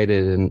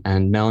excited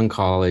and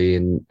melancholy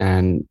and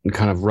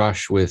kind of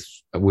rush with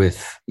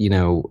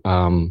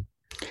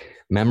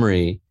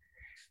memory.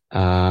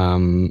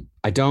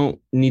 I don't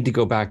need to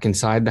go back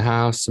inside the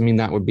house. I mean,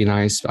 that would be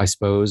nice, I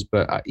suppose.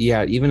 But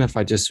yeah, even if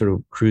I just sort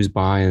of cruise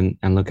by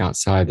and look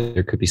outside,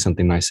 there could be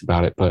something nice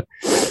about it. But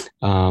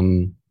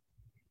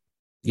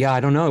yeah, I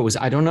don't know.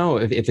 I don't know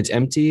if it's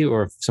empty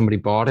or if somebody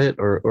bought it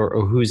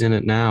or who's in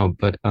it now.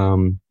 But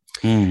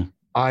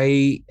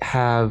I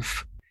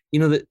have,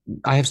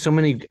 I have so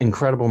many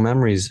incredible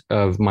memories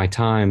of my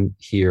time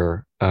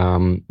here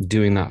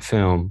doing that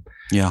film.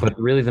 Yeah. But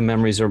really the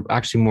memories are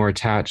actually more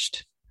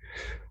attached,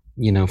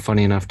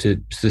 funny enough,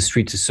 to the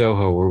streets of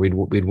Soho, where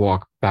we'd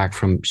walk back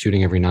from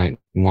shooting every night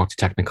and walk to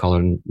Technicolor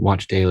and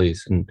watch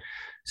dailies. And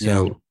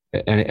so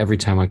and every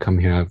time I come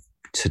here, I have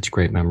such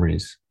great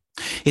memories.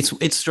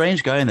 It's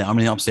strange going there. I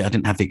mean, obviously I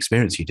didn't have the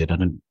experience you did.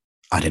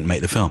 I didn't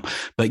make the film,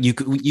 but you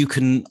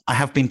can, I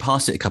have been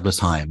past it a couple of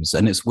times,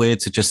 and it's weird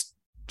to just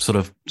sort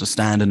of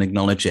stand and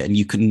acknowledge it. And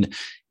you can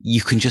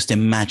just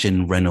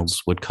imagine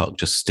Reynolds Woodcock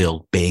just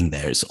still being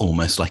there. It's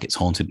almost like it's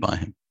haunted by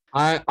him.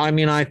 I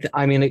mean,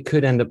 it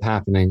could end up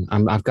happening.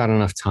 I've got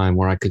enough time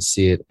where I could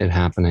see it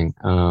happening.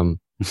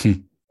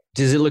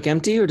 Does it look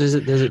empty, or does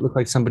it look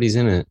like somebody's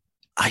in it?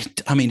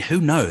 I mean, who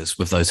knows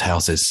with those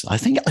houses? I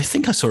think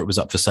I saw it was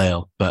up for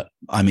sale, but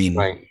I mean,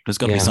 There's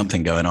got to be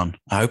something going on.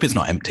 I hope it's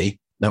not empty.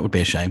 That would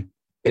be a shame.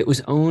 It was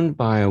owned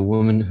by a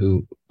woman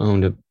who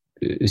owned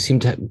she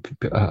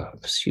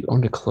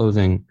owned a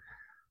clothing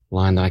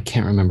line that I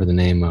can't remember the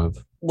name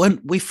of. When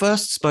we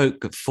first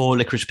spoke for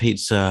Licorice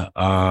Pizza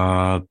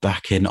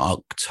back in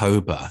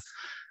October,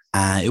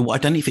 I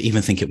don't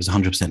even think it was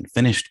 100%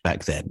 finished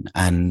back then.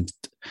 And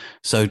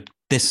so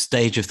this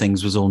stage of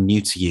things was all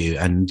new to you.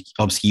 And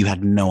obviously you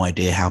had no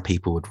idea how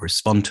people would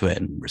respond to it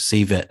and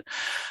receive it.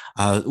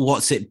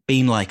 What's it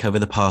been like over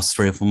the past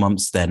 3 or 4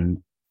 months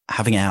then,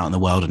 having it out in the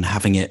world and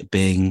having it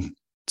being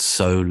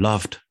so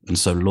loved and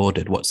so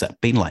lauded? What's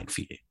that been like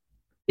for you?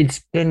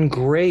 It's been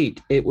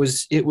great. It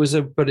was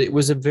a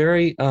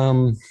very,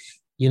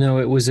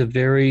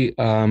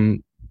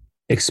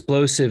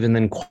 explosive and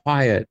then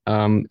quiet.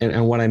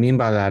 And what I mean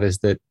by that is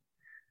that,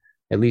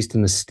 at least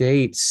in the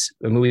States,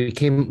 I mean, we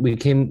came,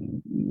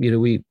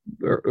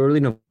 early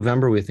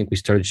November, I think we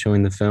started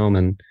showing the film,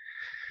 and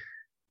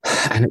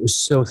and it was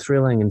so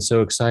thrilling and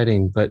so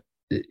exciting. But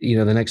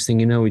the next thing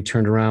you know, we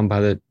turned around by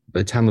the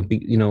time of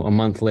a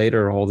month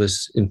later, all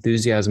this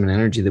enthusiasm and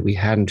energy that we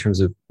had in terms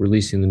of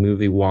releasing the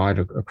movie wide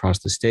across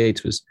the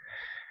States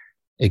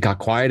it got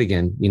quiet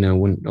again.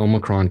 When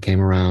Omicron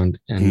came around,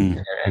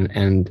 and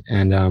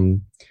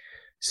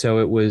so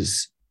it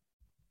was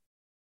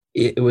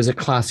a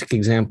classic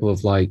example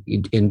of like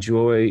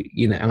enjoy.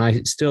 And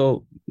I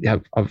still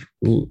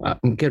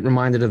I'm getting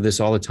reminded of this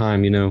all the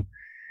time. You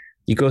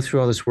go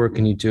through all this work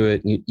and you do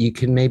it. And you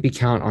can maybe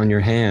count on your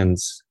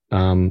hands,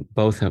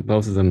 both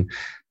of them,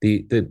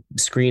 the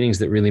screenings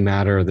that really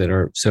matter, that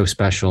are so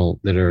special,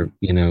 that are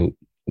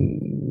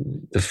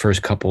the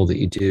first couple that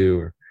you do,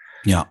 or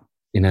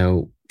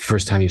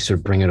first time you sort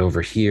of bring it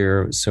over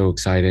here, so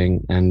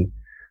exciting, and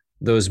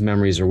those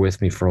memories are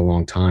with me for a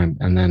long time.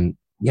 And then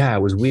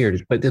it was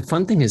weird, but the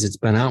fun thing is it's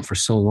been out for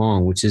so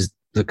long, which is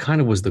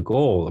was the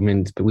goal. I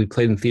mean, we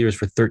played in theaters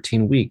for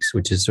 13 weeks,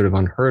 which is sort of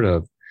unheard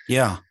of.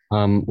 Yeah.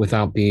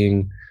 Without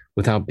being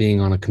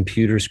on a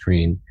computer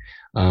screen.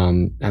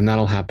 And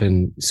that'll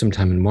happen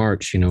sometime in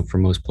March, for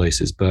most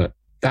places. But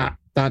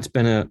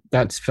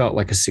that's felt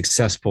like a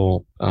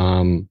successful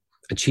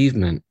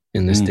achievement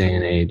in this day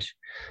and age,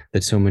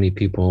 that so many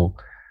people,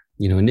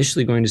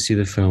 initially going to see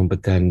the film,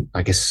 but then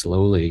I guess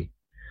slowly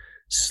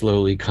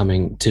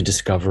coming to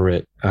discover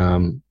it.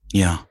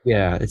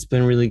 It's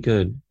been really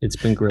good. It's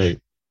been great.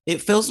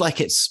 It feels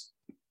like it's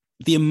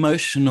the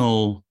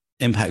emotional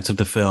impact of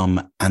the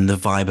film and the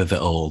vibe of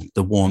it all,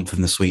 the warmth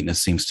and the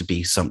sweetness seems to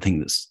be something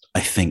that's,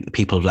 I think,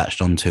 people have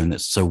latched onto and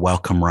that's so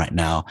welcome right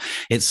now.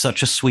 It's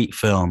such a sweet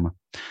film.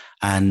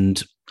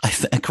 And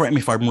correct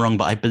me if I'm wrong,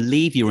 but I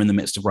believe you were in the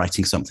midst of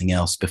writing something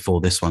else before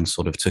this one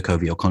sort of took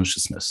over your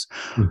consciousness.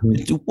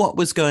 Mm-hmm. What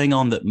was going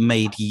on that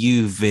made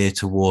you veer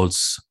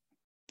towards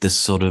this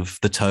sort of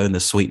the tone, the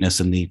sweetness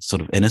and the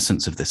sort of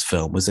innocence of this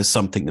film? Was there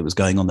something that was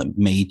going on that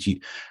made you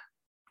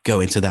go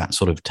into that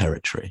sort of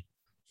territory?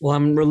 Well,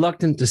 I'm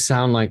reluctant to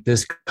sound like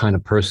this kind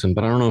of person,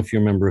 but I don't know if you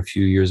remember a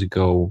few years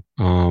ago,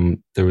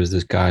 there was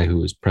this guy who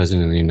was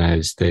president of the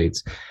United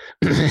States,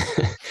 and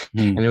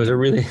it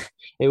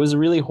was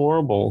really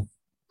horrible.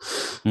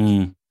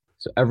 So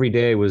every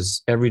day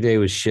was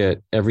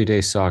shit. Every day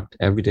sucked.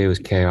 Every day was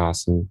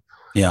chaos, and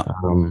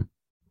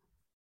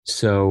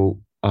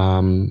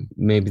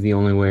maybe the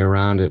only way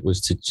around it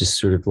was to just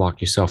sort of lock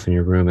yourself in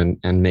your room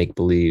and make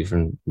believe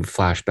and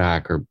flash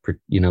back, or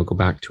go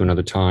back to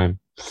another time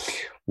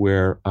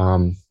where,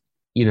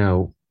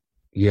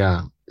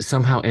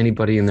 somehow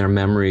anybody in their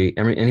memory,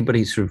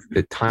 anybody sort of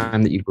the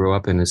time that you grow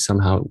up in is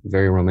somehow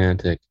very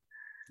romantic.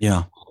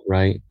 Yeah.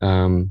 Right.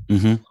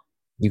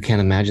 You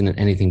can't imagine that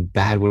anything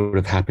bad would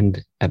have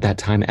happened at that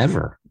time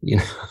ever,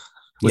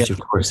 which of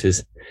course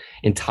is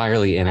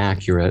entirely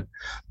inaccurate.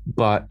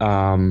 But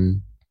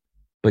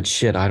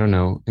shit, I don't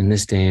know. In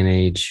this day and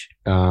age,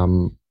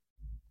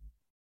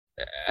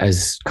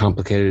 as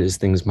complicated as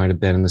things might have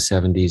been in the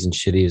 70s and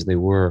shitty as they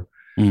were,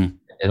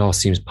 it all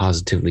seems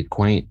positively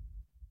quaint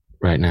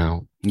right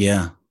now.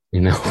 Yeah.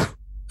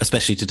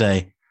 Especially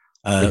today.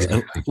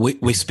 Exactly.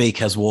 We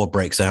speak as war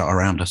breaks out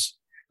around us.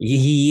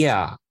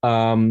 Yeah.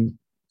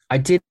 I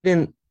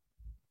don't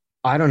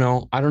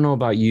know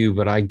about you,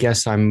 but I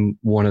guess I'm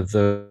one of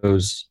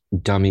those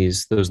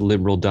dummies, those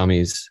liberal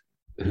dummies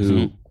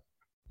who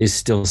is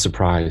still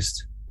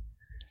surprised.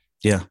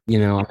 Yeah.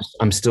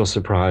 I'm still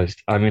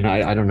surprised. I mean,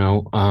 I don't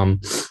know.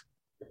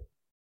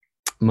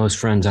 Most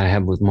friends I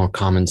have with more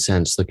common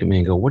sense look at me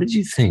and go, what did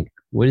you think?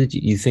 What did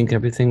you think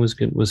everything was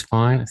good, was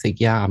fine? I think,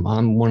 yeah,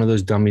 I'm one of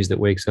those dummies that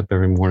wakes up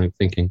every morning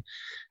thinking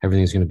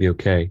everything's going to be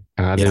okay.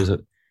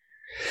 And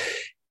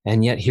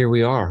yet here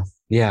we are.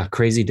 Yeah.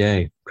 Crazy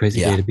day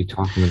to be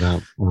talking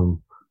about.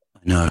 No,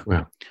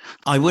 yeah.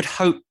 I would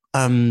hope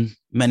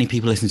many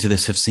people listening to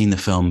this have seen the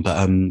film, but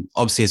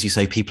obviously, as you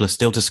say, people are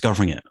still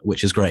discovering it,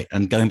 which is great.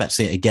 And going back to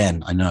see it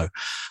again, I know.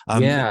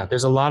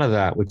 There's a lot of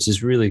that, which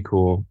is really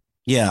cool.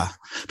 Yeah.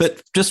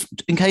 But just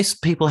in case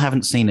people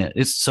haven't seen it,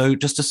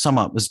 just to sum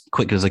up as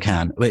quick as I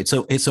can,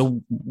 it's a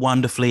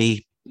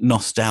wonderfully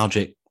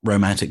nostalgic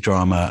romantic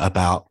drama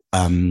about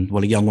a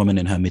young woman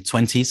in her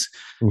mid-20s,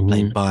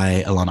 played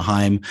by Alana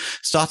Haim,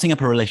 starting up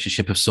a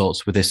relationship of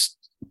sorts with this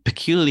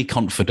peculiarly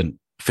confident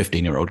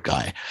 15-year-old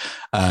guy,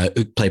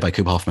 played by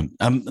Cooper Hoffman.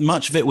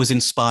 Much of it was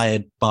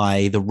inspired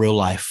by the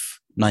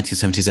real-life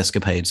 1970s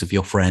escapades of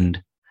your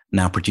friend,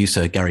 now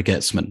producer, Gary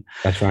Gertzman.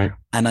 That's right.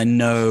 And I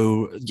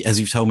know, as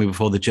you've told me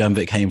before, the germ of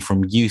it came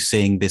from you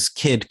seeing this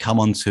kid come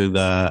onto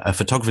a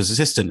photographer's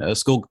assistant at a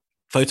school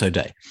photo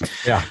day.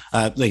 Yeah.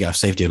 There you go. I've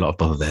saved you a lot of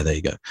bother there.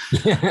 You go.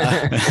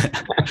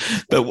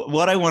 But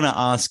what I want to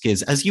ask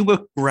is, as you were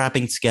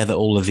grabbing together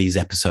all of these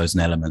episodes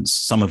and elements,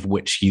 some of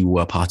which you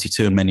were party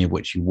to and many of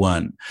which you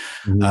weren't.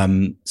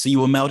 So you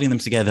were melding them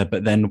together,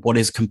 but then what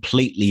is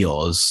completely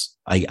yours,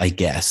 I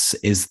guess,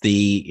 is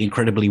the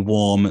incredibly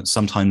warm,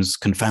 sometimes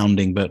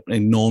confounding, but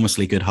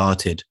enormously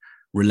good-hearted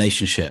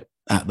relationship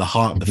at the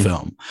heart of the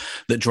film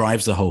that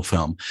drives the whole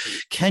film.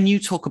 Can you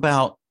talk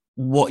about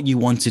what you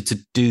wanted to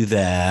do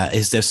there?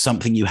 Is there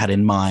something you had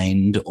in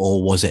mind,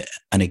 or was it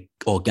an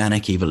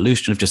organic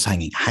evolution of just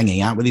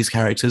hanging out with these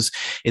characters?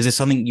 Is there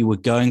something you were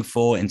going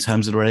for in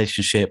terms of the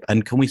relationship?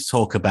 And can we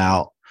talk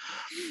about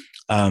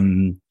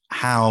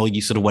how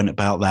you sort of went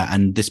about that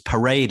and this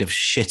parade of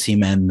shitty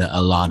men that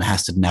Alana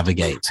has to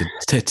navigate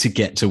to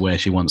get to where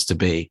she wants to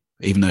be,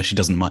 even though she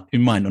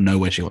might not know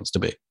where she wants to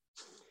be?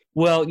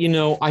 Well,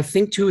 I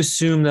think to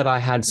assume that I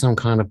had some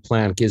kind of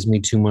plan gives me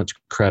too much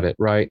credit,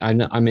 right? I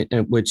mean,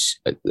 which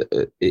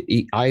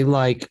I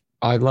like.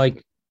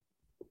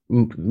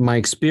 My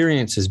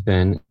experience has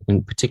been,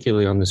 and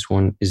particularly on this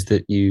one, is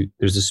that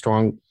there's a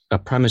strong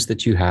premise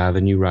that you have,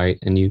 and you write,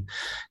 and you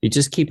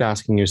just keep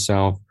asking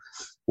yourself,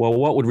 well,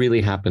 what would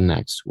really happen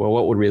next? Well,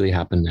 what would really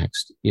happen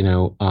next?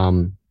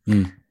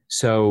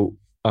 So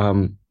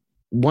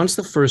once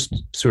the first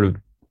sort of,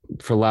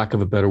 for lack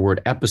of a better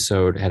word,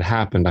 episode had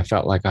happened, I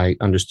felt like I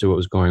understood what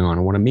was going on.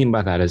 And what I mean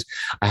by that is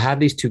I had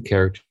these two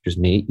characters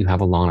meet. You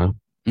have Alana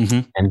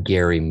and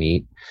Gary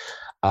meet.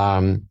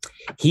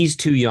 He's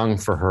too young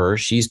for her.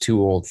 She's too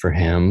old for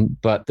him,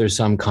 but there's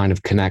some kind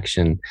of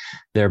connection.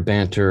 Their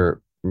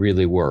banter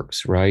really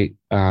works, right?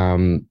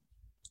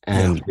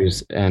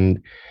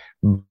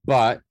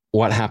 But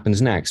what happens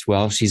next?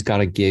 Well, she's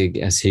got a gig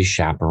as his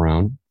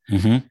chaperone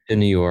in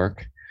New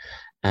York.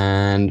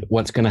 And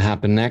what's going to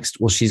happen next?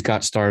 Well, she's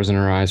got stars in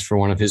her eyes for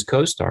one of his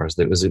co-stars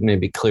that was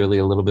maybe clearly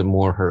a little bit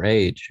more her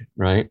age,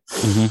 right?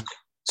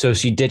 So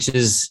she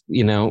ditches,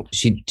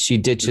 she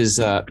ditches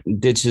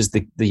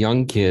the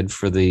young kid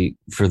for the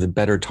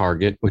better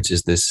target, which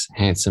is this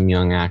handsome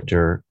young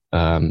actor,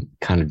 kind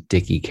of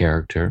dicky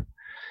character.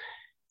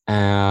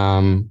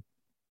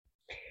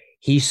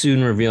 He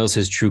soon reveals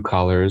his true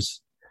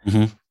colors,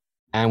 and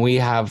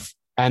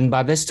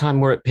by this time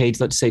we're at page,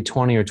 let's say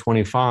 20 or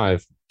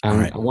 25.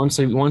 And once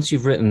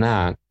you've written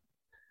that,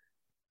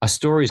 a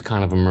story's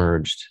kind of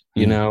emerged,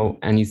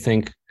 and you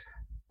think,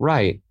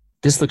 right,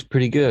 this looks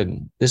pretty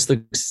good. This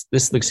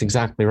looks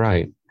exactly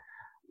right.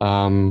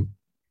 And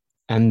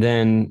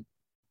then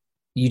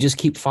you just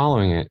keep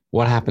following it.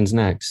 What happens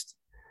next?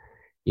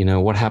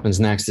 What happens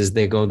next is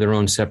they go their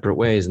own separate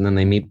ways, and then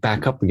they meet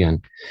back up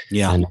again.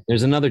 Yeah. And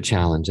there's another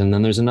challenge, and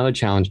then there's another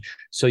challenge.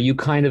 So you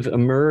kind of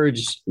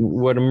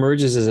what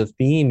emerges as a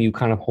theme you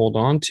kind of hold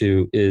on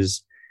to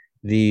is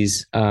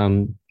these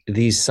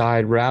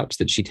side routes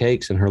that she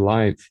takes in her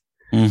life,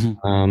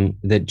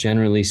 that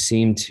generally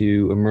seem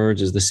to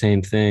emerge as the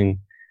same thing,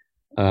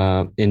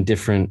 in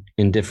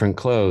different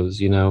clothes.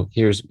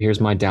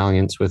 Here's my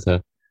dalliance with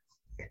a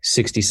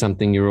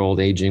 60-something-year-old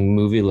aging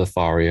movie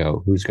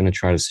Lothario who's going to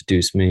try to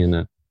seduce me in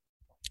a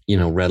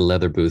red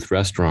leather booth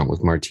restaurant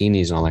with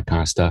martinis and all that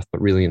kind of stuff.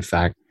 But really, in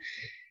fact,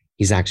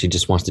 he's actually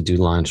just wants to do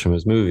lines from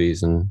his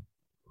movies and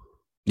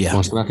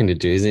wants nothing to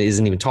do. He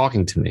isn't even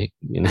talking to me,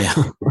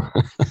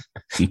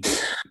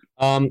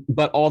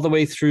 but all the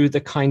way through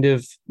the kind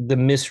of the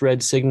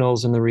misread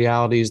signals and the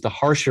realities, the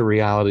harsher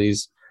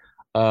realities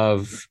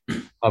of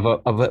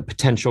a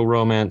potential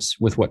romance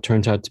with what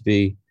turns out to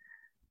be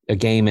a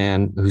gay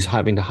man who's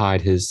having to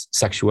hide his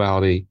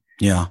sexuality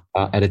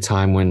at a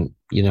time when,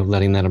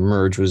 letting that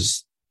emerge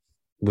was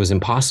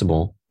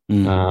impossible.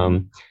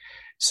 That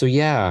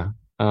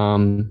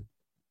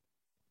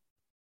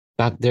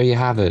there you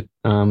have it.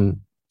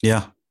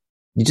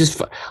 You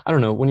just, I don't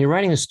know, when you're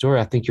writing a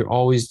story, I think you're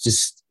always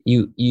just,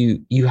 you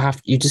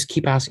just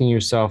keep asking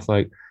yourself,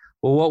 like,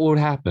 well, what would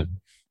happen?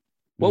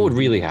 What would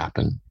really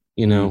happen?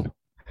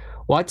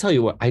 Well, I tell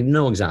you what, I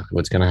know exactly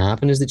what's going to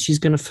happen is that she's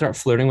going to start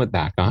flirting with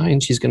that guy,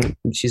 and she's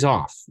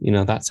off.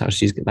 That's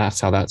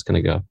how that's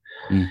going to go.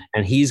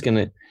 And he's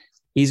going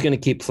to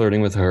keep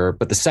flirting with her.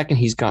 But the second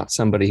he's got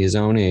somebody his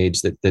own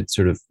age that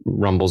sort of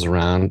rumbles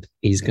around,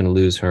 he's going to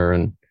lose her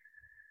and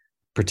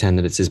pretend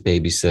that it's his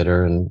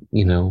babysitter, and,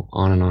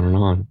 on and on and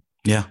on.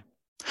 Yeah.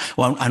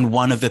 Well, and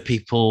one of the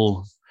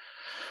people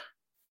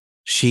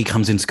they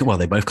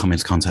both come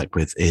into contact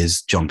with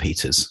is John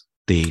Peters,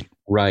 the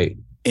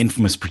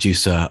infamous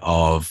producer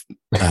of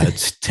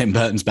Tim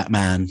Burton's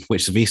Batman,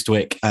 Witches of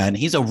Eastwick. And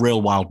he's a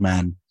real wild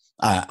man.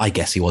 I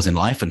guess he was in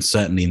life, and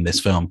certainly in this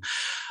film.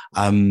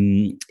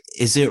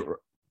 Is it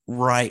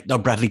right? No,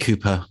 Bradley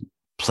Cooper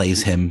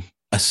plays him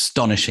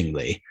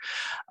astonishingly.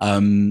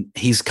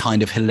 He's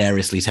kind of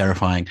hilariously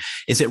terrifying.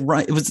 Is it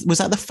right? Was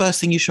that the first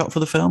thing you shot for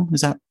the film?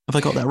 Have I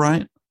got that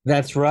right?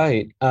 That's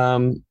right.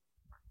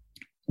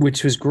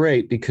 Which was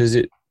great because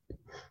it's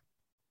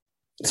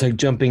like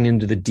jumping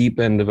into the deep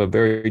end of a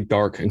very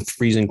dark and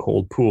freezing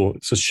cold pool.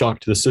 It's a shock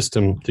to the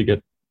system to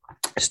get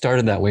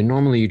started that way.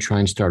 Normally you try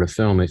and start a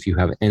film if you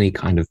have any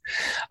kind of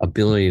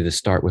ability to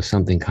start with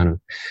something kind of,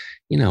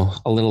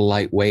 a little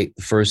lightweight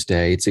the first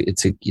day. It's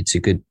a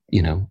good,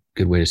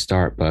 good way to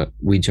start, but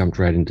we jumped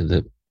right into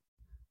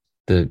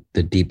the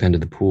deep end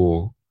of the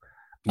pool.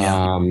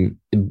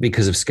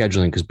 Because of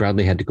scheduling, because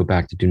Bradley had to go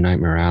back to do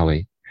Nightmare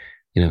Alley.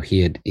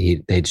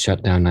 They'd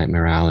shut down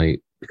Nightmare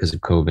Alley because of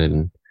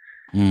COVID,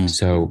 and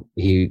so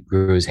he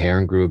grew his hair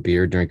and grew a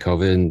beard during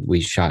COVID, and we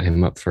shot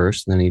him up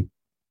first, and then he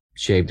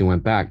shaved and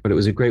went back. But it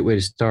was a great way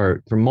to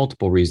start for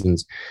multiple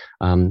reasons,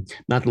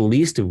 not the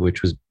least of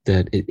which was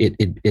that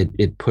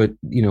it put,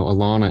 you know,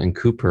 Alana and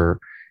Cooper,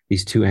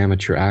 these two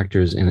amateur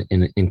actors,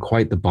 in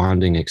quite the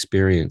bonding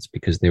experience,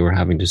 because they were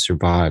having to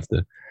survive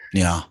the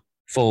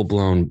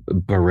full-blown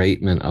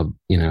beratement of,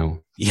 you know,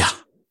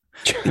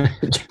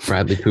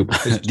 Bradley Cooper,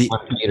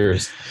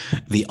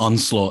 the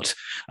onslaught.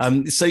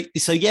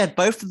 So yeah,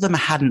 both of them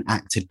hadn't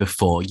acted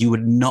before. You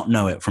would not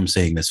know it from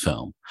seeing this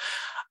film.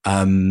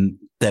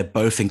 They're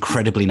both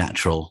incredibly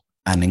natural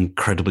and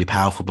incredibly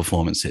powerful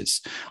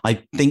performances.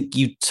 I think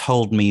you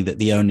told me that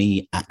the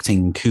only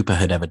acting Cooper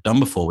had ever done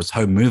before was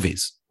home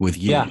movies with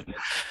you. Yeah,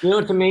 you know,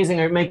 it's amazing.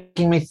 It's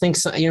making me think.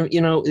 So,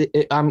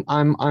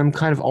 I'm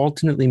kind of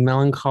alternately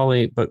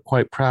melancholy but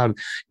quite proud.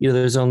 You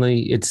know,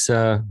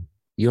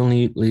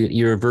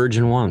 you're a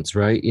virgin once,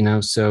 right? You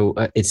know, so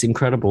it's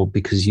incredible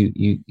because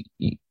you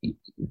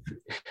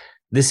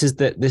this is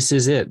it.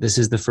 This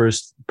is the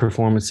first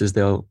performances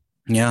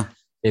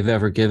they've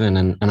ever given,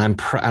 and I'm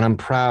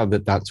proud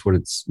that that's what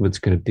it's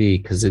going to be,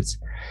 because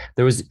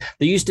there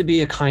used to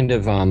be a kind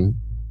of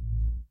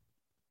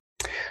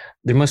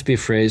there must be a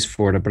phrase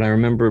for it, but I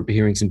remember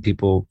hearing some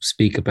people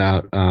speak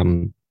about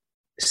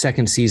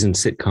second season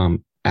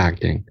sitcom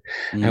acting,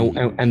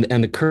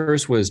 and the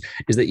curse is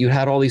that you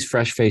had all these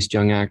fresh-faced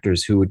young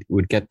actors who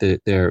would get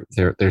their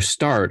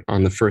start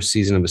on the first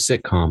season of a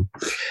sitcom,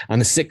 and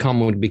the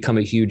sitcom would become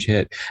a huge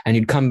hit, and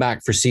you'd come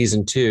back for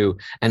season 2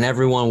 and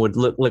everyone would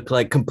look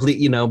like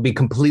be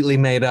completely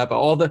made up.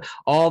 All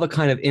the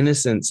kind of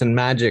innocence and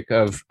magic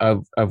of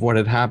what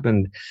had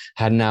happened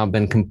had now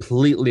been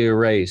completely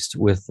erased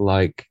with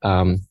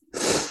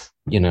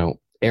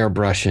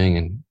airbrushing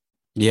and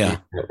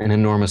an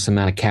enormous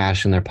amount of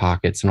cash in their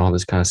pockets and all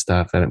this kind of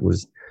stuff. And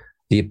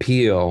the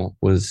appeal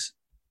was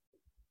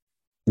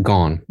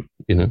gone,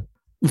 you know.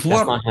 That's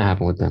not going to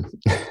happen with them.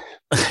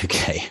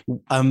 Okay.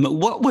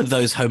 What were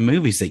those home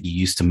movies that you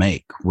used to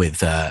make with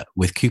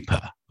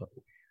Cooper?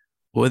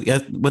 Were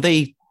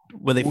they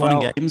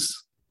fun and games?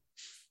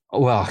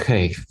 Well,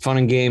 hey, fun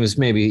and games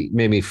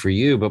maybe for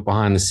you, but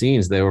behind the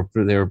scenes they were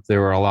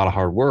a lot of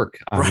hard work.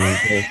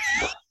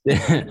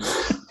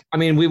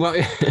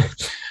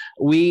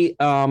 We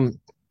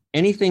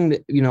anything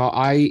that, you know,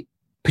 I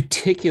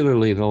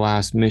particularly the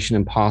last Mission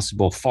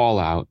Impossible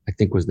Fallout, I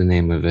think was the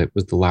name of it,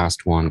 was the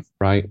last one,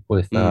 right?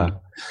 With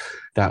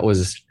that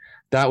was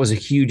a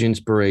huge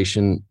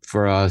inspiration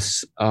for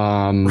us.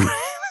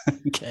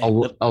 Okay. A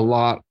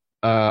lot.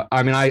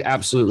 I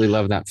absolutely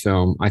love that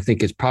film. I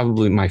think it's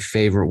probably my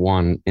favorite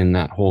one in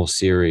that whole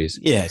series.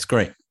 Yeah, it's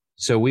great.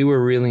 So we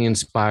were really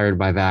inspired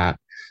by that.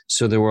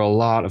 So there were a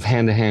lot of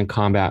hand-to-hand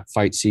combat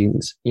fight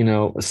scenes, you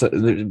know, so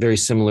very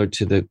similar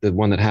to the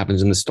one that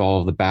happens in the stall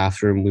of the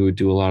bathroom. We would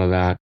do a lot of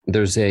that.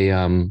 There's a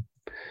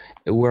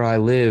where I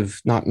live,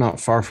 not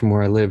far from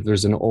where I live,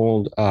 there's an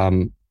old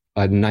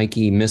a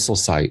Nike missile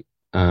site,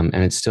 and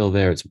it's still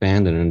there. It's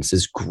abandoned, and it's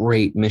this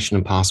great Mission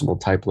Impossible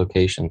type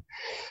location.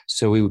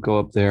 So we would go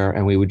up there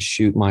and we would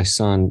shoot my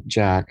son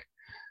Jack,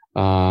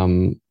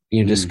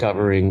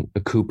 discovering a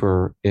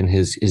Cooper in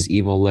his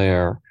evil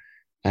lair.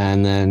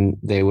 And then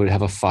they would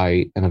have a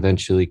fight, and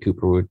eventually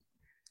Cooper would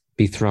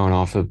be thrown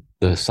off of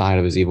the side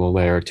of his evil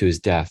lair to his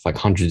death, like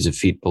hundreds of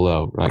feet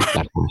below, right? That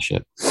kind of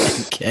shit.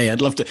 Okay, I'd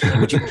love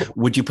to.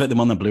 Would you put them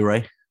on the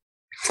Blu-ray?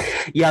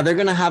 Yeah, they're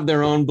gonna have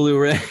their own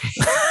Blu-ray.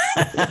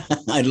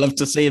 I'd love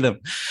to see them.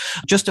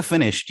 Just to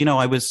finish, you know,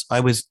 I was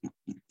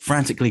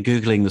frantically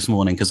Googling this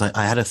morning because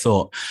I had a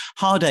thought.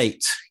 Hard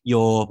Eight,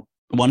 your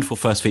wonderful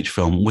first feature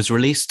film, was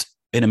released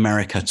in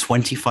America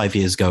 25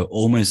 years ago,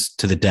 almost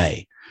to the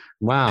day.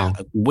 Wow.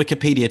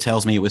 Wikipedia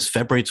tells me it was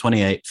February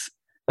 28th.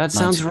 That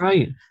sounds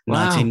right.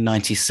 Wow.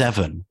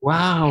 1997.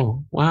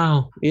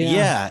 Wow.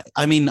 Yeah.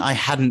 I mean, I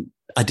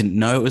didn't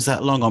know it was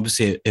that long.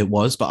 Obviously it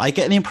was, but I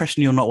get the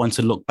impression you're not one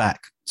to look back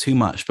too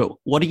much. But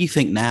what do you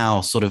think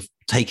now, sort of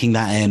taking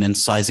that in and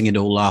sizing it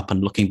all up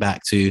and looking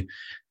back to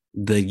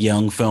the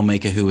young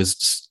filmmaker who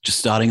was just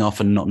starting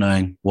off and not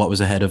knowing what was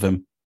ahead of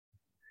him?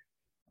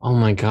 Oh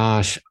my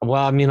gosh.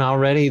 Well, I mean,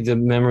 already the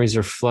memories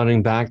are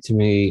flooding back to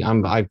me.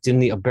 I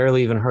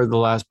barely even heard the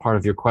last part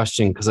of your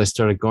question because I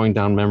started going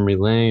down memory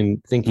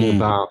lane thinking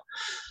about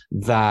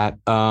that.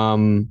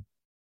 I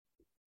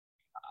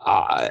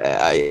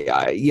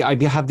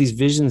have these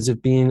visions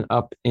of being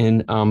up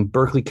in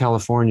Berkeley,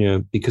 California,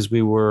 because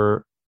we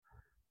were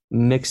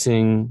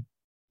mixing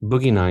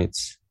Boogie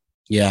Nights.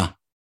 Yeah.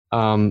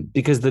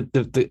 Because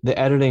the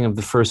editing of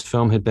the first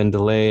film had been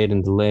delayed,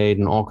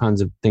 and all kinds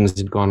of things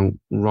had gone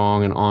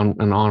wrong and on,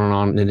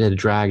 and it had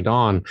dragged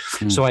on.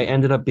 So I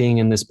ended up being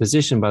in this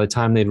position by the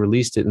time they'd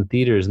released it in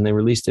theaters, and they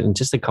released it in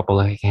just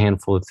a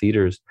handful of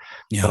theaters.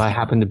 Yeah. But I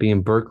happened to be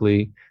in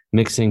Berkeley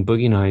mixing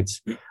Boogie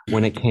Nights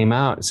when it came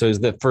out. So it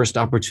was the first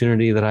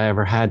opportunity that I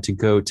ever had to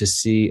go to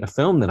see a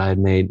film that I had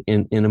made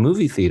in a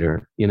movie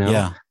theater, you know?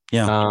 Yeah.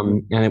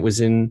 And it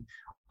was on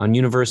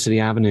University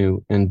Avenue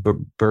in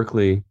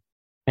Berkeley.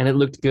 And it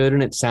looked good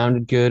and it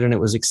sounded good and it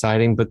was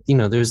exciting. But, you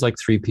know, there's like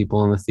 3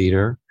 people in the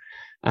theater.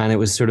 and it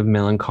was sort of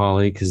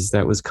melancholy because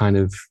that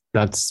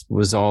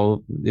was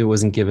all. It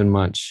wasn't given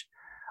much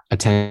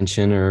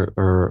attention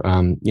or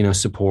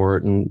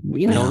support, and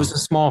it was a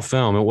small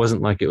film. It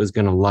wasn't like it was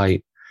going to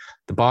light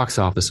the box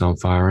office on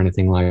fire or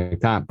anything like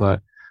that,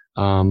 but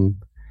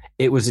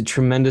it was a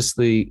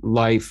tremendously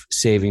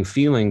life-saving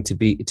feeling to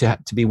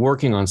be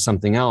working on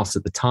something else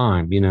at the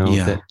time.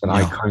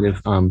 I kind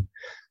of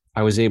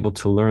I was able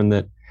to learn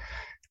that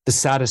the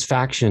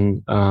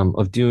satisfaction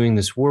of doing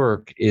this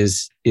work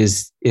is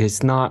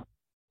not.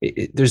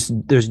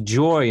 There's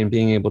joy in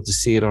being able to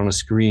see it on a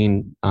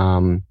screen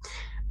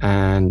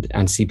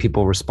and see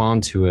people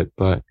respond to it,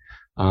 but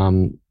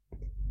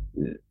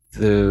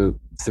the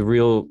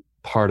real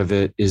part of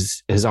it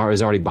is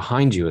already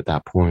behind you at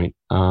that point.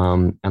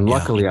 And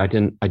luckily,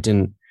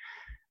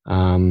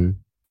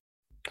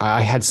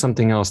 I had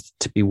something else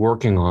to be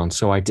working on,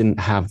 so I didn't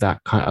have the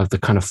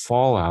kind of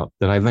fallout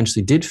that I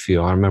eventually did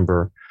feel. I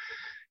remember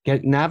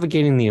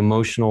navigating the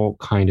emotional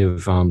kind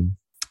of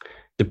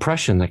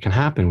depression that can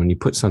happen when you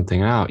put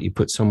something out. You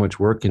put so much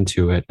work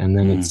into it, and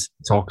then it's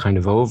all kind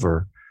of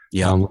over.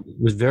 Yeah,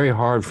 it was very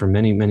hard for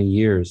many, many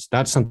years.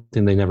 That's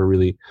something they never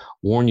really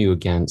warn you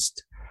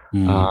against.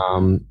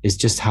 Is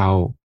just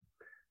how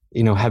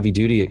heavy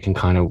duty it can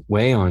kind of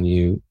weigh on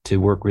you to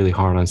work really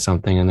hard on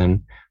something and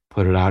then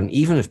put it out. And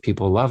even if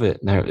people love it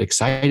and they're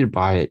excited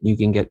by it, you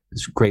can get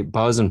this great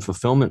buzz and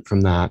fulfillment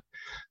from that,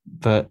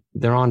 but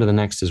they're on to the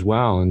next as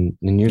well. And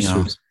you're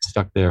sort of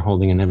stuck there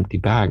holding an empty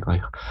bag,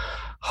 like,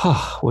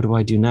 what do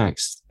I do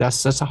next?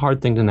 That's a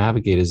hard thing to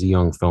navigate as a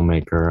young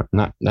filmmaker.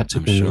 And that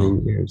took me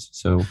many years.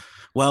 So,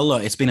 well,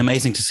 look, it's been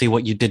amazing to see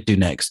what you did do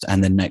next,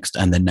 and then next,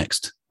 and then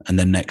next, and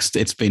then next.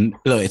 It's been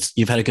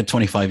you've had a good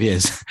 25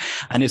 years,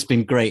 and it's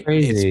been great.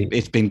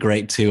 It's been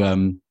great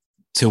to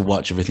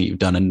watch everything you've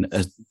done,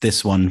 and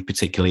this one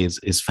particularly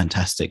is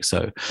fantastic.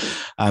 So,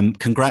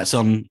 congrats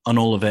on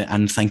all of it,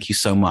 and thank you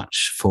so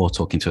much for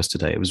talking to us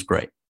today. It was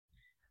great.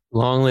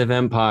 Long live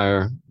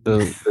Empire,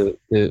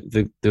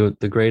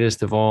 the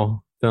greatest of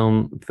all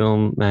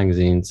film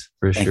magazines,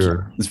 for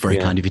sure. It's very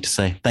kind of you to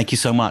say. Thank you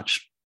so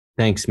much.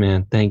 Thanks,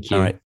 man. Thank you.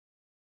 All right.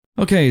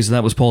 Okay, so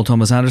that was Paul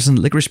Thomas Anderson.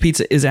 Licorice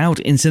Pizza is out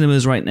in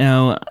cinemas right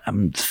now. I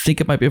think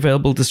it might be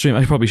available to stream.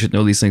 I probably should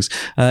know these things.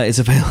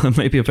 It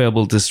might be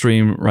available to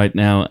stream right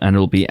now, and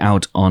it'll be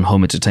out on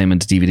home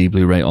entertainment, DVD,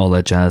 Blu-ray, all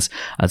that jazz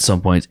at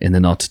some point in the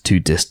not too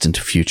distant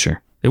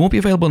future. It won't be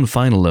available in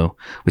vinyl though,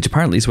 which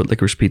apparently is what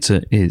Licorice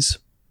Pizza is.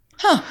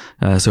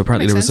 Huh. So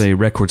apparently there was a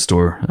record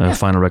store, a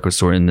final record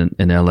store in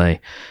LA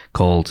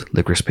called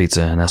Licorice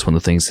Pizza, and that's one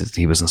of the things that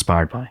he was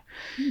inspired by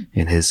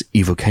in his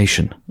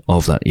evocation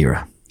of that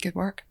era. Good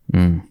work.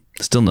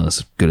 Still not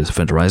as good as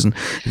Event Horizon,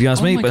 if you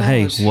ask me, but God.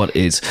 Hey, what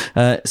is?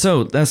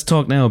 So let's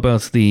talk now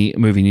about the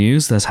movie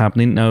news that's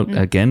happening. Now,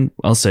 again,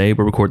 I'll say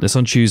we're recording this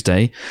on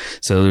Tuesday,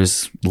 so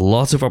there's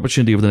lots of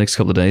opportunity over the next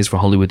couple of days for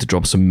Hollywood to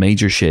drop some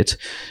major shit.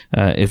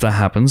 If that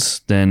happens,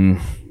 then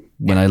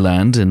when I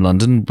land in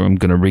London, I'm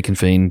going to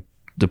reconvene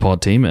the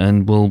pod team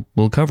and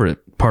we'll cover it,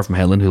 apart from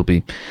Helen, who'll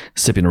be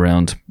sipping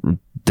around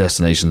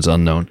destinations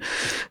unknown.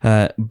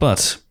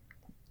 But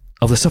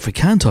of the stuff we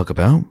can talk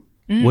about,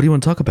 what do you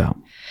want to talk about?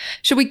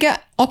 Should we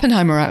get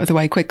Oppenheimer out of the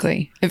way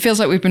quickly? It feels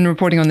like we've been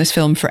reporting on this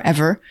film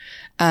forever,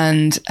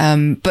 and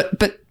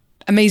but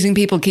amazing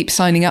people keep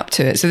signing up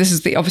to it. So this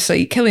is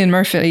obviously Cillian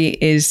Murphy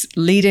is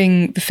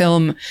leading the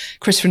film,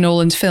 Christopher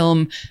Nolan's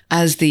film,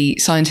 as the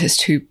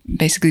scientist who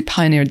basically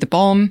pioneered the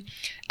bomb.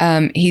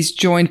 He's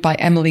joined by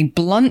Emily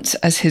Blunt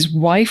as his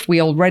wife.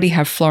 We already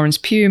have Florence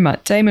Pugh,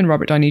 Matt Damon,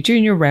 Robert Downey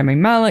Jr., Rami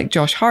Malek,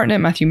 Josh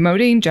Hartnett, Matthew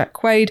Modine, Jack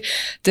Quaid,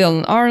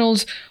 Dylan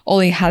Arnold,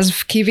 Oli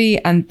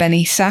Hazkivi, and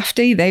Benny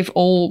Safdie. They've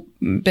all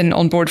been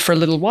on board for a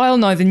little while.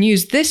 Now, the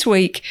news this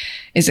week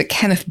is that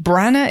Kenneth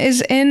Branagh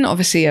is in,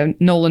 obviously a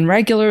Nolan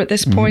regular at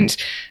this point,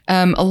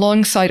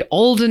 alongside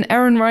Alden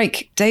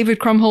Ehrenreich, David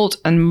Krumholtz,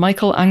 and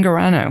Michael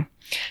Angarano.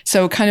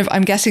 So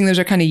I'm guessing those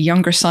are kind of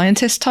younger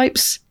scientist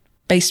types,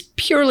 based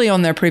purely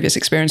on their previous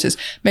experiences.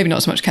 Maybe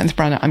not so much Kenneth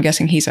Branagh. I'm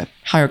guessing he's a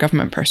higher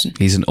government person.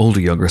 He's an older,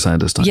 younger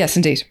scientist. Yes,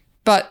 indeed.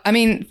 But, I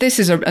mean, this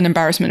is an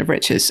embarrassment of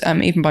riches,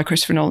 even by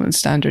Christopher Nolan's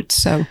standards.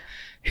 So,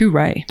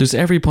 hooray. There's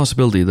every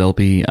possibility they'll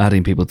be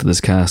adding people to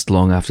this cast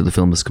long after the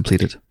film is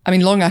completed. I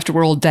mean, long after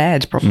we're all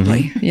dead,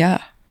 probably.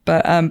 Yeah.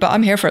 But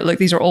I'm here for it. Look,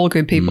 these are all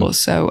good people.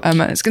 So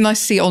it's nice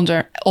to see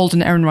Alden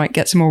Ehrenreich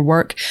get some more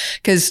work,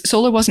 because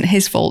Solo wasn't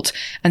his fault,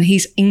 and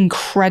he's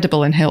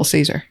incredible in Hail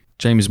Caesar.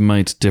 James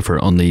might differ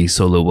on the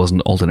Solo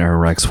wasn't Alden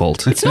Ehrenreich's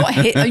fault. It's not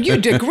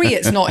you'd agree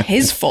it's not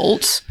his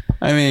fault.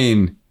 I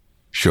mean,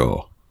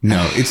 sure.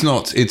 No, it's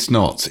not. It's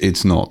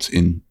not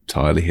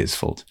entirely his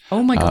fault.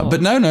 Oh my God.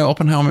 But no,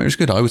 Oppenheimer is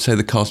good. I would say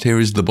the cast here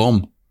is the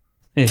bomb.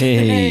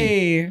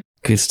 Hey.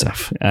 Good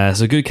stuff.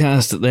 So good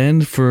cast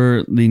then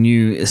for the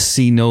new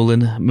C.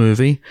 Nolan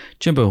movie.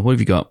 Jimbo, what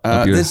have you got?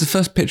 There's the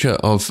first picture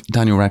of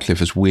Daniel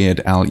Radcliffe as Weird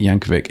Al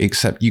Yankovic,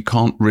 except you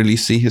can't really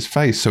see his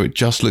face, so it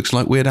just looks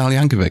like Weird Al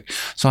Yankovic.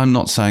 So I'm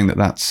not saying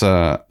that's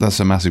a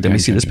massive. Let me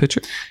see this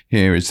picture.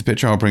 Here is the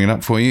picture. I'll bring it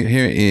up for you.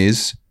 Here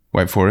is,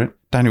 wait for it,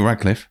 Daniel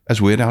Radcliffe as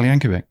Weird Al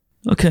Yankovic.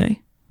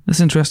 Okay. That's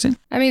interesting.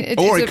 I mean,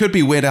 it could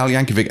be Weird Al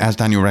Yankovic as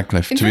Daniel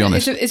Radcliffe, to be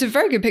honest. It's a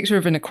very good picture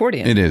of an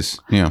accordion. It is,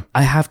 yeah.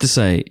 I have to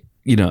say,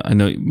 I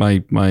know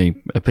my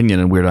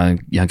opinion on Weird Al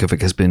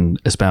Yankovic has been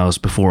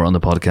espoused before on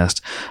the podcast,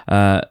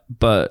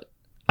 but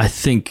I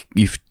think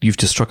you've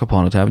just struck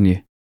upon it, haven't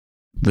you?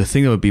 The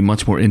thing that would be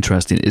much more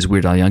interesting is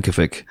Weird Al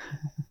Yankovic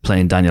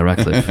playing Daniel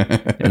Radcliffe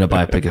in a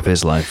biopic of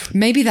his life.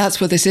 Maybe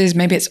that's what this is.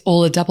 Maybe it's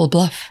all a double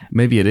bluff.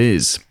 Maybe it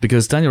is,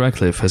 because Daniel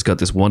Radcliffe has got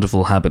this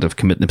wonderful habit of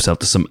committing himself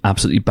to some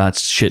absolutely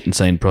batshit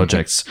insane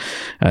projects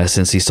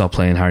since he stopped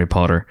playing Harry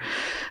Potter.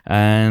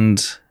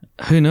 And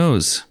who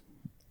knows?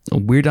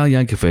 Weird Al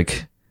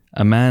Yankovic,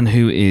 a man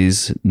who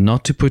is,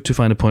 not to put too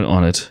fine a point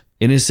on it,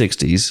 in his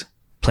 60s,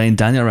 playing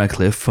Daniel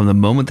Radcliffe from the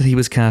moment that he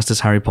was cast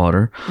as Harry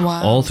Potter,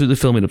 all through the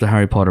filming of the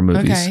Harry Potter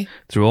movies,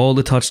 through all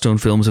the touchstone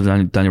films of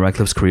Daniel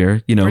Radcliffe's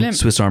career, Brilliant.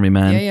 Swiss Army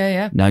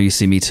Man, Now You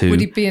See Me Too.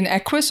 Would he be an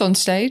Equus on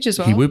stage as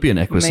well? He would be an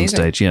Equus on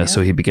stage, yeah.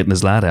 So he'd be getting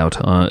his lad out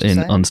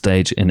on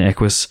stage in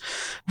Equus.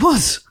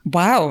 What?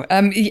 Wow.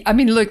 I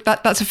mean, look,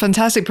 that's a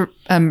fantastic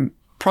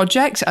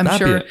project. I'm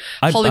sure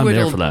Hollywood I'm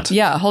there for that.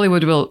 Yeah,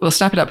 Hollywood will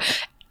snap it up.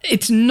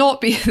 It's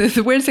not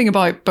the weird thing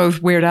about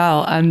both Weird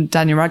Al and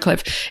Daniel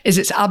Radcliffe is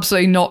it's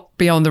absolutely not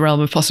beyond the realm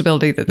of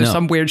possibility that there's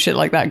some weird shit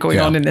like that going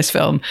on in this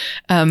film.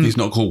 He's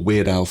not called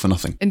Weird Al for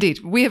nothing. Indeed.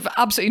 We have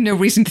absolutely no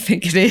reason to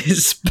think it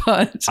is,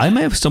 but... I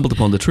may have stumbled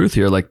upon the truth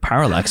here, like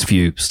Parallax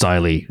View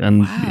styly.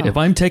 And if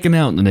I'm taken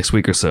out in the next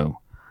week or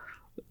so,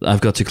 I've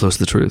got too close to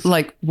the truth.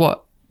 Like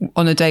what?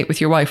 On a date with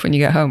your wife when you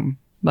get home?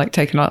 Like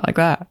taken out like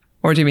that?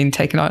 Or do you mean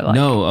taken out like...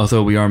 No,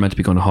 although we are meant to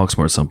be going to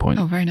Hawksmoor at some point.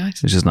 Oh, very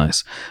nice. Which is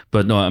nice.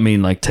 But no, I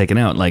mean like taken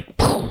out, like,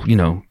 bullet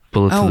to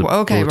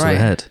the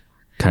head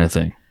kind of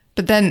thing.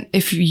 But then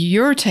if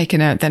you're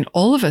taken out, then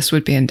all of us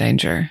would be in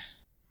danger.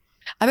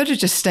 I better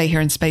just stay here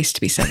in space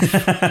to be safe.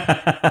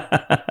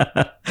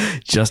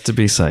 Just to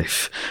be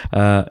safe.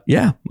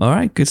 Yeah. All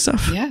right. Good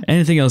stuff. Yeah.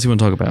 Anything else you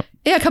want to talk about?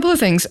 Yeah, a couple of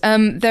things.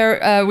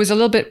 There was a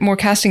little bit more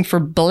casting for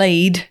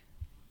Blade.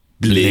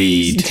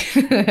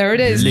 There it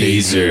is.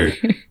 Blazer.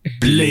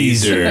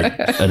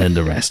 And then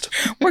the rest.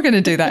 We're going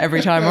to do that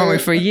every time, aren't we,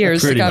 for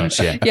years Pretty to come?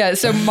 much, yeah. Yeah,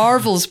 so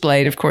Marvel's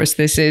Blade, of course,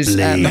 this is...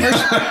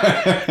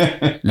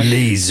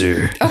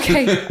 Laser.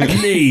 Okay.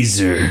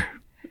 Laser.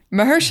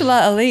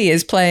 Mahershala Ali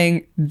is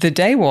playing the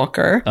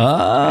Daywalker.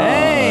 Oh,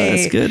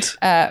 that's good.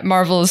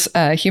 Marvel's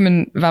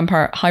human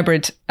vampire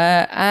hybrid.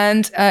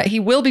 And he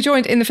will be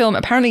joined in the film,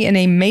 apparently in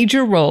a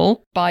major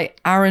role, by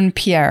Aaron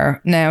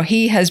Pierre. Now,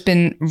 he has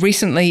been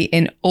recently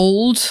in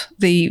Old,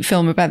 the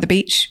film about the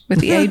beach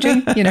with the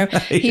aging.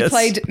 He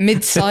played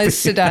mid-sized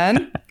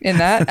sedan in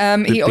that.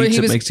 He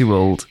makes you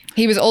old.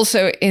 He was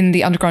also in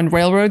the Underground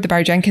Railroad, the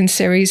Barry Jenkins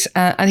series.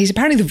 And he's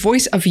apparently the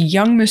voice of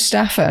young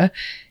Mustafa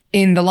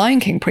in the Lion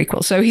King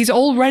prequel. So he's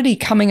already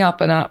coming up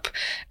and up,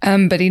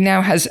 but he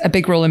now has a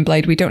big role in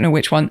Blade. We don't know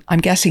which one. I'm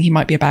guessing he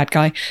might be a bad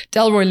guy.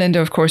 Delroy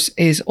Lindo, of course,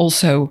 is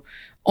also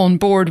on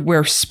board.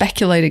 We're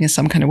speculating as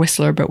some kind of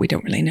Whistler, but we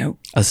don't really know.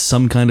 As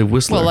some kind of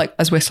Whistler? Well, like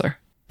as Whistler,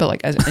 but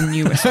like as a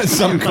new Whistler.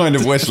 Some kind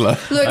of Whistler.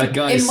 Look,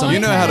 you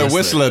know how to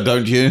Whistler,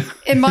 don't you?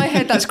 In my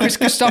head, that's Chris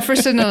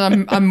Christopherson,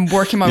 and I'm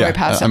working my way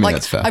past it. Like,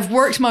 that's fair. I've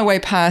worked my way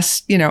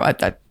past,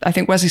 I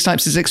think Wesley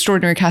Snipes is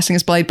extraordinary casting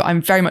as Blade, but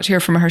I'm very much here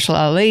for Mahershala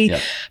Ali. Yeah.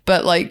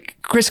 But like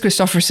Chris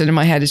Christopherson in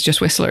my head is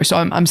just Whistler, so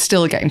I'm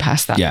still getting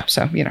past that. Yeah.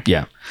 So,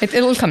 Yeah.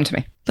 It'll come to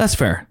me. That's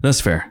fair.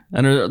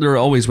 And there are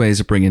always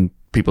ways of bringing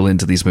people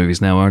into these movies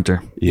now, aren't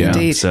there? Yeah.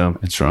 Indeed. So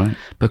that's right.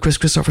 But Chris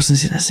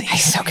Christopherson's in his...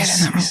 He's so good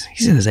in that role.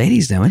 He's in his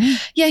 80s now, isn't he?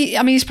 Yeah,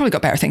 I mean, he's probably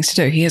got better things to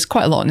do. He has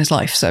quite a lot in his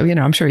life, so,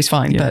 I'm sure he's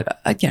fine. Yeah.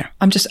 But,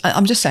 I'm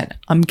just saying,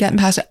 I'm getting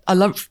past it. I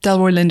love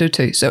Delroy Lindo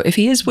too, so if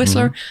he is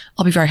Whistler,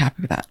 I'll be very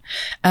happy with that.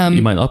 He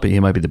might not be. He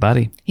might be the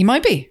baddie. He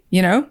might be,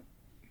 But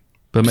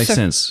it makes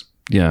sense.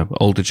 Yeah,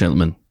 older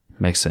gentleman.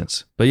 Makes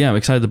sense. But yeah, I'm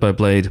excited about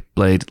Blade,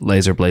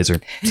 Laser,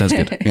 Blazer. Sounds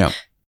good. Yeah.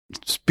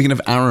 Speaking of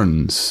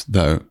Aarons,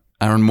 though,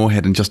 Aaron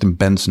Moorhead and Justin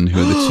Benson,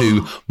 who are the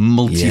two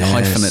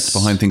multi-hyphenates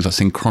behind things like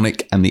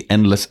Synchronic and The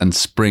Endless and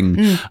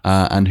Spring,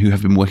 and who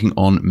have been working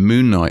on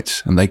Moon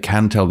Knight, and they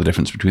can tell the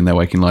difference between their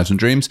waking lives and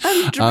dreams.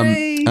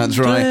 That's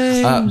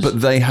right.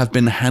 But they have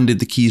been handed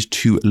the keys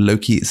to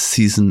Loki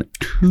season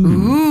 2.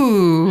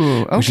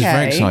 Ooh, okay. Which is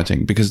very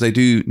exciting because they're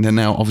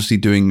now obviously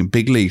doing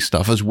big league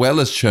stuff as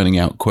well as churning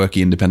out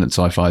quirky independent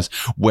sci-fis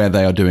where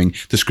they are doing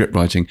the script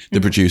writing,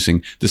 the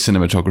producing, the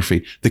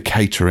cinematography, the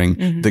catering,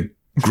 the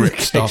grip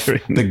stuff,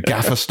 the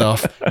gaffer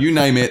stuff, you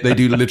name it. They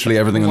do literally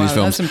everything on these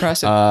films. That's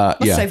impressive.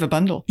 Let's save a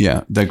bundle.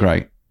 Yeah, they're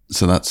great.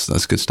 So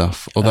that's good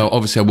stuff. Although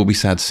obviously I will be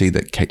sad to see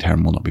that Kate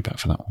Herron will not be back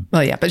for that one.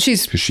 Well, yeah, but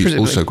she's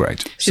also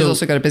great. She's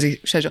also got a busy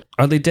schedule.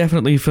 Are they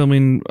definitely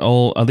doing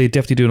all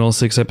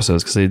 6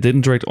 episodes? Because they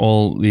didn't direct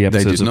all the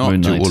episodes of Moon Knight. They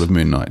did not do all of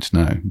Moon Knight,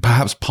 no.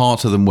 Perhaps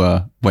part of them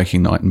were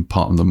Waking Night and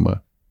part of them were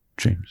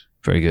Dreams.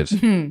 Very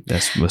good.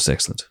 That's most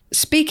excellent.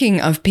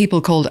 Speaking of people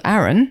called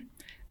Aaron,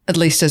 at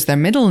least as their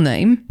middle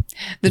name,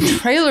 The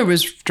trailer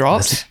was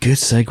dropped. That's a good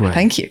segue.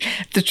 Thank you.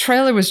 The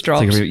trailer was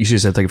dropped. You should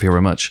have said thank you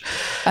very much.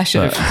 I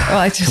should have. Well,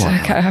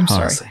 I'm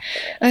sorry.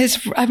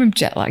 I'm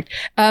jet lagged.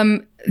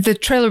 The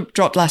trailer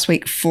dropped last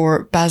week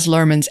for Baz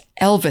Luhrmann's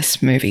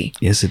Elvis movie.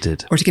 Yes, it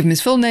did. Or to give him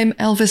his full name,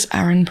 Elvis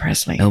Aaron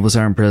Presley. Elvis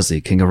Aaron Presley,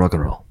 King of Rock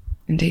and Roll.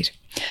 Indeed.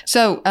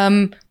 So,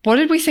 what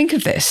did we think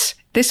of this?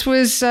 This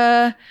was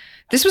a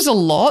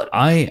lot.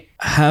 I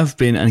have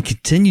been and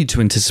continue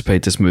to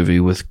anticipate this movie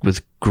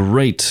with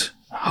great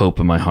hope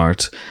in my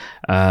heart.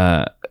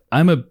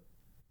 I'm a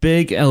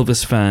big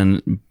Elvis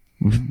fan,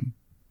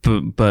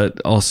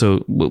 but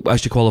also I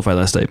should qualify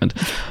that statement.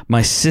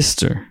 My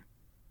sister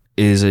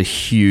is a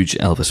huge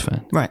Elvis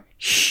fan. Right.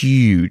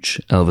 Huge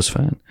Elvis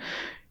fan.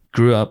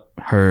 Grew up,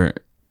 her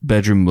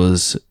bedroom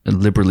was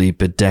liberally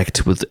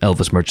bedecked with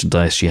Elvis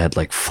merchandise. She had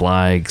like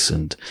flags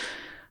and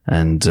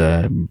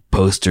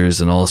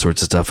posters and all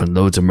sorts of stuff and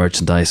loads of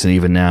merchandise. And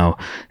even now,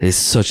 it's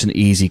such an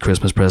easy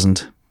Christmas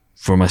present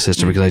for my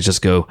sister because I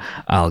just go,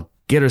 I'll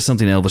get her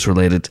something Elvis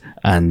related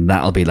and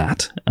that'll be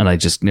that. And I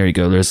just, there you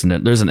go, there's an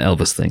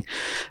Elvis thing.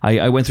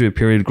 I went through a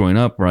period growing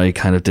up where I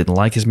kind of didn't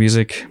like his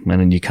music, and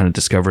then you kind of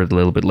discover it a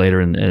little bit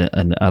later in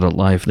adult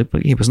life.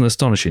 But he was an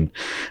astonishing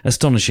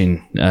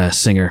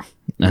singer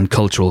and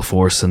cultural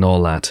force and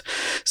all that.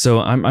 So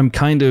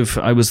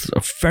I was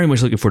very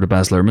much looking forward to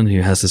Baz Luhrmann,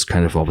 who has this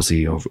kind of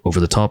obviously over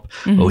the top,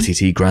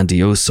 OTT,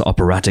 grandiose,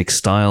 operatic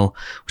style,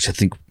 which I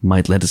think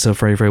might lend itself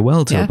very, very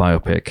well to a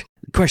biopic.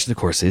 The question, of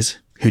course, is,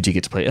 who do you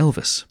get to play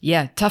Elvis?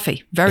 Yeah,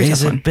 toughie. Very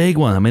tough one. It's a big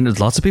one. I mean, there's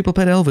lots of people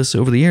played Elvis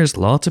over the years.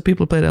 Lots of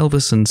people played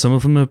Elvis, and some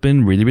of them have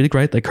been really, really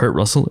great, like Kurt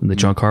Russell in the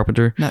John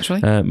Carpenter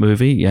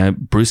movie. Yeah,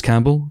 Bruce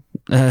Campbell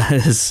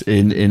is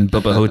in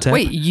Bubba Hotep.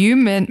 Wait, you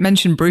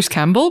mentioned Bruce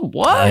Campbell?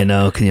 What? I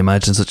know. Can you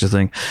imagine such a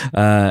thing?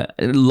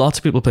 Lots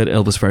of people played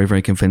Elvis very,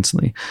 very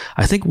convincingly.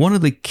 I think one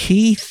of the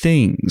key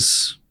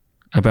things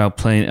about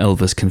playing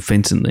Elvis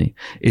convincingly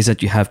is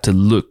that you have to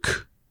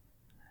look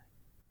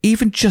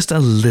even just a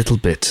little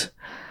bit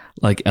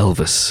like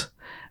Elvis.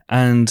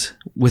 And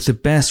with the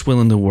best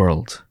will in the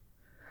world,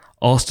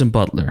 Austin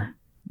Butler,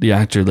 the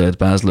actor that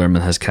Baz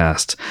Luhrmann has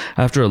cast,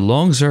 after a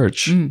long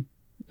search,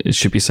 it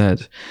should be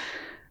said,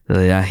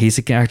 he's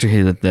a character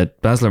here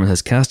that Baz Luhrmann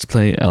has cast to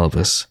play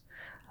Elvis,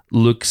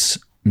 looks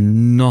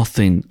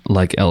nothing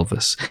like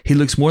Elvis. He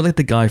looks more like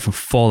the guy from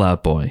Fall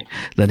Out Boy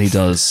than he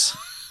does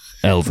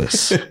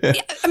Elvis.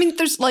 Yeah, I mean,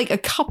 there's like a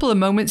couple of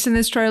moments in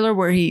this trailer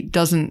where he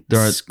doesn't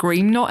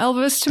scream not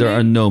Elvis to me. There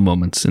are no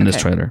moments in this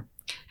trailer.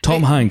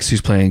 Tom Hanks,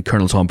 who's playing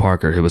Colonel Tom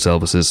Parker, who was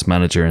Elvis's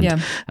manager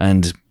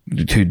and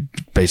who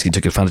basically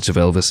took advantage of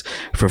Elvis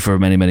for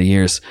many, many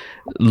years,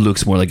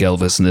 looks more like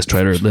Elvis in this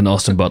trailer than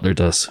Austin Butler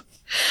does.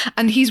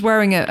 And he's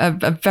wearing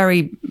a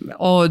very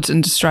odd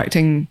and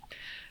distracting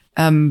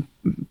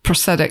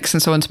prosthetics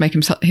and so on to make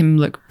him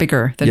look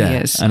bigger than he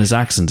is. And his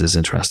accent is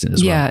interesting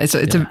as well. Yeah,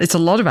 it's a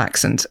lot of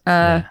accent.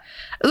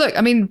 Look,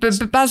 I mean, Baz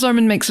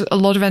Luhrmann makes a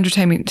lot of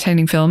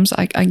entertaining films.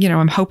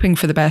 I'm hoping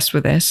for the best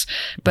with this,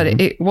 but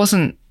it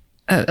wasn't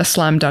a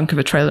slam dunk of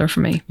a trailer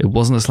for me. It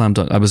wasn't a slam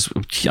dunk. I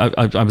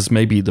was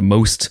maybe the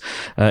most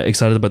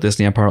excited about this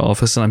in the Empire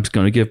Office, and I'm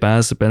going to give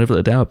Baz the benefit of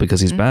the doubt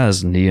because he's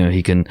Baz, and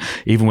he can,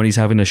 even when he's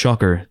having a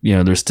shocker,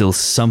 there's still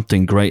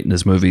something great in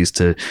his movies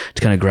to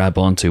kind of grab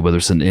onto, whether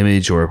it's an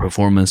image or a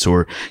performance,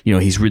 or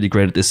he's really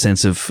great at this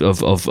sense of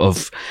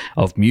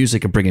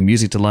music and bringing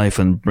music to life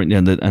and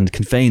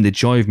conveying the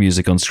joy of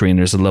music on screen.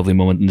 There's a lovely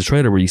moment in the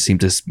trailer where you seem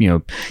to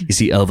you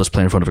see Elvis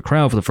playing in front of a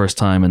crowd for the first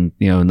time, and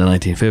in the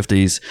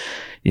 1950s.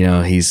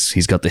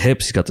 He's got the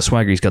hips, he's got the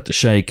swagger, he's got the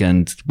shake,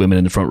 and women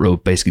in the front row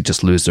basically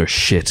just lose their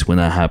shit when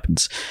that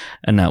happens.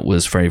 And that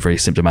was very, very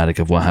symptomatic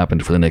of what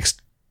happened for the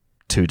next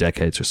 2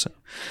 decades or so.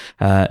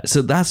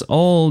 So that's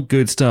all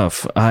good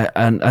stuff.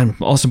 And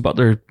Austin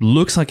Butler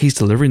looks like he's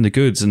delivering the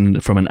goods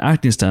and from an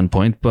acting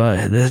standpoint,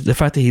 but the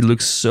fact that he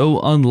looks so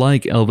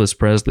unlike Elvis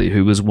Presley,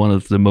 who was one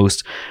of the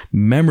most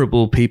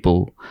memorable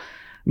people.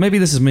 Maybe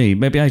this is me.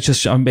 Maybe I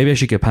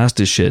should get past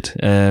this shit.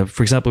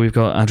 For example, we've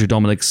got Andrew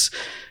Dominik's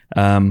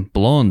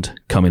Blonde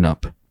coming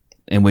up,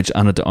 in which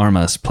Ana de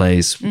Armas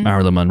plays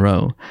Marilyn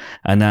Monroe,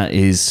 and that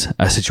is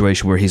a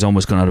situation where he's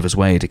almost gone out of his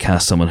way to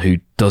cast someone who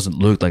doesn't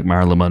look like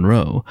Marilyn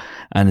Monroe,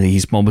 and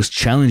he's almost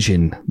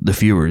challenging the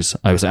viewers.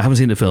 I haven't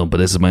seen the film, but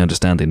this is my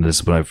understanding.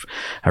 This is what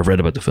I've read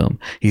about the film.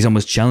 He's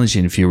almost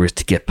challenging viewers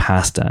to get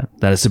past that.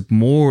 That it's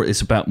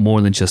about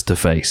more than just the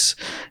face.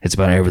 It's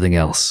about everything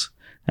else.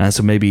 And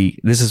so maybe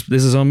this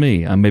is on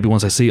me. And maybe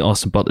once I see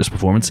Austin Butler's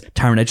performance,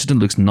 Taron Egerton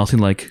looks nothing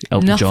like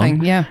Elton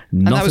John. Yeah.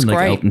 Nothing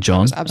like Elton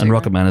John. And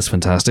Rocket Man is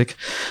fantastic.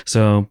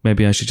 So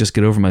maybe I should just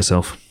get over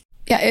myself.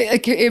 Yeah,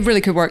 it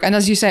really could work. And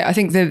as you say, I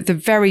think the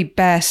very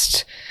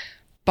best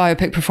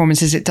biopic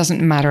performances, it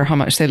doesn't matter how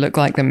much they look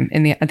like them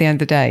at the end of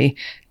the day.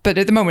 But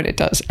at the moment it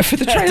does. For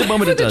the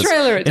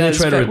trailer, it does.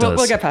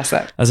 We'll get past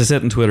that. As I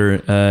said on Twitter,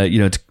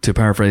 to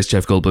paraphrase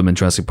Jeff Goldblum in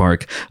Jurassic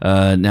Park,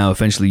 now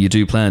eventually you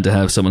do plan to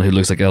have someone who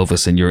looks like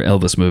Elvis in your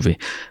Elvis movie.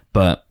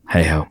 But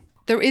hey ho.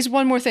 There is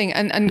one more thing,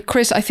 and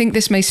Chris, I think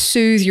this may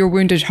soothe your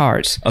wounded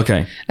heart.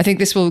 Okay. I think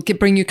this will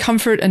bring you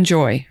comfort and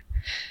joy.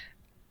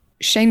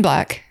 Shane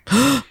Black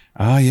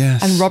Ah,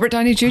 yes. and Robert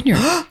Downey Jr.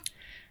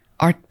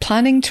 are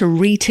planning to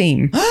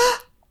re-team.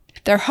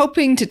 They're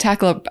hoping to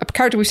tackle a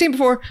character we've seen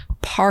before,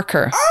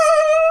 Parker,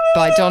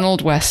 by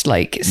Donald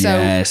Westlake. So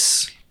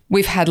Yes.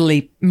 we've had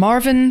Lee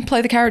Marvin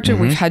play the character.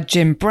 We've had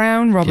Jim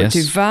Brown, Robert Yes.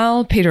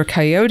 Duvall, Peter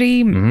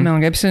Coyote, Mel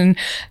Gibson,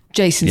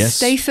 Jason Yes.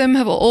 Statham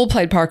have all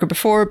played Parker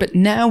before, but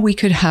now we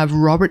could have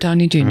Robert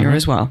Downey junior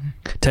as well.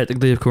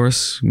 Technically, of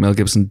course, Mel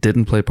Gibson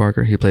didn't play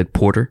Parker. He played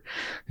Porter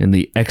in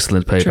the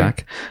excellent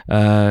Payback.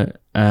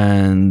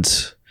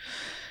 And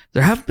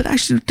there haven't been,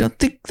 actually, I don't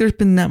think there's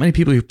been that many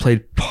people who've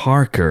played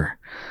Parker.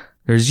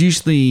 There's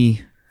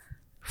usually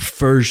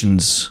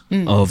versions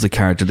of the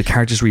character. The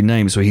character's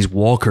renamed, so he's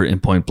Walker in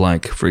Point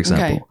Blank, for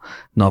example,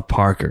 not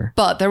Parker.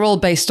 But they're all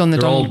based on the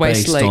They're all Donald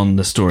based Westlake on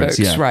the stories, books,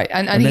 yeah. right?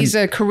 And And he's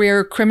then- a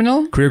career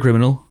criminal. Career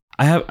criminal.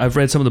 I've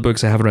read some of the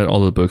books. I haven't read all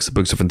of the books. The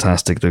books are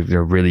fantastic.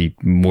 They're really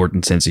more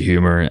than sense of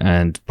humor,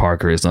 and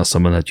Parker is not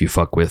someone that you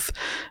fuck with.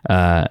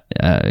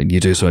 You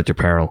do so at your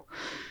peril.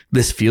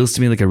 This feels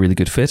to me like a really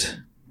good fit,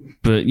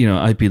 but you know,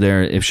 I'd be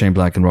there if Shane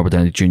Black and Robert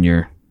Downey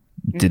Jr.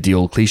 did the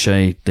old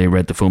cliche. They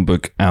read the phone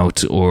book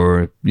out,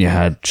 or you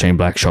had Shane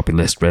Black's shopping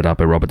list read out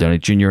by Robert Downey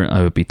Jr.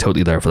 I would be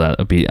totally there for that.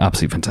 It'd be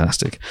absolutely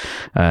fantastic.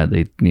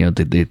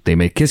 They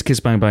made Kiss Kiss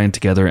Bang Bang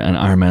together and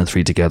Iron Man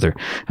 3 together,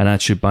 and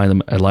that should buy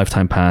them a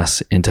lifetime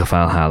pass into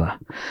Valhalla.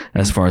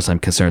 As far as I'm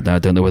concerned, now I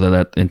don't know whether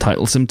that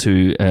entitles them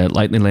to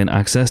Lightning Lane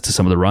access to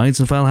some of the rides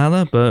in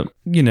Valhalla, but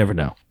you never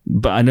know.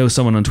 But I know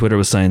someone on Twitter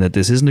was saying that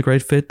this isn't a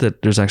great fit,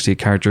 that there's actually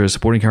a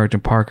supporting character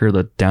in Parker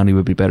that Downey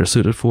would be better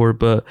suited for,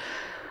 but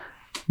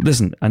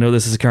listen, I know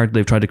this is a character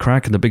they've tried to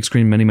crack in the big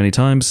screen many, many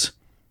times,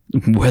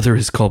 whether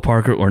it's called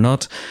Parker or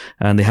not,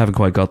 and they haven't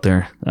quite got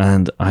there.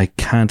 And I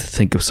can't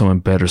think of someone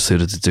better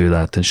suited to do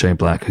that than Shane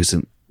Black, whose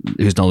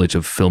knowledge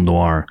of film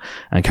noir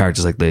and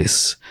characters like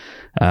this,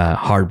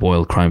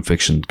 hard-boiled crime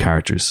fiction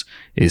characters,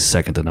 is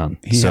second to none.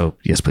 So,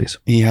 yes, please.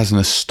 He has an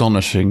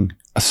astonishing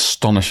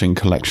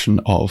collection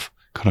of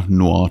kind of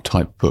noir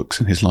type books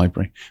in his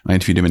library. I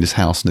interviewed him in his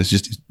house, and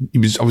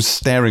I was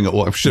staring at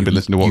what I should have been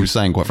listening to what he was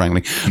saying, quite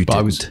frankly. But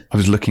I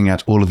was looking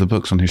at all of the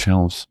books on his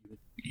shelves.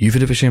 You've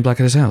interviewed Shane Black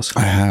at his house?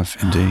 I have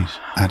indeed,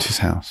 at his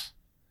house,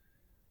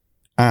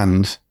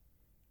 and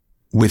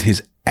with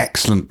his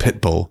excellent pit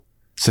bull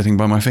sitting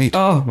by my feet.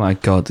 Oh my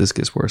God, this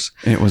gets worse.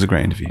 It was a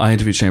great interview. I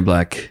interviewed Shane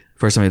Black.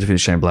 First time I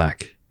interviewed Shane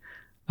Black,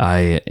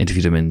 I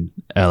interviewed him in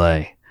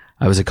LA.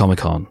 I was at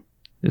Comic-Con.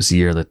 It was the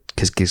year that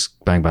Kiss Kiss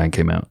Bang Bang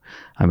came out.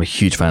 I'm a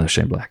huge fan of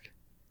Shane Black.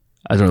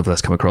 I don't know if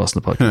that's come across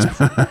in the podcast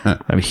before.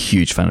 I'm a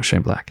huge fan of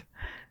Shane Black.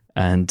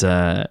 And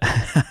I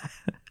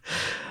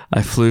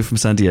flew from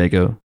San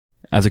Diego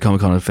after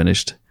Comic-Con had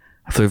finished.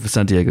 I flew from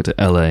San Diego to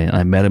LA, and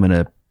I met him in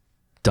a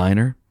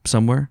diner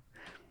somewhere.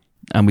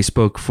 And we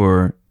spoke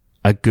for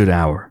a good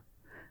hour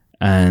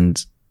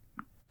and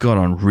got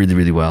on really,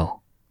 really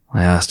well.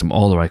 I asked him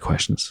all the right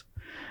questions.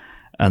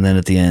 And then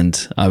at the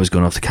end, I was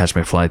going off to catch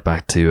my flight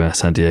back to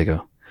San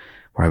Diego,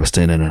 where I was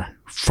staying in a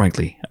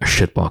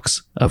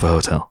shitbox of a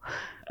hotel.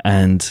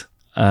 And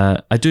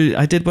I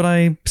did what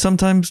I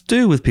sometimes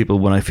do with people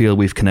when I feel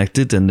we've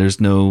connected and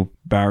there's no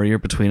barrier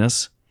between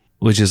us,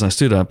 which is I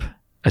stood up,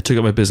 I took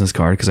out my business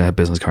card, because I had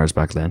business cards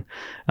back then,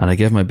 and I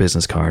gave my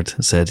business card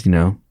and said,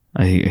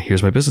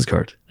 here's my business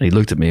card. And he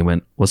looked at me and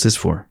went, "What's this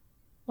for?"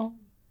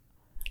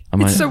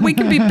 So we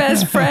can be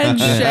best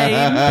friends,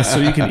 Shane. So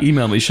you can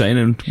email me, Shane,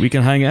 and we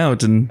can hang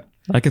out, and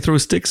I can throw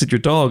sticks at your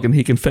dog and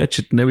he can fetch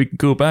it, and then we can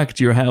go back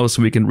to your house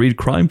and we can read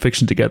crime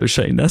fiction together,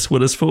 Shane. That's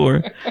what it's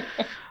for.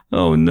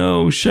 Oh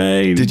no,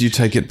 Shane. Did you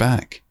take it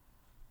back?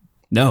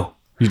 No.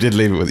 You did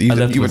leave it with you.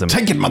 You would him.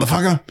 take it,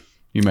 motherfucker.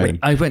 You made him.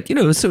 I went,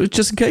 so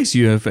just in case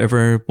you have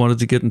ever wanted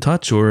to get in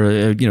touch, or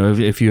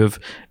if you have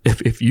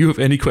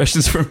any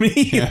questions for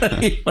me,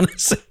 that you want to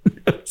send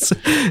notes.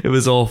 It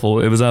was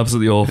awful. It was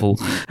absolutely awful.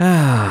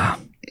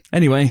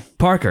 Anyway,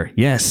 Parker,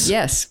 yes.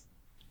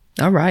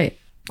 All right.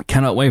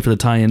 Cannot wait for the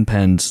tie-in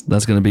pens.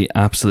 That's going to be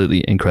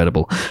absolutely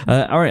incredible.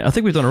 All right, I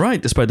think we've done it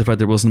right, despite the fact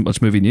there wasn't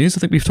much movie news.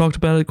 I think we've talked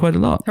about it quite a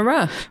lot.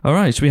 Hurrah. All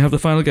right, should we have the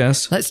final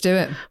guest? Let's do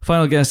it.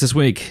 Final guest this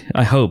week.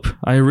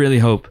 I really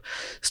hope.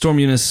 Storm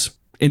Eunice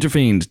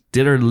intervened,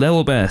 did her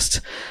level best,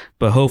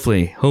 but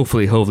hopefully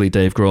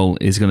Dave Grohl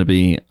is going to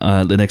be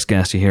the next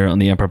guest you hear on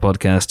the Empire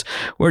podcast.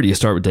 Where do you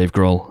start with Dave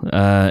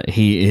Grohl?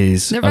 He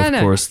is, Nirvana.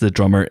 of course, the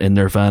drummer in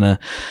Nirvana.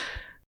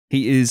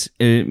 He is,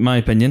 in my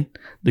opinion,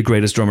 the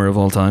greatest drummer of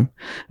all time,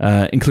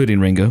 including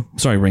Ringo.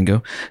 Sorry,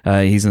 Ringo.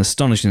 He's an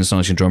astonishing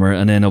drummer.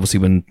 And then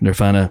obviously when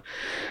Nirvana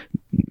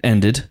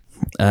ended,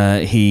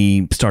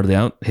 he started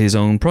out his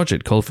own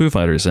project called Foo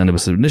Fighters, and it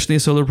was initially a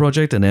solo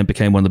project and then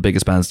became one of the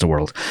biggest bands in the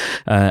world.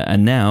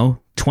 And now,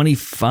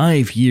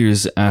 25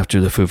 years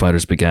after the Foo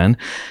Fighters began,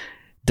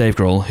 Dave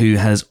Grohl, who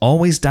has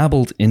always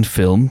dabbled in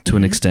film to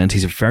an extent,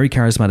 he's a very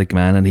charismatic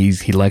man, and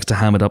he likes to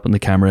ham it up on the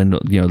camera, and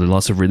there are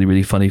lots of really,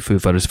 really funny Foo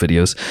Fighters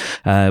videos.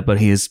 But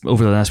he has,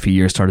 over the last few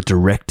years, started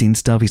directing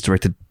stuff. He's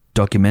directed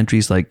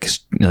documentaries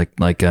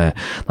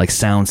like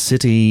Sound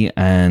City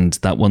and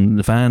that one,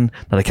 The Fan,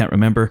 that I can't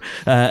remember.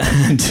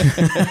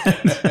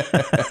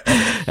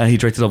 He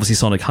directed obviously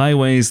Sonic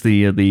Highways,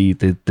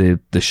 the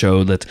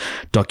show that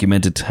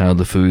documented how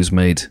the Foos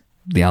made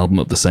the album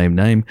of the same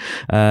name,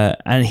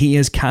 and he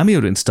has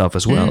cameoed in stuff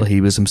as well.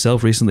 He was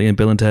himself recently in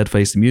Bill and Ted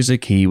Face the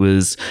Music. He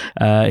was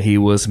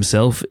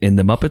himself in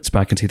The Muppets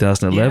back in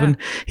 2011.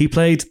 He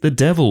played the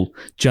devil,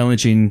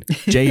 challenging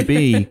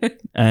JB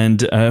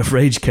and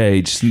Rage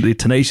Cage, the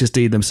Tenacious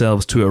D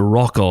themselves, to a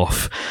rock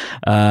off.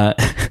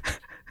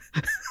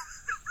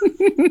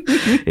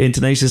 In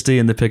Tenacious D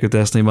and The Pick of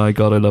Destiny. My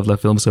God, I love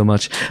that film so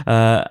much.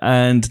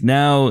 And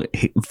now,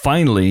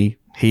 finally,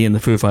 he and the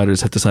Foo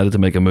Fighters have decided to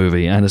make a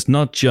movie, and it's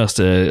not just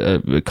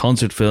a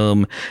concert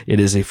film. It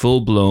is a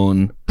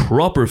full-blown,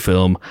 proper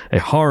film, a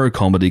horror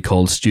comedy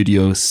called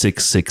Studio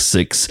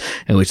 666,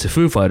 in which the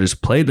Foo Fighters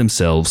play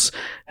themselves,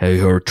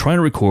 who are trying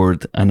to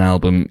record an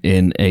album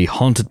in a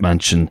haunted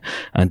mansion,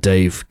 and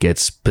Dave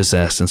gets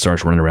possessed and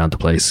starts running around the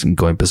place and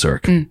going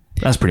berserk.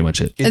 That's pretty much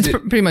it. It's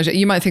pretty much it.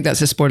 You might think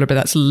that's a spoiler, but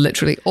that's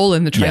literally all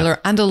in the trailer,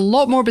 and a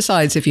lot more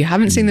besides. If you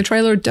haven't seen the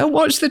trailer, don't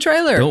watch the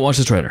trailer. Don't watch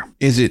the trailer.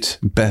 Is it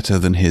better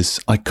than his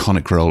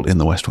iconic role in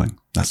The West Wing?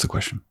 That's the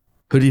question.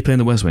 Who do you play in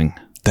The West Wing?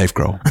 Dave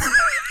Grohl.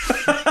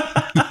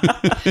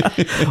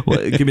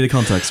 Well, give me the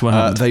context. What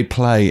happened? They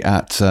play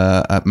at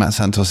Matt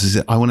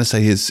Santos's, I want to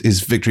say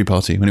his victory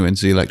party when he went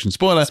to the election.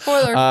 Spoiler.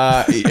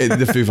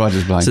 The Foo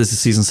Fighters play. So this is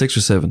season 6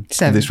 or 7?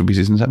 7. This will be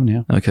season 7,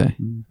 yeah. Okay.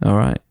 All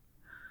right.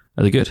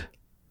 Are they good?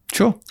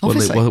 Sure.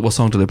 What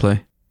song do they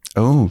play?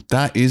 Oh,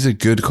 that is a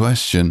good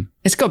question.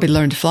 It's got to be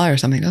Learn to Fly or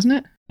something, doesn't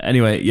it?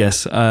 Anyway,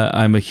 yes,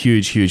 I'm a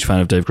huge fan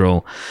of Dave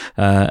Grohl.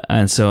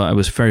 And so I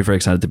was very, very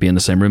excited to be in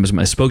the same room as him.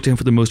 I spoke to him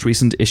for the most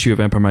recent issue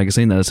of Empire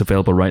Magazine that is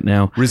available right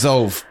now.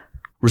 Resolve.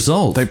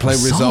 They play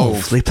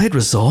Resolve. They played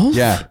Resolve?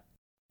 Yeah.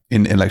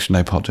 In Election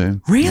Day Part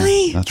 2.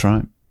 Really? Yeah, that's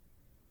right.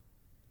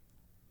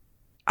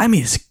 I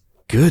mean, it's a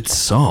good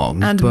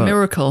song. And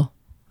Miracle,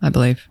 I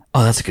believe.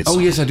 Oh, that's a good song. Oh,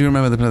 yes, I do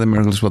remember they played the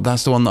Miracle as well.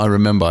 That's the one that I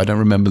remember. I don't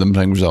remember them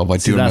playing Resolve. I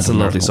do remember that's a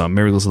lovely Miracle. song.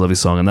 Miracle's a lovely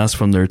song, and that's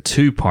from their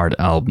 2-part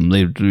album.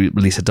 They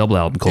released a double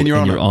album called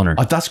In Your Honor.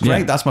 Oh, that's great.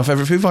 Yeah. That's my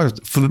favorite Foo Fighters.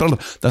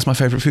 That's my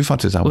favorite Foo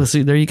Fighters album. Well,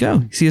 see, there you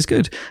go. See, it's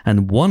good.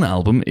 And one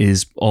album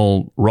is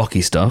all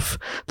rocky stuff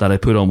that I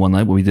put on one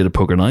night when we did a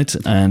poker night,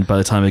 and by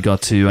the time I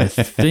got to, I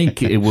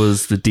think it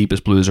was The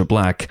Deepest Blues Are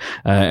Black,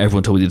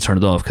 everyone told me to turn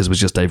it off because it was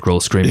just Dave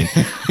Grohl screaming.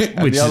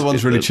 And the other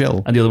one's really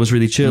chill. And the other one's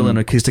really chill and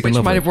acoustic and Which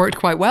lovely. might have worked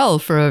quite well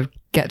for a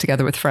get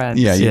together with friends.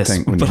 Yeah, you yes,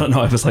 think. But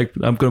no, I was like,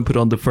 I'm going to put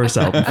on the first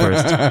album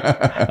first,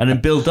 and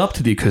then build up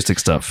to the acoustic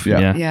stuff.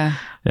 Yeah.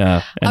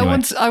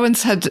 Anyway. I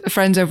once had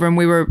friends over, and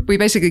we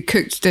basically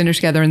cooked dinner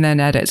together and then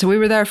edit. So we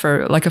were there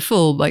for like a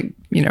full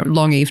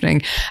long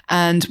evening,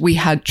 and we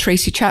had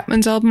Tracy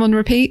Chapman's album on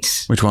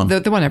repeat. Which one?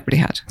 The one everybody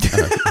had.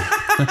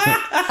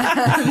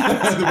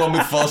 The one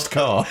with fast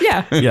car.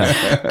 Yeah.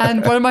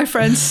 And one of my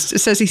friends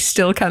says he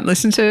still can't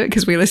listen to it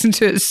because we listened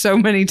to it so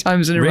many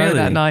times in a row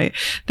that night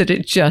that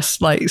it just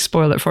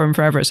spoiled it for him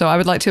forever. So I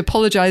would like to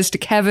apologize to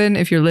Kevin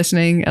if you're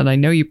listening, and I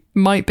know you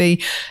might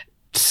be.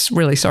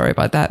 Really sorry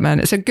about that, man.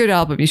 It's a good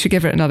album. You should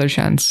give it another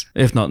chance.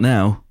 If not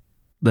now,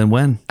 then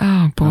when?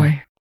 Oh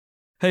boy.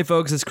 Hey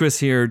folks, it's Chris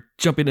here,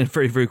 jumping in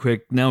very, very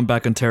quick. Now I'm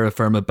back on terra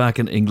firma, back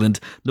in England,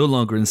 no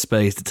longer in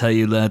space, to tell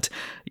you that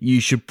you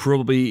should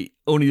probably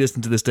only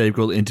listen to this Dave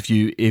Grohl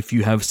interview if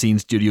you have seen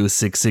Studio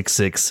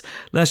 666.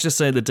 Let's just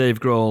say that Dave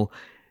Grohl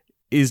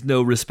is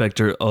no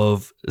respecter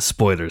of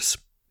spoilers.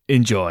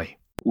 Enjoy.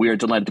 We are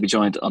delighted to be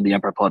joined on the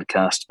Empire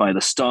podcast by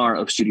the star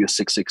of Studio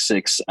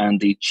 666 and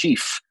the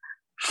chief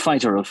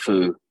fighter of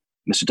Foo,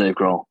 Mr. Dave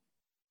Grohl.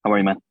 How are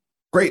you, man?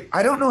 Great.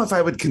 I don't know if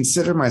I would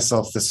consider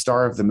myself the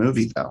star of the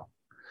movie, though.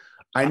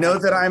 I know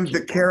that I'm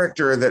the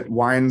character that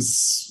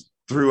winds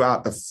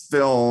throughout the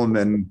film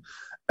and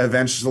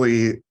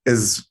eventually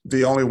is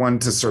the only one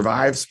to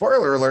survive.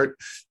 Spoiler alert.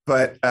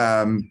 But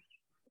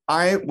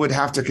I would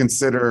have to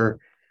consider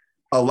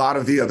a lot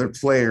of the other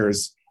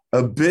players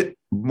a bit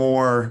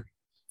more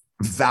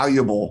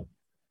valuable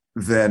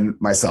than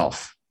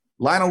myself.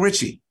 Lionel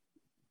Richie,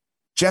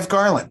 Jeff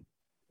Garlin,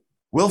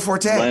 Will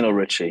Forte. Lionel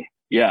Richie.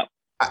 Yeah.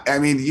 I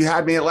mean, you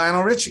had me at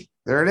Lionel Richie.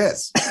 There it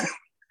is.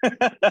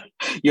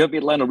 You have me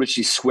at Lionel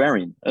Richie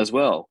swearing as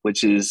well,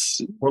 which is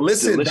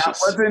delicious. That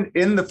wasn't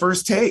in the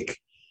first take.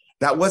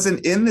 That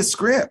wasn't in the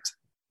script.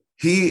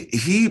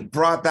 He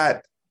brought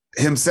that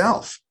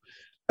himself.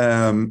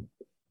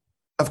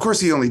 Of course,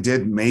 he only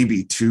did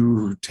maybe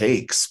 2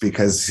 takes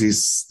because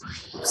he's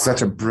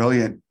such a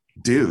brilliant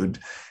dude.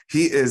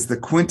 He is the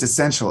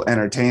quintessential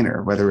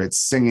entertainer, whether it's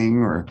singing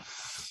or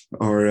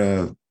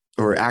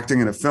acting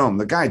in a film.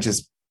 The guy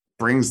just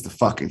brings the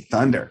fucking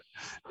thunder.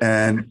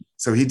 And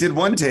so he did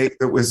 1 take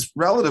that was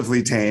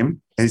relatively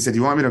tame. And he said,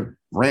 "You want me to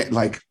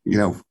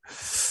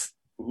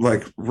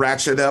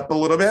ratchet up a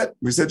little bit?"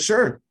 We said,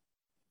 "Sure."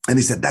 And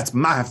he said, "That's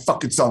my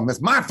fucking song.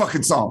 That's my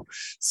fucking song."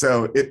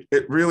 So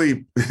it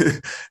really,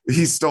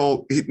 he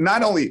stole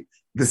not only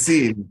the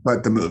scene,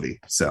 but the movie.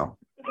 So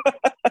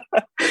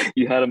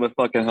you had him a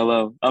fucking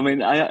hello. I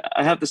mean, I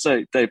have to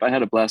say, Dave, I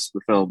had a blast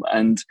with the film.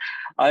 And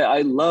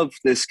I love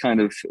this kind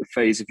of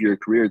phase of your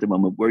career at the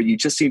moment where you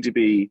just seem to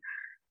be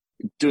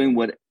doing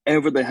whatever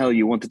whatever the hell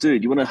you want to do.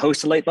 Do you want to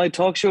host a late night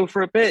talk show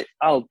for a bit?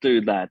 I'll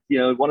do that.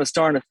 Want to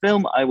star in a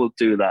film? I will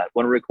do that.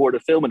 Want to record a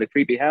film in a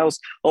creepy house?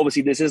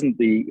 Obviously, this isn't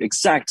the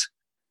exact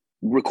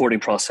recording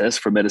process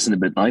for Medicine at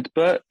Midnight,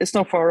 but it's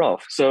not far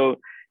off. So,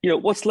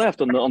 what's left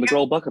on the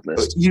Grohl bucket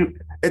list?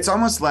 It's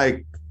almost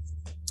like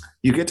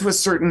you get to a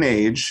certain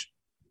age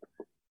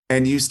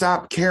and you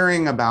stop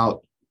caring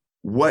about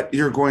what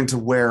you're going to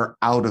wear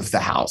out of the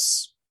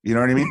house. You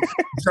know what I mean?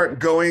 You start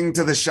going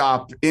to the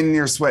shop in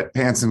your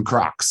sweatpants and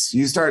Crocs.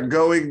 You start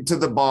going to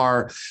the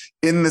bar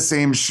in the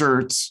same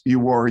shirt you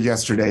wore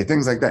yesterday,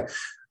 things like that.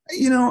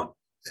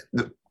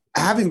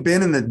 Having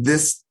been in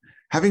this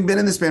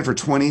band for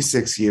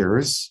 26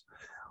 years,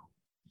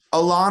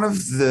 a lot of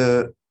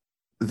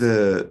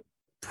the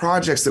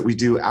projects that we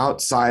do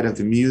outside of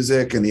the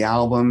music and the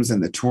albums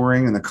and the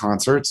touring and the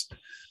concerts,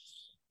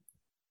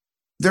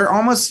 they're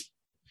almost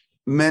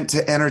meant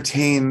to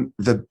entertain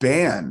the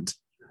band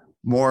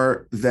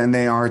more than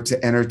they are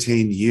to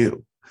entertain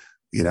you.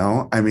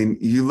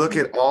 You look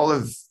at all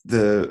of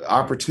the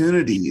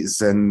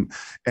opportunities and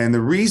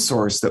the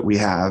resource that we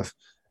have,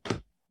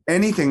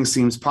 anything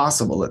seems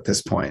possible at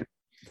this point.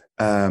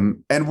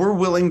 And we're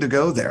willing to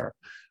go there.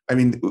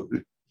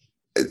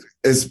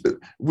 As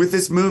with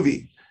this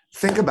movie,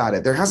 think about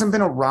it. There hasn't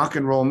been a rock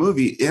and roll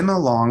movie in a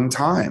long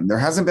time. There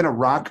hasn't been a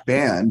rock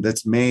band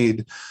that's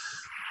made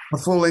a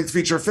full-length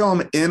feature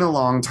film in a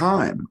long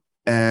time.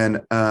 And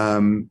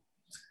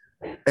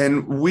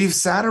we've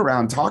sat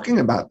around talking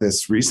about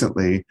this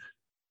recently,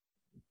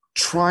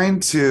 trying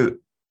to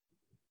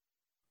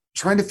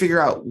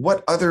figure out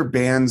what other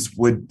bands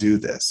would do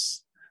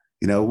this.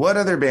 What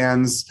other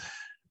bands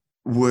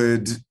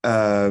would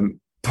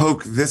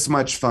poke this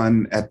much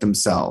fun at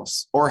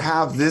themselves or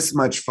have this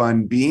much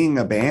fun being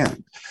a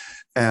band.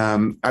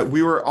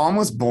 We were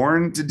almost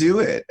born to do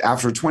it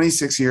after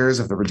 26 years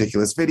of the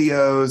ridiculous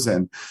videos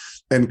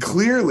and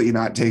clearly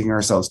not taking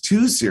ourselves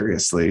too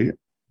seriously.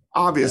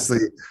 Obviously,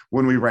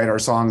 when we write our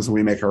songs and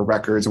we make our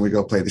records and we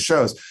go play the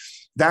shows,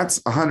 that's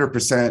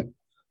 100%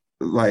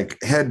 like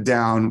head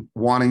down,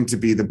 wanting to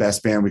be the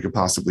best band we could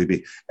possibly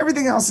be.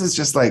 Everything else is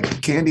just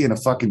like candy in a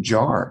fucking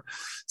jar.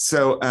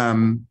 So, I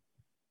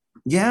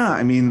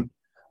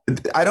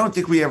don't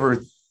think we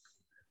ever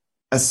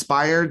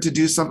aspired to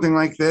do something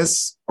like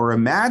this or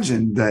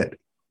imagined that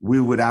we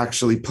would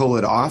actually pull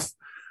it off.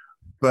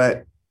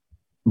 But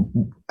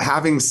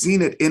having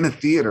seen it in a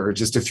theater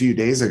just a few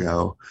days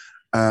ago,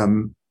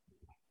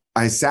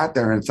 I sat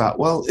there and thought,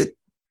 well,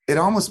 it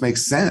almost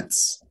makes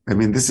sense.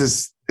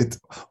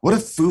 What a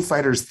Foo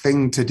Fighters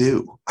thing to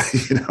do,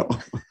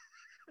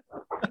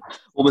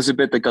 What was the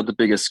bit that got the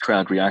biggest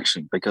crowd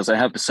reaction? Because I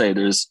have to say,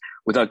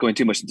 without going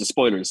too much into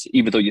spoilers,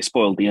 even though you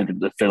spoiled the end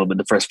of the film in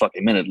the first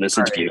fucking minute of this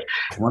interview,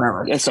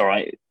 whatever. It's all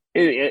right.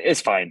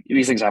 It's fine.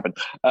 These things happen.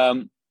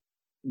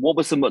 What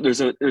was there's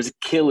a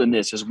kill in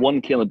this. There's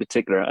one kill in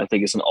particular. I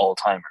think it's an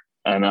all-timer,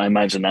 and I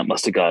imagine that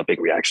must have got a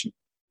big reaction.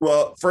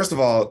 Well, first of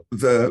all,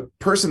 the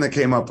person that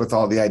came up with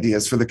all the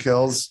ideas for the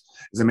kills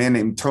is a man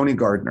named Tony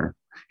Gardner.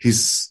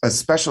 He's a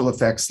special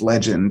effects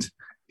legend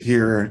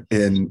here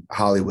in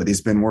Hollywood. He's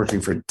been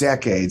working for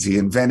decades. He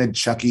invented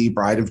Chucky,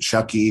 Bride of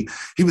Chucky.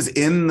 He was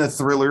in the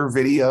Thriller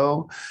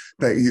video.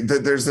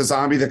 There's a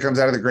zombie that comes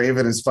out of the grave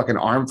and his fucking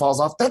arm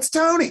falls off. That's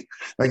Tony.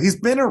 He's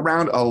been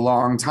around a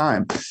long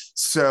time.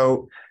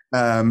 So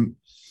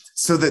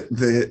that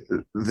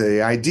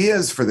the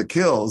ideas for the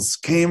kills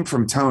came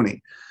from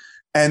Tony.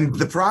 And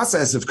the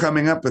process of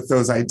coming up with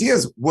those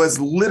ideas was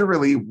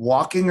literally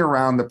walking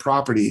around the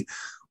property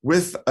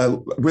with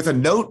a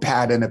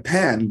notepad and a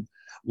pen,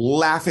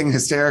 laughing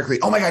hysterically.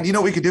 Oh my God, you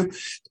know what we could do?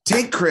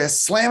 Take Chris,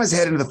 slam his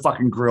head into the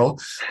fucking grill,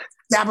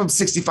 stab him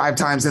 65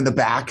 times in the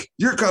back.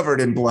 You're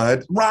covered in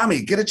blood.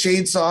 Rami, get a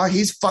chainsaw.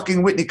 He's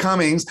fucking Whitney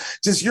Cummings.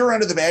 Just you're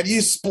under the bed. You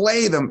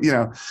splay them,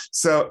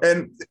 So,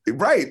 and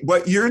right,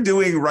 what you're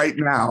doing right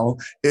now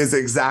is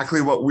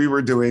exactly what we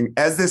were doing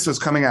as this was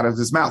coming out of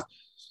his mouth.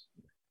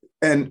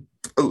 And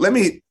let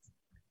me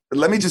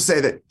just say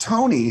that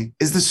Tony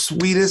is the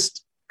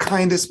sweetest,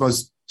 kindest,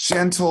 most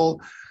gentle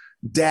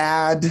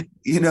dad.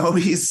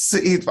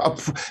 He's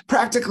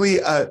practically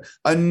a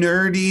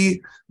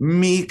nerdy,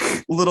 meek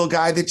little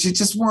guy that you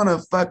just want to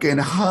fucking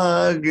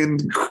hug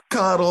and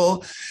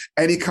cuddle.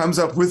 And he comes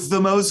up with the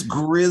most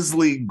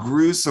grisly,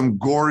 gruesome,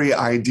 gory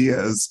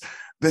ideas.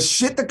 The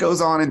shit that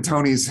goes on in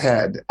Tony's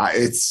head,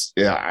 I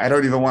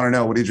don't even want to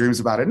know what he dreams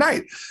about at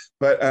night.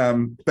 But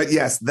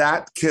yes,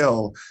 that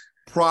kill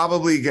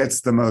probably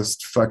gets the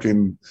most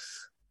fucking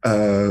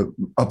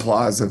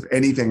applause of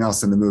anything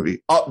else in the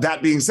movie.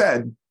 That being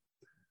said,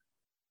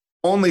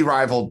 only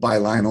rivaled by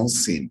Lionel's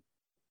scene.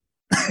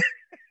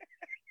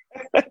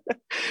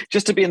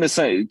 Just to be make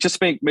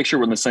sure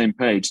we're on the same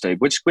page, Dave.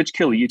 Which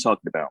kill are you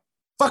talking about?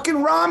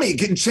 Fucking Rami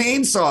getting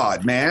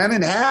chainsawed, man,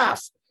 in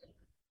half.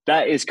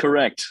 That is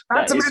correct.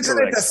 Not to mention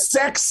it's a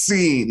sex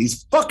scene.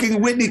 He's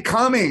fucking Whitney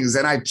Cummings,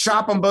 and I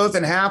chop them both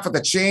in half with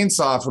a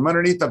chainsaw from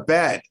underneath the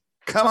bed.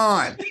 Come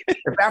on.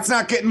 If that's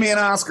not getting me an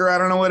Oscar, I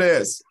don't know what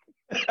is.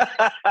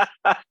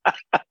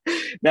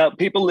 Now,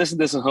 people listening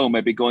to this at home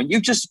might be going,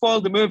 "You've just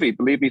spoiled the movie."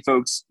 Believe me,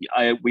 folks,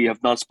 we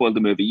have not spoiled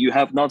the movie. You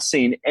have not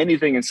seen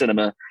anything in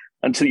cinema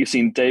until you've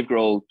seen Dave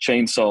Grohl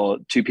chainsaw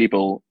two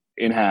people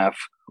in half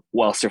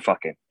whilst they're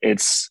fucking.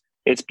 It's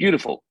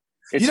beautiful.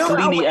 It's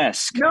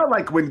Fellini-esque.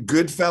 Like when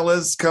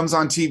Goodfellas comes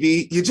on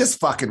TV, you just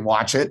fucking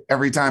watch it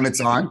every time it's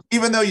on,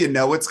 even though you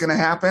know what's going to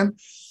happen.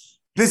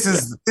 This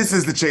is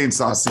the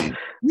chainsaw scene.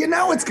 You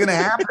know it's going to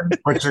happen,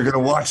 but you're going to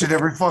watch it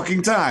every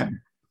fucking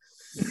time.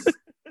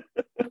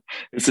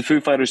 It's the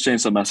Foo Fighters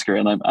Chainsaw Massacre,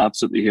 and I'm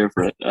absolutely here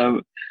for it.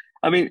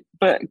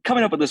 But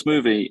coming up with this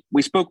movie,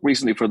 we spoke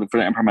recently for the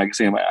Empire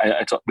magazine.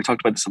 We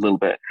talked about this a little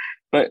bit,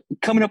 but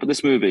coming up with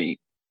this movie,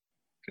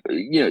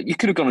 you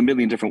could have gone a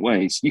million different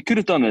ways. You could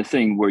have done a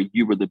thing where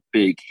you were the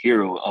big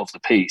hero of the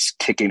piece,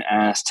 kicking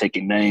ass,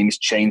 taking names,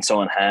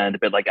 chainsaw in hand, a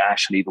bit like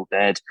Ash in Evil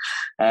Dead.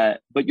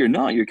 But you're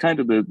not. You're kind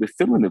of the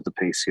villain of the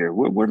piece here.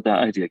 Where did that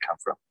idea come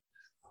from?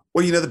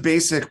 Well, the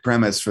basic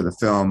premise for the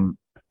film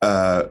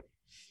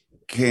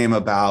came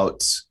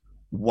about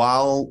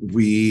while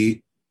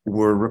we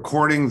were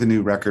recording the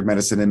new record,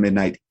 Medicine at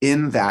Midnight,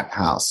 in that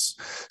house.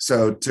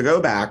 So to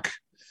go back,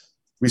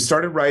 we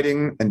started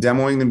writing and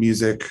demoing the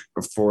music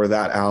for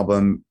that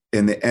album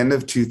in the end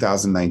of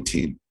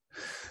 2019.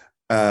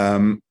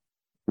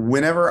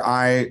 Whenever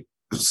I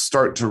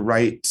start to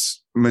write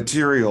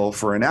material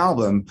for an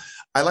album,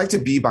 I like to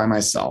be by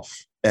myself.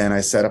 And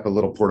I set up a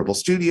little portable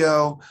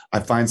studio.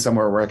 I find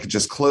somewhere where I could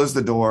just close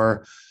the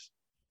door,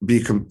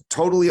 be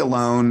totally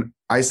alone,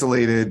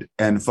 isolated,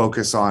 and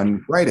focus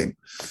on writing.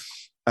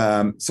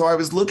 So I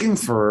was looking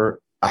for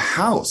a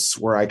house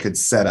where I could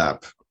set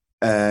up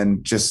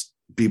and just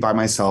be by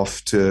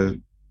myself to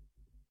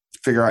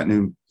figure out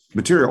new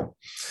material.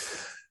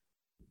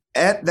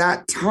 At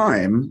that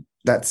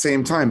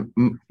same time,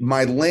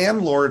 my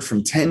landlord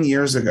from 10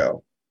 years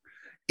ago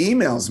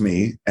emails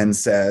me and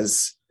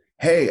says,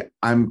 "Hey,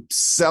 I'm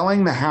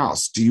selling the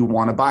house. Do you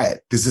want to buy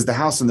it? This is the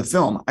house in the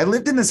film. I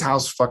lived in this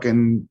house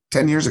fucking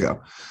 10 years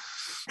ago."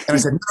 And I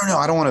said, no,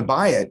 I don't want to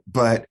buy it.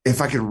 But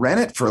if I could rent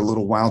it for a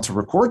little while to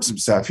record some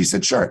stuff, he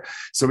said, sure.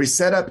 So we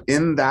set up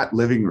in that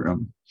living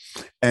room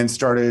and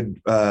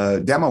started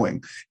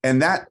demoing. And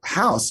that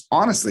house,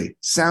 honestly,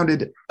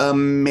 sounded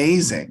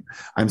amazing.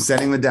 I'm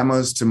sending the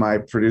demos to my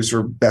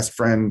producer, best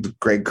friend,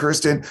 Greg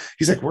Kirsten.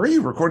 He's like, where are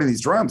you recording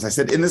these drums? I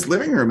said, in this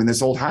living room, in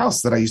this old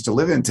house that I used to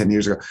live in 10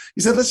 years ago.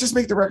 He said, let's just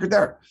make the record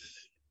there.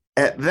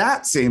 At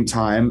that same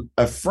time,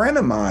 a friend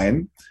of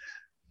mine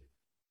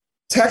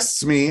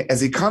texts me as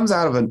he comes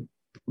out of a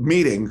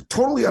meeting,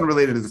 totally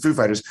unrelated to the Foo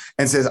Fighters,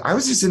 and says, I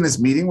was just in this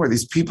meeting where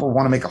these people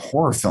want to make a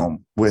horror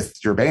film with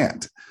your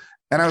band.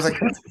 And I was like,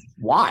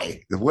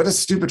 why? What a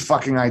stupid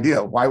fucking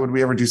idea. Why would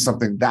we ever do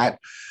something that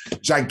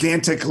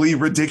gigantically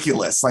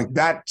ridiculous? Like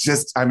that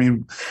just,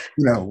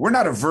 we're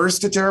not averse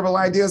to terrible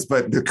ideas,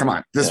 but come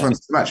on, this one's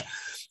too much.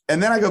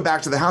 And then I go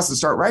back to the house and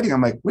start writing.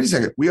 I'm like, wait a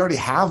second, we already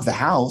have the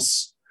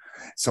house.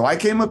 So I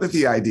came up with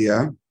the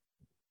idea.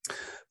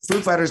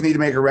 Foo Fighters need to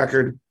make a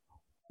record.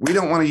 We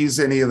don't want to use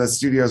any of the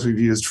studios we've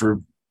used for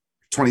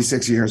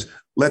 26 years.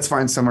 Let's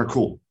find somewhere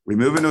cool. We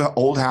move into an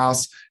old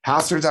house.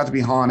 House turns out to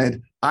be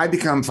haunted. I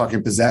become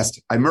fucking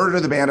possessed. I murder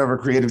the band over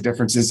creative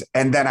differences,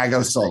 and then I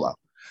go solo.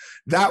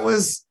 That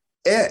was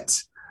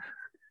it.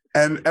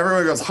 And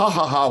everyone goes, ha,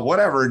 ha, ha,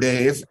 whatever,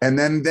 Dave. And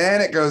then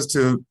it goes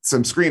to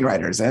some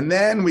screenwriters. And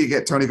then we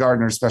get Tony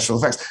Gardner's special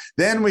effects.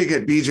 Then we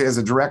get BJ as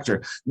a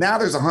director. Now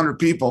there's 100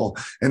 people,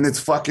 and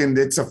it's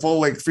a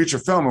full-length feature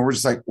film. And we're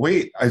just like,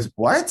 wait,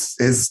 what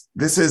is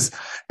this?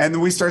 And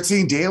then we start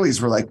seeing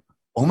dailies. We're like,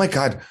 oh my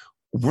God,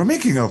 we're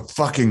making a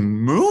fucking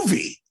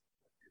movie.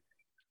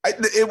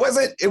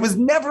 It was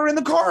never in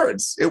the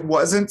cards. It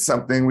wasn't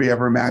something we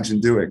ever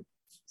imagined doing.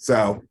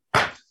 So,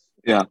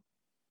 yeah,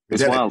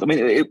 it's wild.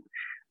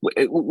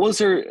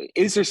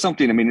 Is there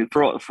something,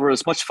 for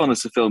as much fun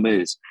as the film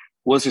is,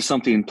 was there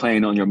something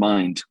playing on your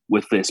mind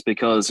with this?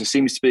 Because there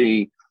seems to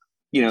be,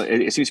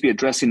 it seems to be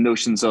addressing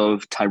notions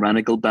of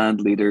tyrannical band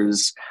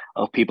leaders,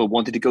 of people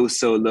wanting to go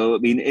solo.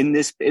 In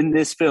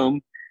this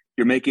film,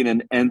 you're making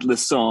an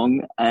endless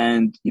song,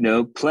 and,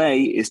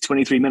 play is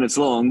 23 minutes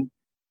long.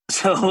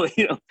 So,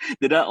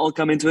 did that all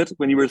come into it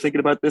when you were thinking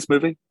about this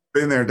movie?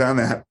 Been there, done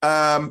that.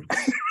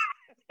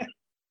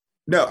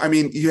 No,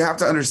 you have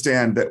to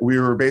understand that we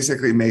were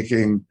basically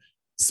making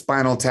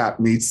Spinal Tap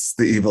meets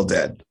The Evil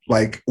Dead.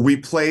 Like, we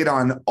played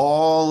on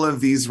all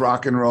of these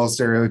rock and roll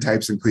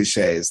stereotypes and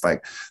cliches.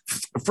 Like,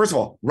 first of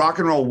all, rock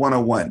and roll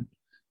 101.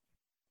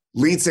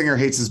 Lead singer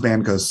hates his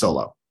band, goes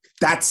solo.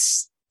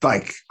 That's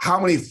like, how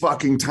many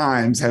fucking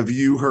times have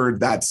you heard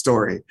that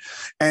story?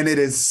 And it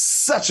is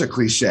such a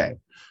cliche.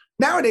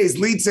 Nowadays,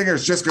 lead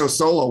singers just go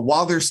solo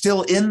while they're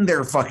still in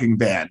their fucking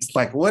band.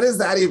 Like, what is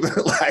that even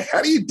like?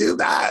 How do you do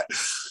that?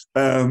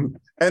 And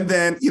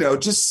then,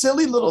 just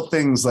silly little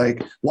things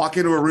like walk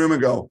into a room and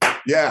go,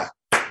 yeah,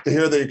 to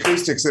hear the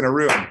acoustics in a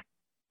room.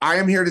 I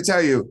am here to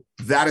tell you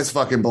that is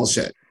fucking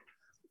bullshit.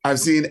 I've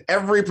seen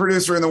every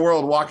producer in the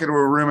world walk into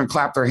a room and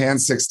clap their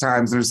hands 6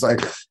 times. And it's like,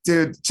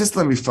 dude, just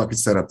let me fucking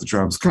set up the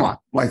drums. Come on.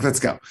 Like, let's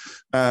go.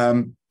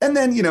 And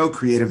then,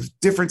 creative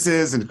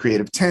differences and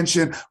creative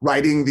tension,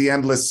 writing the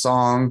endless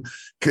song,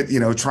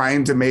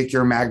 trying to make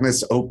your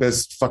Magnus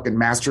Opus fucking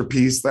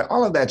masterpiece,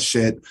 all of that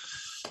shit,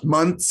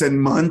 months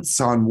and months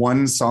on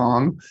one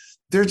song.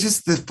 They're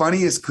just the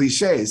funniest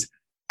cliches.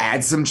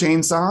 Add some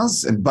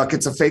chainsaws and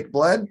buckets of fake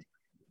blood.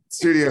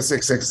 Studio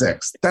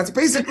 666. That's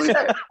basically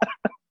it.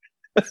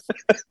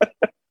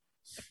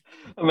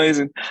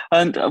 Amazing.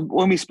 And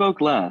when we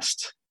spoke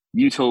last,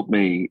 you told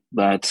me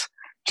that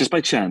just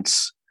by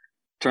chance,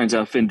 turns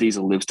out Vin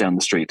Diesel lives down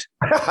the street.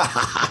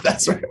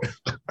 That's right.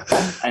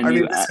 And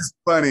this is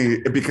funny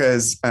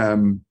because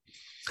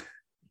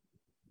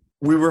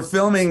we were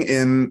filming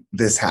in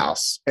this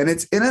house, and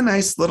it's in a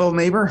nice little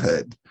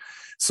neighborhood.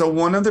 So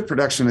one of the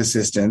production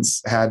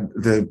assistants had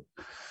the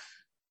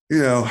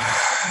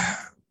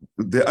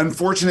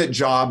unfortunate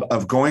job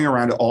of going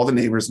around to all the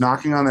neighbors,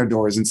 knocking on their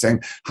doors and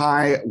saying,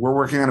 "Hi, we're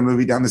working on a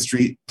movie down the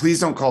street. Please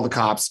don't call the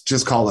cops.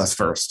 Just call us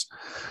first."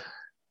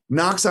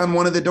 Knocks on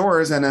one of the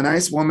doors, and a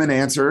nice woman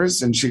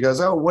answers, and she goes,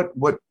 "Oh,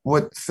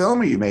 what film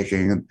are you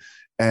making?"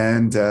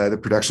 And the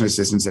production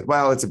assistant said,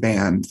 "Well, it's a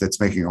band that's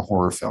making a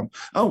horror film."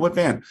 "Oh, what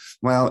band?"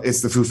 "Well,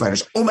 it's the Foo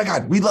Fighters." "Oh my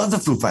God, we love the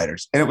Foo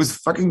Fighters." And it was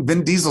fucking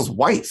Vin Diesel's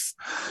wife.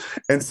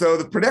 And so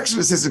the production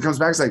assistant comes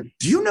back and is like,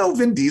 "Do you know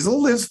Vin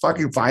Diesel lives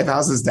fucking 5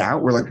 houses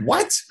down?" We're like,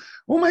 "What?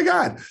 Oh my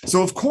God."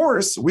 So of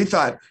course we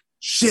thought,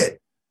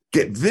 shit,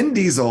 get Vin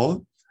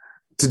Diesel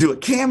to do a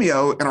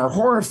cameo in our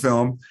horror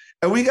film.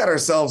 And we got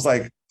ourselves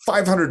like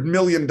 $500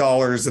 million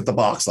at the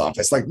box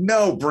office, like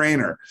no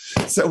brainer.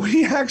 So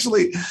we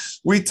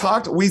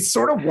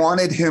sort of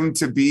wanted him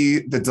to be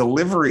the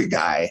delivery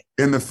guy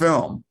in the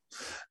film,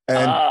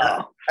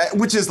 and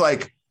which is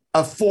like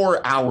a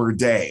 4-hour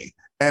day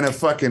and a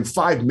fucking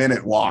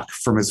 5-minute walk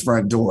from his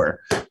front door,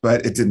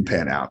 but it didn't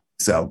pan out.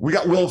 So we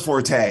got Will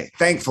Forte,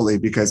 thankfully,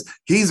 because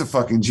he's a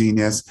fucking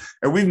genius.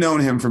 And we've known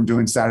him from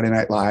doing Saturday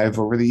Night Live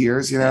over the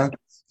years,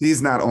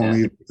 He's not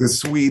only the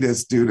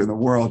sweetest dude in the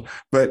world,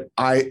 but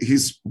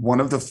he's one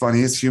of the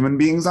funniest human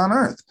beings on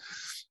earth.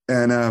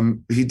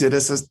 And he did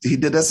us a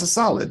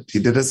solid. He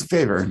did us a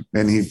favor,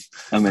 and he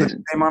put his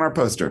name on our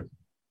poster.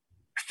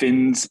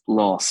 Finn's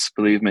loss,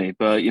 believe me.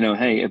 But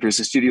hey, if there's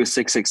a Studio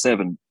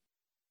 667,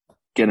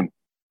 get him.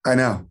 I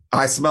know.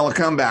 I smell a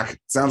comeback.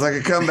 Sounds like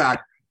a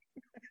comeback.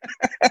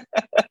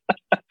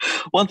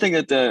 One thing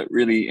that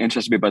really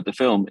interested me about the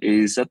film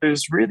is that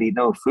there's really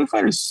no Foo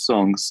Fighters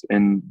songs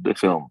in the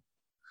film.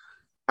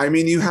 I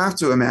mean, you have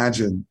to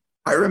imagine.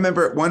 I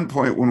remember at one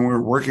point when we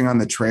were working on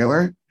the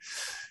trailer,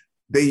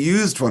 they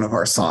used one of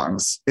our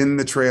songs in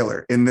the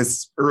trailer, in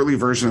this early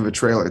version of the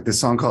trailer, this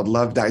song called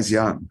Love Dies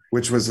Young,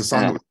 which was a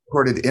song that was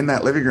recorded in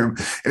that living room.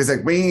 It's like,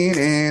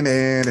 and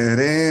then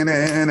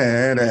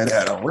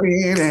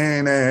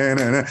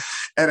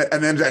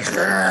like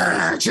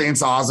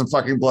chainsaws and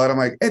fucking blood. I'm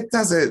like, it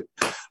doesn't.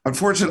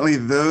 Unfortunately,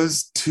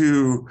 those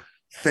two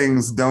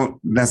things don't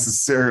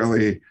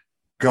necessarily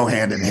go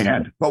hand in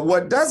hand. But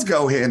what does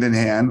go hand in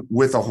hand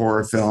with a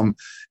horror film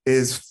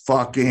is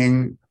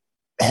fucking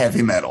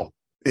heavy metal,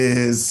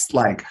 is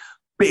like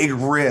big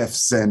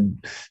riffs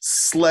and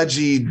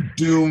sludgy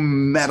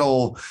doom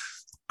metal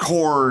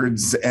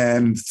chords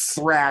and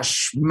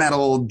thrash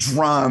metal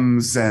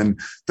drums. And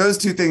those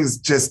two things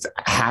just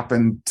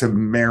happen to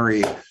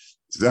marry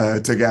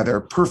together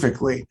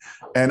perfectly.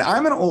 And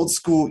I'm an old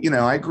school,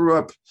 I grew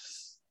up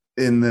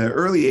in the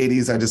early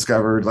 80s. I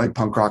discovered like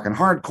punk rock and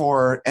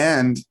hardcore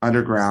and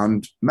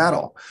underground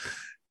metal.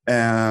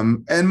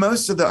 And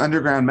most of the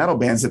underground metal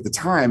bands at the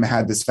time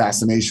had this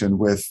fascination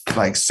with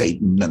like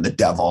Satan and the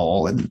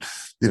devil and,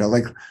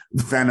 like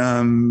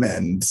Venom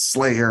and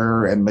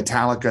Slayer and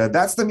Metallica.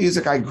 That's the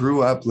music I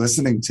grew up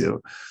listening to.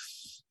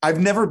 I've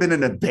never been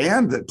in a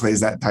band that plays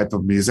that type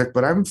of music,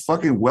 but I'm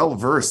fucking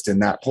well-versed in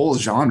that whole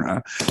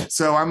genre.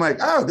 So I'm like,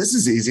 oh, this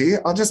is easy.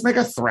 I'll just make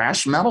a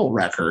thrash metal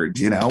record.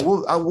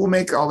 We'll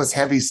make all this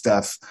heavy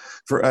stuff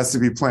for us to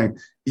be playing.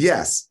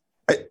 Yes,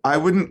 I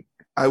wouldn't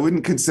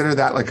consider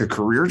that like a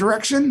career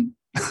direction,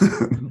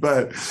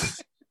 but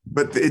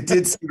it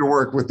did seem to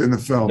work within the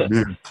film.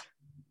 Yeah.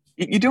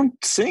 You don't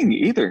sing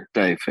either,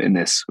 Dave, in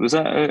this. Was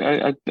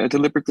that a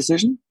deliberate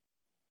decision?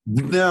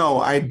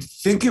 No, I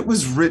think it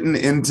was written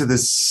into the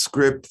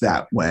script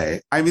that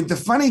way. I mean, the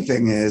funny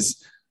thing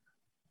is,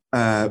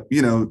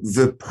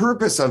 the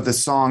purpose of the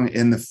song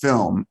in the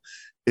film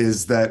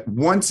is that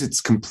once it's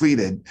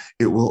completed,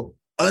 it will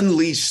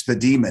unleash the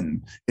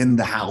demon in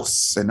the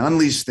house and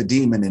unleash the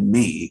demon in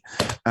me,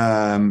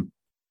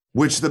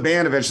 which the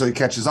band eventually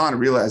catches on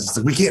and realizes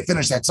like, we can't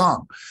finish that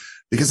song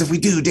because if we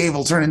do, Dave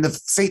will turn into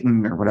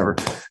Satan or whatever.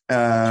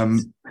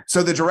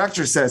 So the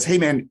director says, hey,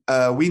 man,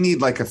 we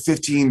need like a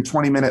 15,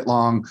 20 minute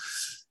long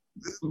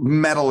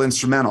metal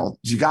instrumental.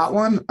 You got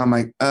one? I'm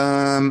like,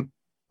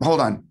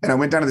 hold on. And I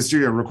went down to the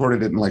studio and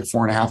recorded it in like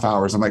 4.5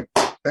 hours. I'm like,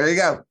 there you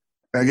go.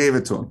 I gave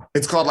it to him.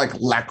 It's called like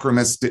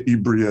Lacrimus de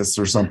Ebrius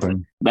or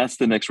something. That's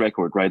the next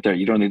record right there.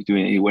 You don't need to do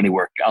any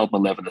work.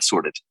 Album 11 is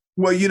sorted.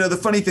 Well, the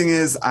funny thing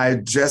is I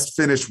just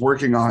finished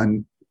working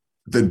on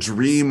the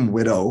Dream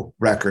Widow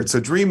record. So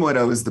Dream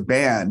Widow is the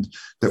band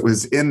that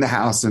was in the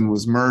house and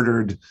was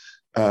murdered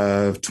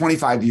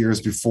 25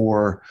 years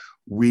before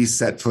we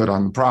set foot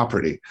on the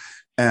property.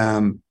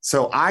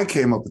 So I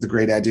came up with a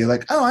great idea,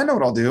 like, oh, I know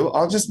what I'll do.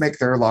 I'll just make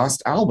their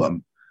lost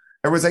album.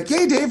 Everyone's like,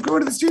 "Yay, Dave, go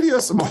to the studio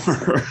some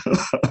more."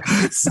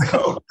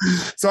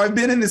 so I've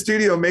been in the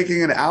studio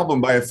making an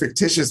album by a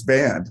fictitious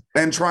band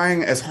and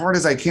trying as hard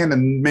as I can to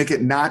make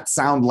it not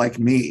sound like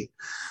me,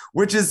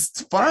 which is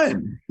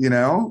fun.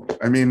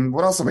 I mean,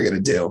 what else am I going to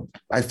do?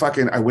 I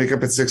wake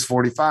up at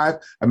 6:45.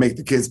 I make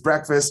the kids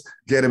breakfast,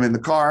 get them in the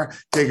car,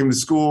 take them to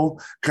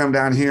school, come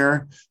down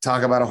here,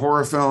 talk about a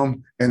horror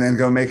film, and then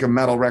go make a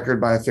metal record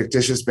by a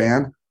fictitious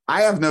band.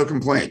 I have no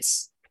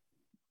complaints.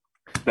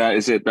 That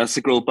is it. That's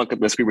the Grohl bucket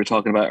list we were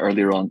talking about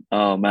earlier on.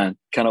 Oh, man.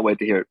 Cannot wait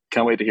to hear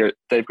it.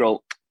 Dave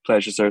Grohl,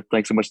 pleasure, sir.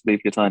 Thanks so much, Dave,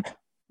 for your time.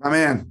 My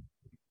man.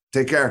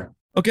 Take care.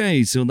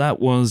 Okay, so that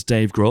was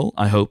Dave Grohl.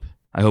 I hope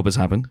it's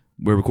happened.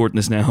 We're recording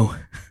this now.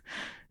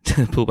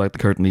 Pull back the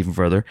curtain even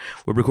further.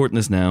 We're recording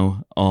this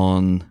now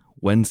on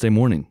Wednesday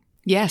morning.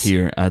 Yes.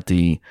 Here at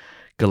the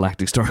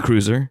Galactic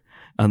Starcruiser.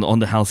 And on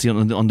the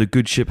Halcyon, on the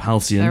good ship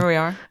Halcyon. There we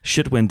are.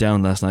 Shit went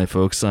down last night,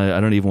 folks.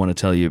 I don't even want to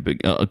tell you,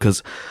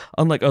 because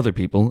unlike other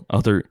people,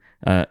 other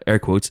air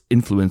quotes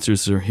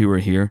influencers who were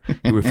here,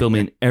 who were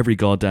filming every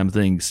goddamn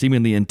thing,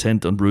 seemingly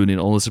intent on ruining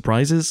all the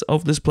surprises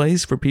of this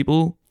place for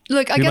people.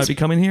 Look, I who guess might be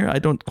coming here. I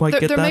don't quite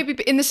get there that. may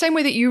be, in the same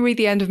way that you read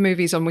the end of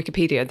movies on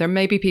Wikipedia, there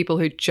may be people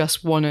who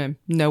just want to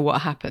know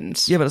what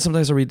happens. Yeah, but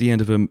sometimes I read the end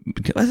of a...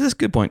 That's a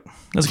good point.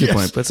 That's a good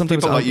point. But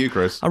sometimes People like you,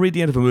 Chris. I'll read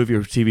the end of a movie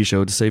or TV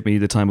show to save me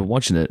the time of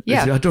watching it.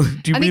 Yeah. Do you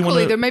and really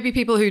equally, want there may be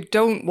people who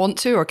don't want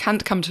to or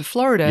can't come to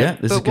Florida,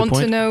 but want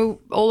to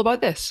know all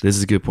about this. This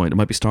is a good point. It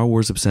might be Star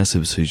Wars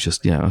obsessives who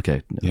just...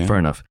 fair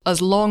enough.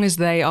 As long as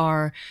they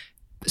are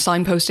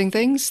signposting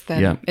things,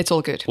 then it's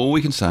all good. All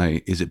we can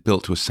say is it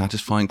built to a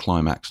satisfying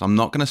climax. I'm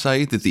not going to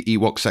say that the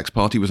Ewok sex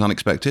party was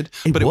unexpected,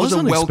 but it was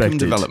a welcome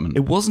development.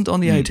 It wasn't on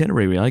the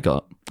itinerary I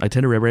got.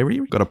 Itinerary?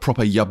 Got a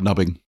proper yub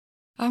nubbing.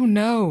 Oh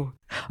no.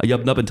 A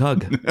yub nub and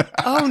tug.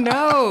 Oh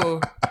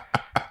no.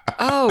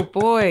 Oh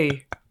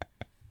boy.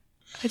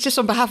 It's just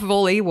on behalf of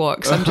all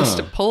Ewoks. I'm just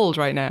appalled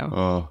right now.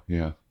 Oh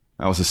yeah.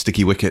 That was a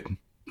sticky wicket.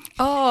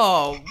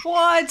 Oh,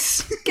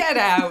 what? Get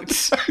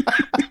out.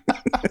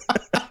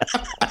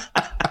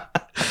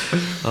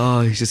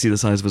 Oh, you should see the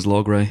size of his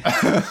log, Ray.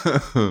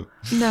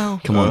 No.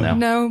 Come on now.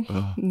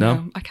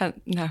 No, I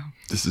can't. No.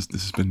 This has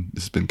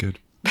been good.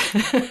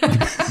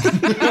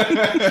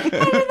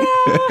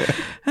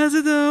 How's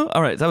it though?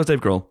 All right, that was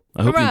Dave Grohl.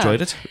 I hope you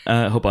enjoyed it.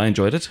 Hope I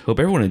enjoyed it. Hope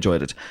everyone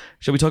enjoyed it.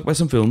 Shall we talk about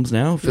some films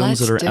now? Films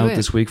that are out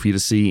this week for you to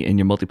see in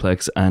your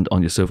multiplex and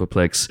on your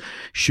sofaplex,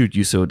 should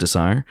you so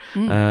desire.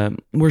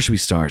 Where should we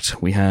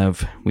start? We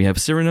have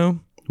Cyrano.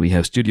 We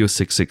have Studio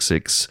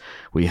 666.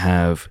 We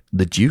have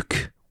The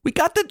Duke. We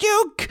got The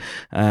Duke!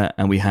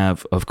 And we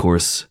have, of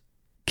course,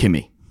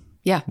 Kimi.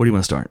 Yeah. Where do you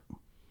want to start?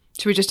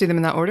 Should we just do them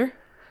in that order?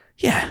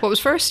 Yeah. What was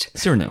first?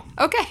 Cyrano.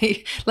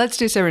 Okay, let's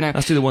do Cyrano.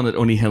 Let's do the one that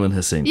only Helen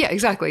has seen. Yeah,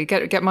 exactly.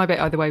 Get my bit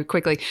out of the way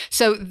quickly.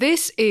 So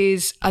this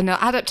is an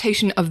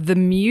adaptation of the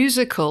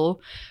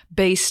musical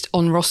based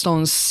on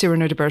Rostand's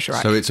Cyrano de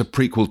Bergerac. So it's a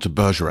prequel to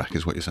Bergerac,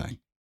 is what you're saying?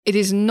 It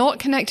is not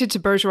connected to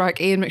Bergerac.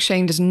 Ian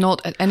McShane does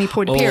not at any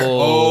point appear.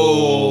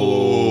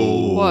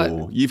 Oh.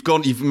 What?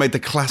 You've made the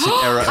classic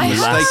error and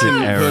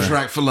mistaken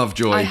Bergerac for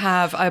Lovejoy. I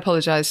have. I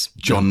apologise.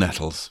 John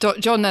Nettles.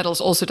 John Nettles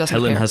also doesn't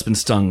Helen appear. has been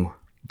stung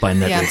by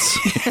Nettles.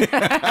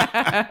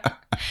 Yeah.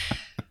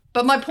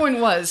 But my point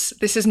was,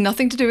 this has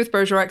nothing to do with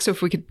Bergerac, so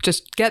if we could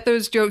just get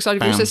those jokes out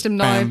of your system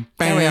now.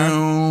 There we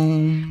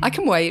are. I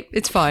can wait.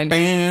 It's fine.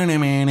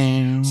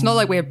 It's not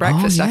like we have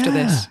breakfast after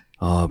this.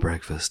 Oh,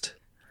 breakfast.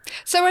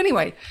 So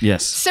anyway,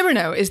 yes,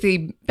 Cyrano is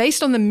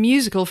based on the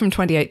musical from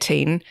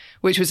 2018,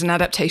 which was an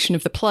adaptation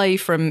of the play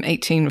from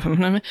 18,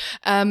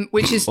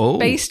 which is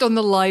based on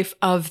the life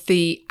of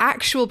the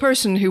actual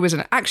person who was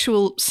an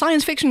actual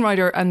science fiction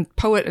writer and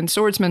poet and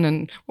swordsman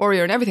and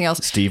warrior and everything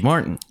else. Steve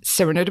Martin.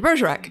 Cyrano de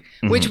Bergerac,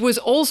 which was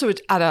also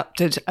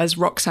adapted as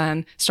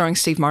Roxanne, starring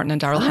Steve Martin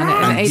and Daryl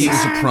Hannah in the 80s.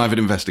 He's a private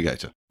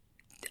investigator.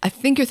 I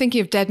think you're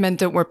thinking of Dead Men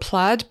Don't Wear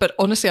Plaid, but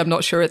honestly, I'm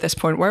not sure at this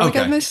point. Where are we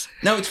getting this?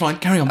 No, it's fine.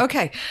 Carry on.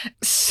 Okay.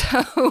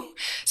 So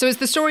it's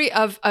the story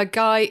of a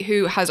guy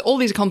who has all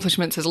these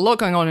accomplishments, has a lot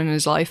going on in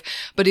his life,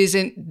 but is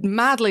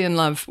madly in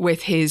love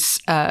with his,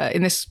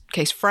 in this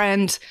case,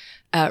 friend,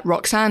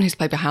 Roxanne, who's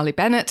played by Halle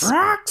Bennett.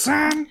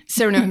 Roxanne!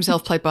 Cyrano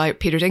himself played by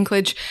Peter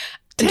Dinklage.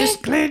 And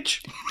just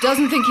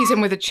doesn't think he's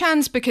in with a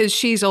chance because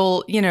she's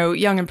all,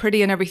 young and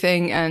pretty and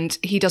everything, and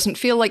he doesn't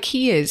feel like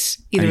he is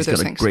either of those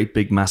things. He's got a great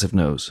big massive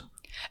nose.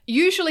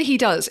 Usually he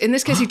does. In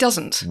this case, he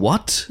doesn't.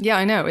 What? Yeah,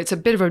 I know. It's a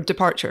bit of a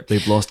departure.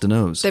 They've lost the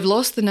nose. They've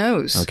lost the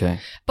nose. Okay.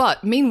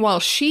 But meanwhile,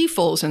 she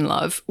falls in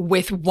love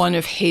with one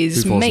of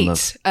his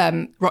mates,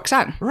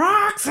 Roxanne.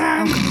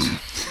 Roxanne!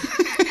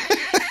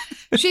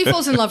 She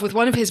falls in love with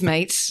one of his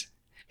mates,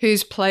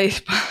 who's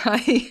played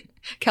by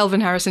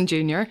Kelvin Harrison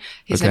Jr.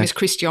 His name is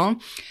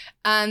Christian.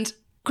 And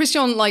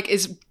Christian,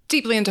 is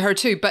deeply into her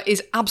too, but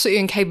is absolutely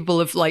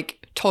incapable of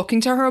like talking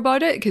to her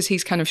about it because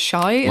he's kind of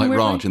shy. Like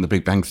Raj in The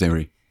Big Bang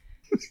Theory.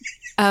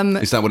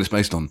 Is that what it's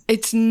based on?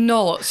 It's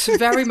not.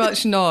 Very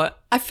much not.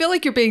 I feel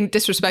like you're being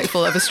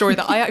disrespectful of a story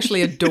that I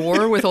actually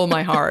adore with all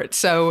my heart.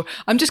 So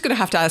I'm just going to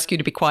have to ask you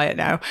to be quiet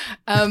now.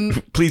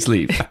 Please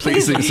leave.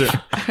 Please leave, sir.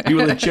 We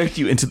will eject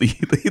you into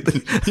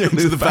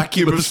the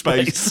vacuum of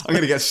space. I'm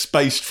going to get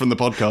spaced from the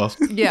podcast.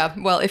 Yeah,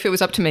 well, if it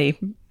was up to me.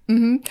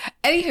 Mm-hmm.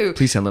 Anywho.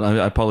 Please, Helen,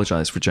 I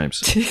apologize for James.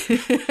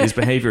 His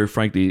behavior,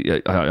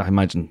 frankly, I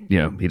imagine,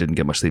 he didn't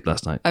get much sleep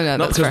last night. Oh, no,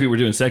 not because fair. we were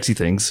doing sexy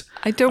things.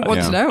 I don't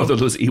want to know. Although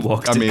those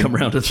Ewoks did come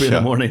around at 3 in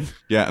the morning.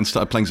 Yeah, and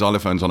started playing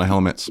xylophones on our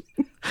helmets.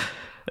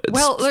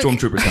 Well, look,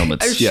 Stormtroopers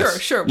helmets.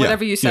 Sure.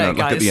 Whatever you say,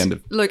 guys. At the end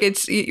of- Look,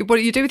 it's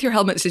what you do with your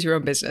helmets is your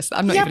own business.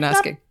 I'm not even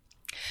asking.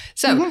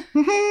 So,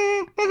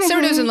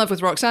 Cyrano's in love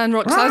with Roxanne.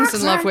 Roxanne's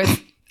in love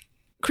with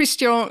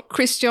Christian.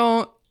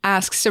 Christian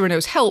asks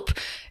Cyrano's help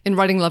in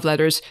writing love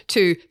letters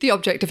to the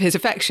object of his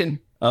affection.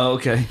 Oh,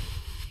 okay.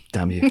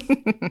 Damn you.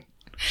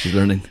 She's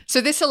learning. So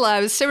this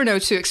allows Cyrano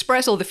to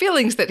express all the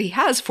feelings that he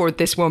has for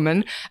this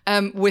woman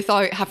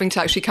without having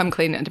to actually come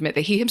clean and admit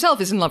that he himself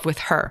is in love with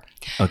her.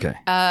 Okay.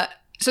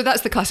 So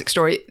that's the classic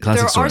story.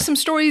 There are some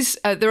stories,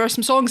 there are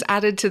some songs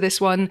added to this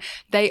one.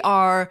 They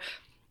are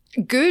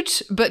good,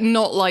 but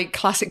not like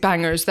classic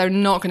bangers. They're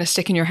not going to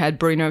stick in your head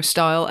Bruno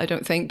style, I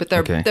don't think, but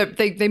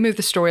they move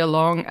the story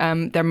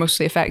along. They're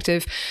mostly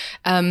effective.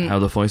 How are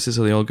the voices?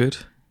 Are they all good?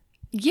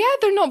 Yeah,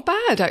 they're not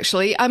bad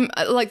actually.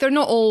 They're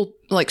not all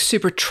like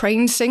super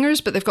trained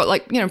singers, but they've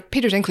got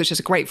Peter Dinklage has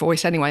a great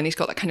voice anyway, and he's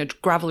got that kind of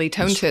gravelly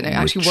tone to it, and it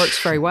actually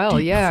works very well.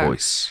 Yeah.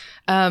 Voice.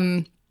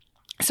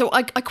 So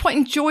I quite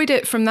enjoyed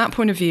it from that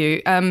point of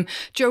view.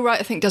 Joe Wright,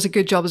 I think, does a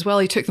good job as well.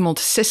 He took them all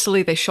to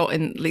Sicily. They shot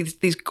in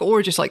these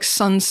gorgeous, like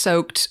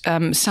sun-soaked,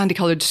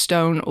 sandy-coloured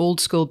stone,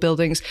 old-school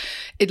buildings.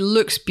 It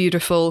looks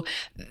beautiful.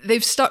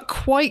 They've stuck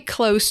quite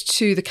close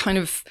to the kind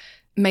of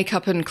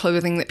makeup and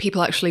clothing that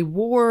people actually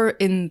wore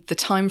in the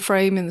time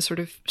frame in the sort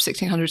of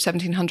 1600s,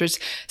 1700s.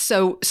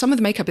 So some of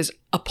the makeup is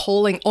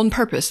appalling on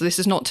purpose. This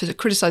is not to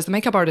criticize the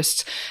makeup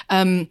artists.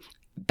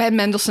 Ben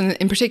Mendelsohn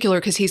in particular,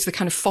 because he's the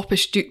kind of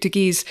foppish Duke de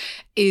Guise,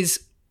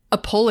 is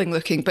appalling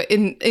looking, but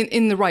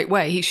in the right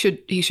way. He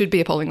should be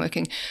appalling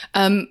looking.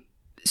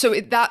 So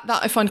that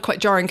I find quite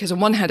jarring, because on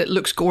one hand it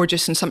looks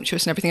gorgeous and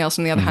sumptuous and everything else,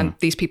 on the other hand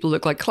these people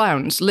look like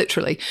clowns,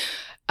 literally.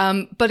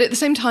 But at the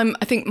same time,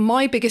 I think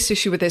my biggest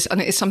issue with this,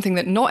 and it is something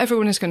that not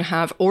everyone is going to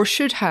have or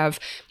should have,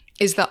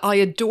 is that I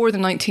adore the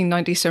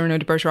 1990 Cyrano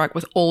de Bergerac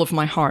with all of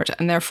my heart,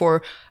 and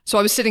therefore, so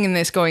I was sitting in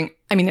this going,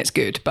 I mean, it's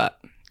good, but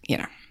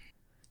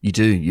You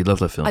do. You love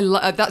that film.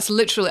 That's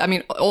literally,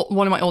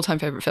 one of my all-time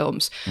favorite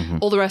films. Mm-hmm.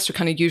 All the rest are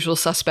kind of usual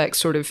suspects,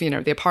 sort of,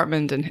 The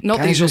Apartment, and not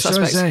the usual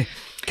suspects.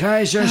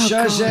 Kaiser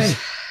Soze.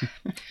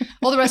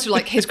 All the rest are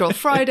like His Girl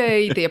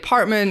Friday, The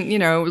Apartment,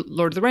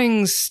 Lord of the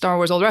Rings, Star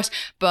Wars, all the rest.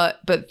 But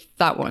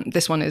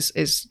this one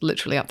is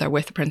literally up there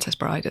with The Princess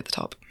Bride at the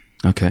top.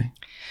 Okay.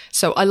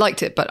 So I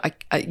liked it, but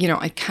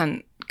I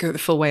can't go the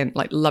full way and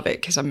love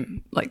it, because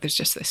I'm there's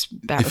just this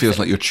better. It feels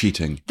like you're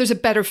cheating. There's a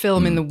better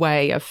film in the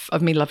way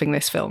of me loving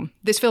this film.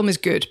 This film is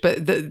good,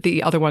 but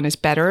the other one is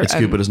better. It's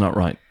good, but it's not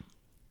right.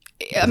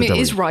 It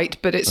is right,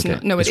 but it's okay.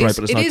 no. It's It right, is.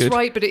 but it's It not is good?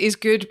 right, but it is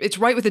good. It's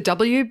right with a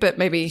W, but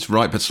maybe It's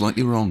right, but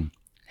slightly wrong.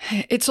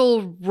 it's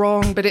all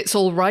wrong, but it's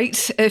all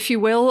right, if you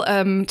will.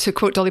 To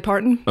quote Dolly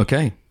Parton.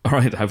 Okay. All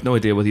right. I have no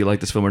idea whether you like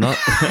this film or not.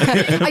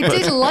 I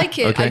did like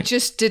it. Okay. I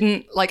just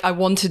didn't I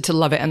wanted to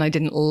love it, and I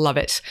didn't love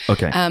it.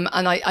 Okay. And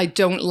I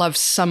don't love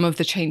some of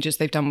the changes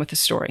they've done with the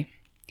story,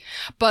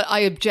 but I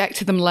object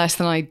to them less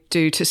than I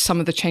do to some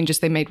of the changes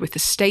they made with the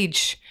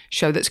stage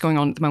show that's going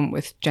on at the moment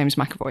with James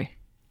McAvoy,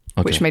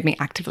 which made me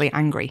actively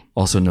angry.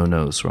 Also, no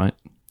nose, right?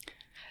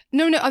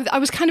 No, I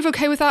was kind of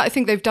okay with that. I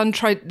think they've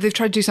tried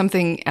to do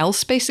something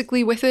else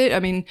basically with it. I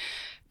mean,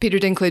 Peter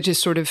Dinklage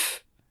is sort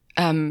of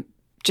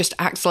just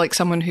acts like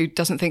someone who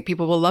doesn't think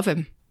people will love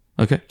him.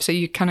 Okay. So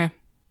you kind of,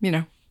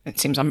 it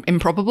seems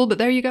improbable, but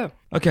there you go.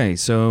 Okay,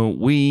 so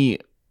we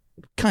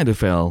kind of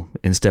fell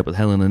in step with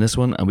Helen in this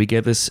one, and we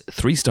gave this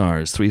 3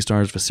 stars. 3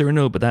 stars for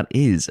Cyrano, but that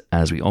is,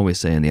 as we always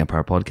say in the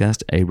Empire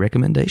podcast, a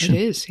recommendation.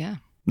 It is, yeah.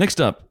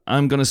 Next up,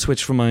 I'm going to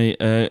switch from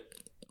my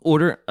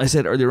order I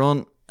said earlier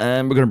on.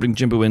 We're going to bring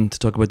Jimbo in to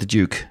talk about the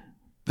Duke.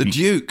 The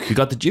Duke. You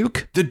got the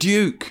Duke? The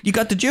Duke. You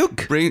got the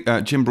Duke?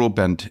 Jim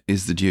Broadbent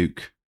is the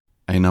Duke.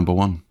 A number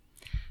 1.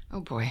 Oh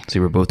boy. See,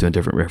 we're both doing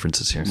different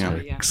references here,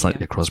 so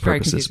slightly across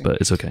purposes,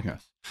 but it's okay.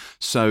 Yes.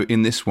 So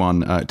in this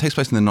one, it takes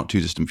place in the not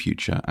too distant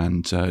future,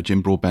 and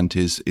Jim Broadbent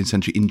is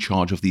essentially in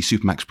charge of the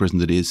Supermax prison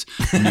that is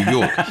New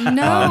York.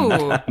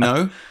 No.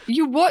 No?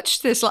 You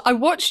watched this. I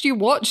watched you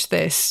watch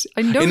this.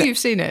 I know you've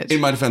seen it.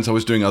 In my defense, I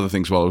was doing other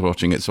things while I was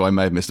watching it, so I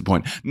may have missed the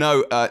point.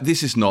 No,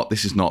 this is not.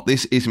 This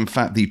is, in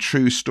fact, the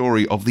true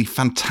story of the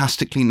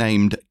fantastically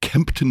named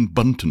Kempton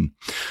Bunton,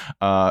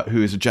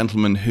 who is a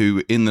gentleman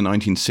who, in the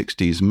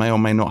 1960s, may or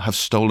may not have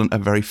stolen a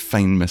very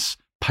famous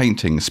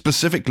painting,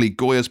 specifically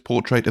Goya's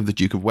portrait of the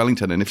Duke of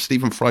Wellington. And if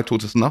Stephen Fry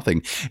taught us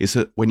nothing, is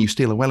that when you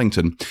steal a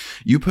Wellington,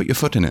 you put your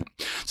foot in it.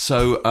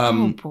 So,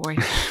 oh boy.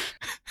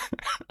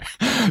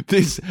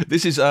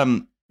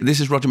 This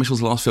is Roger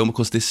Mitchell's last film. Of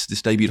course, this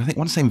debuted, I think, I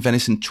want to say in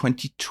Venice in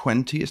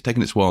 2020. It's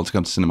taken its while to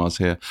come to cinemas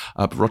here.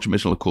 But Roger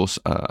Mitchell, of course,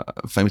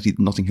 famously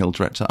Notting Hill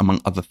director,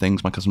 among other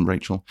things. My cousin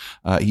Rachel,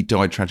 he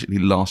died tragically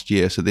last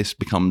year, so this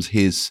becomes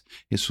his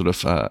sort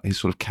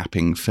of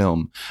capping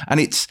film, and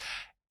it's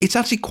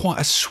actually quite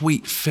a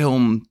sweet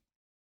film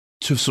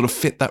to sort of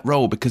fit that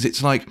role, because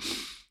it's like,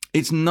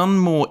 it's none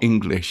more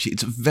English.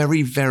 It's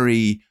very,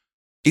 very,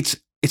 it's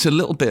a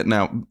little bit,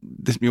 now,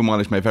 your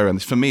mileage may vary on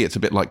this. For me, it's a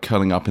bit like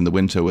curling up in the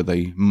winter with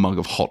a mug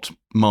of hot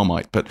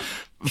Marmite. But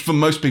for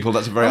most people,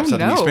 that's a very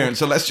upsetting experience.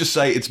 So let's just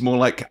say it's more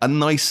like a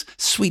nice,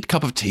 sweet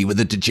cup of tea with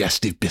a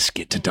digestive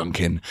biscuit to dunk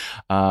in.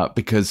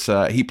 Because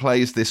he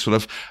plays this sort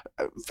of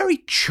very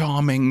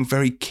charming,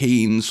 very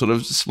keen, sort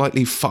of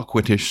slightly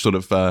fuckwittish sort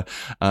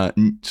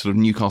of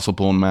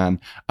Newcastle-born man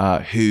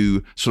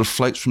who sort of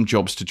floats from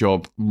jobs to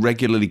job,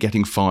 regularly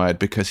getting fired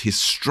because his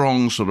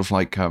strong sort of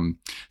like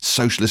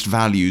socialist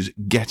values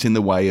get in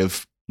the way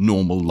of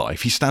normal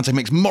life. He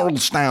makes moral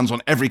stands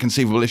on every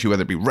conceivable issue,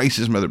 whether it be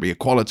racism, whether it be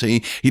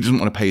equality. He doesn't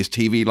want to pay his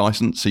TV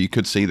license, so you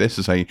could see this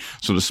as a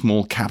sort of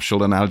small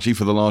capsule analogy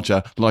for the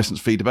larger license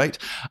fee debate.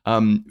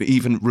 He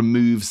even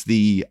removes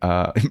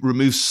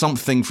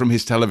something from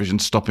his television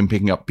to stop him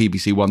picking up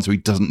BBC One, so he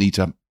doesn't need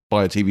to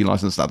buy a TV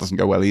license. That doesn't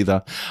go well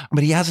either.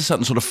 But he has a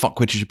certain sort of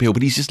fuckwittish appeal,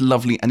 but he's just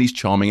lovely and he's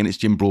charming, and it's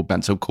Jim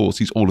Broadbent, so of course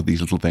he's all of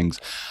these little things.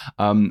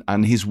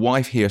 And his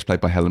wife here is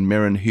played by Helen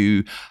Mirren,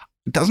 who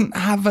doesn't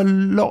have a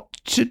lot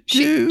to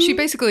do. She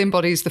basically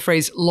embodies the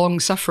phrase long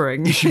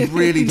suffering. She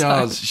really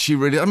does. She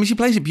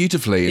plays it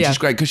beautifully, and she's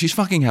great because she's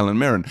fucking Helen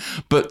Mirren.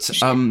 But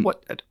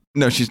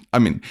no,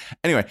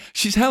 anyway,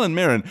 she's Helen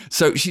Mirren,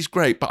 so she's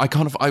great, but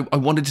I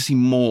wanted to see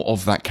more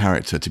of that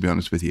character, to be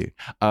honest with you.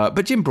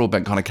 But Jim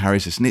Broadbent kind of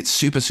carries this, and it's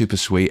super, super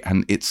sweet,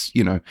 and it's,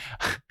 the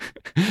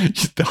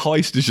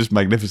heist is just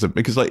magnificent,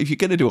 because like, if you're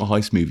going to do a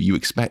heist movie, you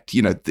expect,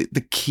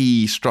 the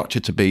key structure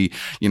to be,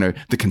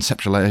 the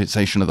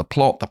conceptualization of the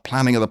plot, the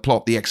planning of the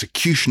plot, the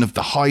execution of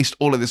the heist,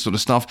 all of this sort of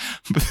stuff,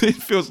 but it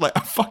feels like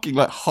a fucking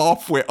like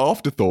half-wit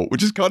afterthought,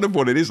 which is kind of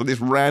what it is, like this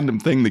random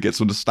thing that gets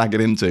sort of staggered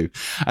into,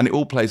 and it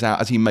all plays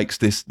out as he makes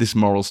this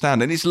moral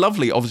stand, and it's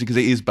lovely, obviously, because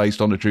it is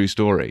based on a true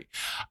story.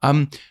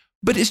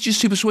 But it's just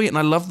super sweet, and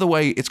I love the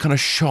way it's kind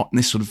of shot in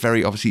this sort of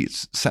very, obviously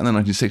it's set in the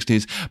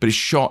 1960s, but it's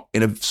shot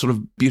in a sort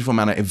of beautiful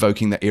manner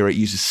evoking that era. It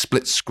uses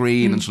split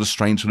screen and sort of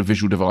strange sort of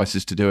visual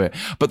devices to do it,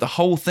 but the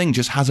whole thing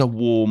just has a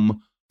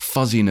warm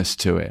fuzziness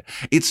to it.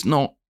 It's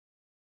not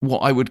what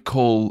I would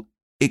call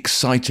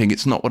exciting.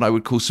 It's not what I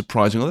would call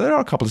surprising, although there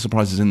are a couple of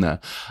surprises in there.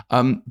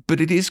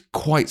 But it is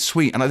quite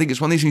sweet. And I think it's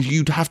one of these things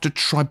you'd have to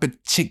try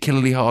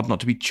particularly hard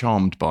not to be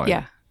charmed by.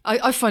 Yeah.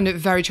 I find it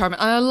very charming.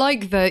 And I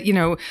like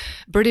that,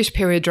 British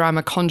period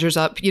drama conjures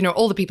up,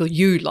 all the people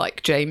you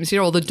like, James,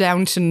 all the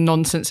Downton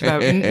nonsense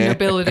about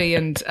nobility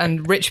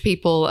and rich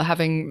people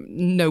having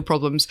no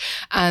problems.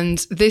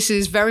 And this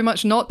is very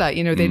much not that,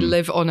 they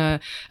live on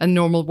a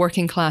normal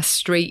working class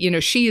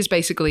street. She is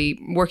basically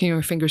working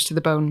her fingers to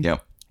the bone. Yeah.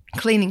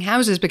 Cleaning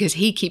houses because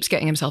he keeps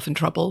getting himself in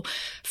trouble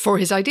for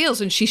his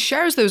ideals, and she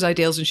shares those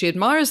ideals and she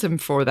admires them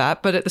for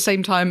that, but at the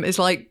same time is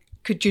like,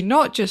 could you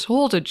not just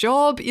hold a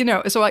job?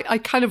 So I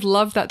kind of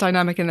love that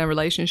dynamic in their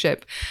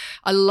relationship.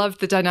 I love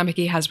the dynamic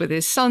he has with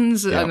his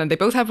sons, and they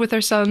both have with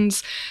their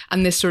sons,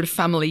 and this sort of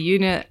family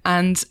unit.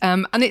 And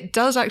it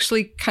does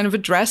actually kind of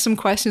address some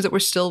questions that we're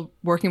still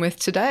working with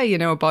today,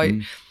 about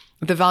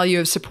the value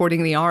of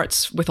supporting the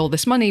arts with all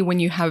this money when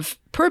you have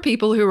poor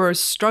people who are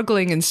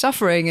struggling and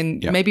suffering,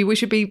 and maybe we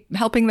should be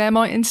helping them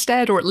out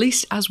instead, or at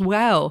least as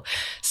well.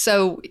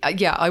 So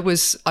I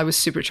was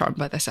super charmed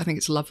by this. I think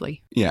it's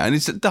lovely. Yeah, and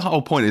it's the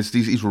whole point is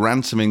he's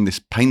ransoming this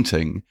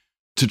painting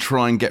to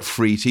try and get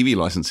free TV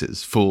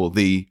licenses for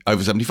the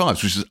over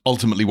 75s, which is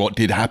ultimately what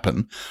did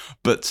happen.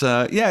 But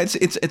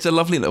it's a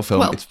lovely little film.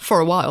 Well,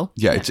 for a while.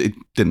 Yeah, it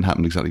didn't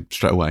happen exactly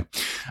straight away.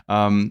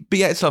 But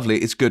yeah, it's lovely.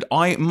 It's good.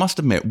 I must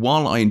admit,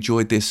 while I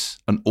enjoyed this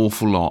an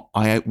awful lot,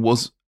 I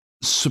was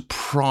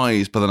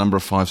surprised by the number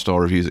of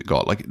 5-star reviews it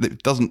got. Like,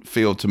 it doesn't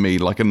feel to me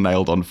like a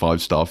nailed on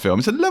 5-star film.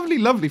 It's a lovely,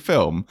 lovely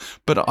film,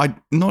 but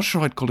I'm not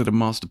sure I'd call it a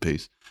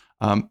masterpiece.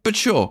 But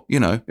sure,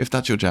 if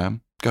that's your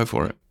jam, go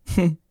for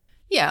it.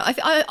 Yeah,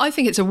 I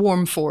think it's a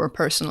warm 4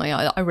 personally.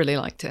 I really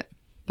liked it,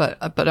 but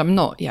I'm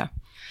not. Yeah,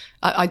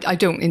 I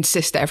don't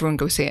insist that everyone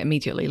go see it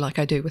immediately like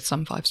I do with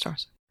some 5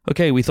 stars.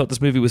 Okay, we thought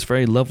this movie was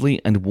very lovely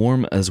and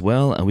warm as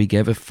well, and we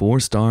gave it 4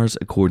 stars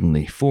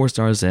accordingly. 4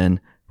 stars in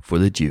for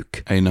the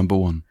Duke. A number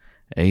 1.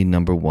 A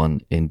number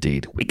 1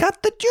 indeed. We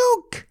got the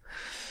Duke.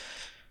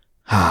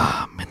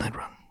 Midnight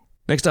Run.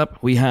 Next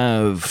up, we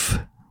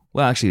have.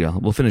 Well, actually,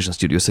 we'll finish on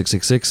Studio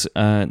 666.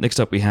 Next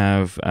up, we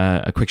have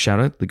a quick shout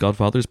out. The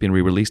Godfather has been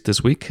re-released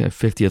this week.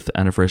 50th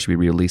anniversary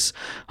re-release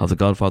of The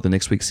Godfather.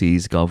 Next week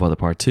sees Godfather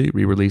Part 2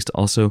 re-released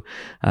also.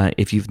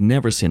 If you've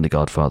never seen The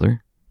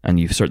Godfather, and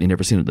you've certainly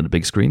never seen it on the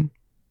big screen,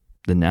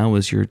 then now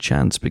is your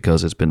chance,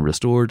 because it's been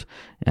restored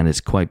and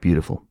it's quite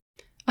beautiful.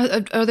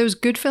 Are those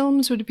good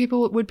films? Would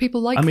people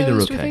like those? They're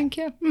okay. Do you think?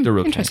 Yeah, They're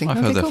okay. Interesting. I've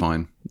heard they're cool.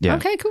 fine. Yeah.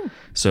 Okay, cool.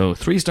 So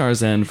 3 stars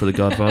then for The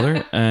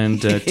Godfather,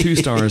 and 2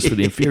 stars for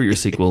the inferior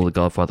sequel, The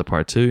Godfather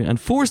Part 2, and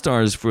 4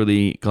 stars for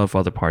The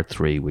Godfather Part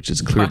 3, which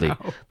is clearly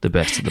the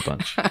best of the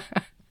bunch.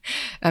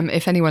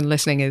 If anyone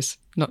listening is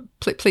not,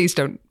 please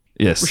don't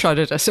shout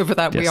at us over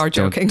that. Yes, we are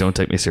joking. Don't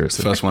take me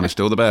seriously. The first one is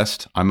still the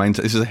best.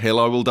 This is a hill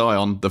I will die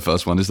on. The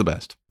first one is the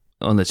best.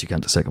 Unless you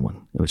count the second one,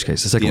 in which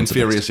case the second one's the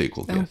inferior best.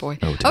 sequel. Oh yes. boy.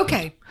 Oh, dear.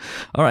 Okay.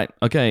 All right.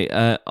 Okay.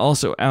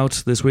 Also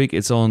out this week,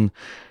 it's on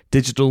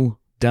digital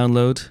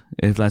download,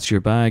 if that's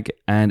your bag,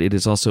 and it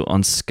is also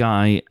on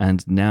Sky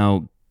and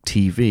Now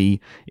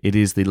TV. It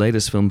is the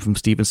latest film from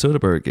Steven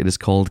Soderbergh. It is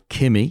called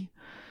Kimi.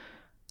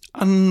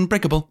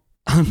 Unbreakable.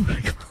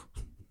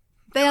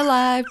 They're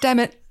alive. Damn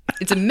it.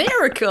 It's a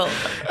miracle.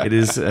 It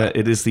is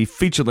the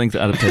feature-length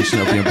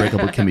adaptation of The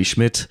Unbreakable Kimmy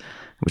Schmidt,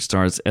 which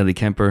stars Ellie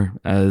Kemper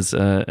as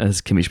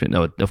Kimmy Schmidt.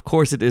 No, of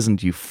course it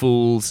isn't, you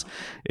fools.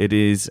 It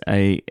is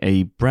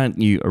a brand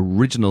new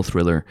original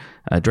thriller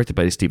directed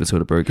by Steven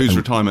Soderbergh. Whose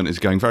retirement is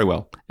going very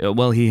well.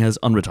 Well, he has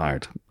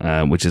unretired,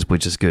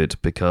 which is good,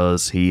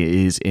 because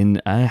he is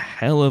in a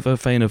hell of a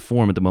vein of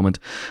form at the moment,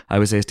 I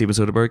would say, Steven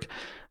Soderbergh,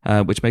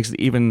 which makes it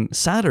even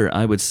sadder,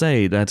 I would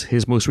say, that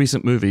his most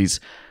recent movies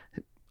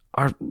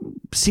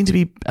seem to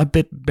be a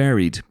bit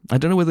buried. I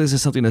don't know whether this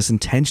is something that's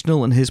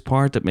intentional on his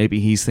part, that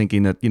maybe he's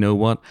thinking that, you know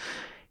what,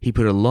 he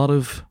put a lot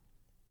of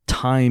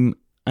time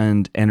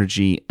and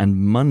energy and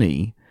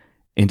money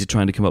into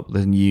trying to come up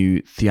with a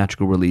new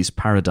theatrical release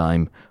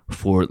paradigm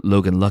for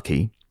Logan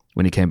Lucky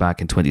when he came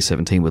back in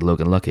 2017 with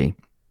Logan Lucky,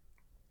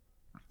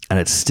 and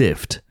it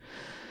stiffed.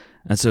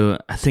 And so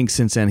I think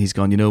since then he's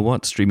gone, you know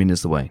what, streaming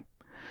is the way.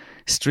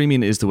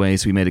 Streaming is the way.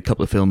 So we made a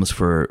couple of films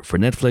for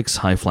Netflix,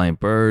 High Flying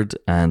Bird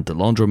and The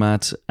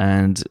Laundromat,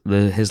 and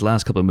his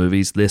last couple of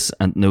movies, this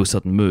and No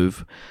Sudden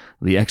Move,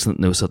 the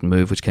excellent No Sudden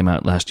Move, which came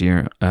out last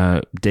year,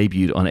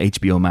 debuted on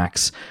HBO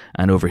Max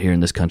and over here in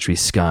this country,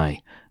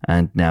 Sky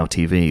and Now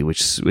TV,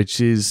 which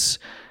is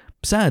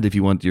sad if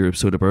you want your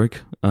Soderbergh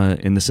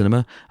in the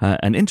cinema.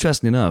 And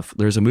interesting enough,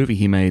 there's a movie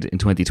he made in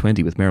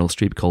 2020 with Meryl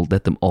Streep called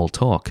Let Them All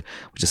Talk,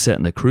 which is set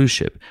on a cruise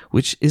ship,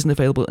 which isn't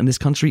available in this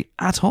country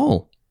at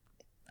all.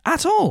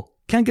 At all.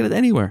 Can't get it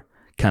anywhere.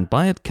 Can't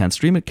buy it, can't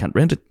stream it, can't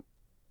rent it,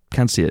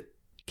 can't see it.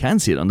 Can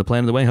see it on the plane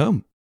on the way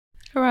home.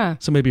 Hurrah.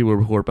 So maybe we'll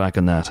report back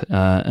on that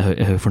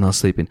if we're not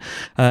sleeping.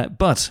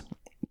 But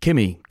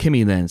Kimi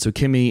then. So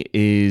Kimi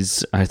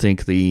is, I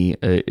think,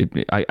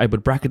 I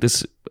would bracket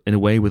this in a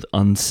way with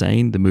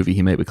Unsane, the movie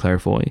he made with Claire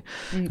Foy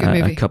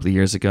a couple of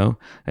years ago,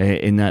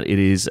 in that it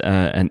is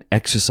an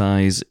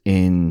exercise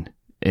in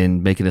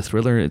making a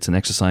thriller. It's an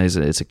exercise.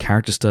 It's a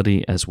character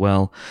study as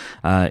well.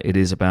 It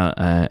is about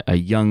a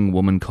young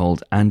woman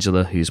called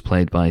Angela, who's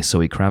played by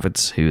Zoe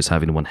Kravitz, who's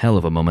having one hell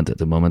of a moment at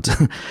the moment.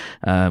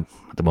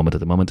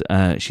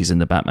 She's in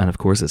the Batman, of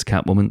course, as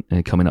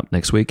Catwoman, coming up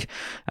next week.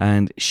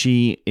 And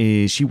she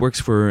works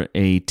for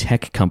a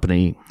tech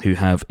company who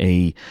have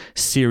a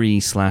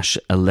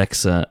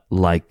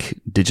Siri/Alexa-like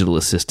digital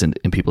assistant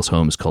in people's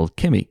homes called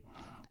Kimi.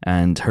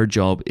 And her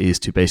job is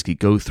to basically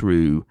go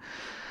through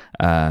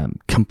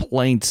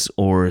complaints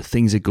or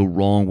things that go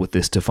wrong with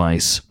this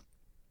device.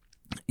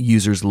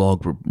 Users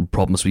log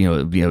problems. You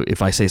know,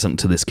 if I say something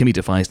to this Kimi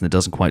device and it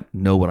doesn't quite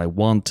know what I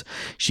want,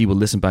 she will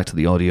listen back to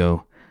the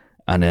audio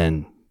and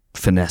then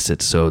finesse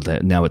it so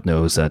that now it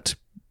knows what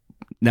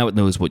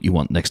you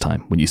want next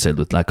time when you say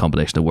that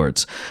combination of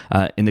words.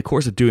 In the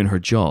course of doing her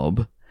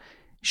job,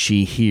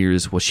 she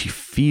hears what she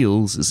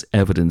feels is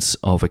evidence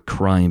of a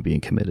crime being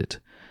committed,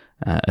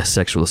 a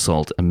sexual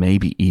assault, and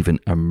maybe even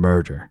a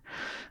murder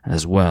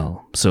as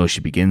well. So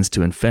she begins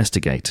to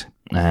investigate,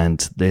 and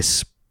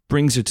this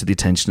brings her to the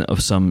attention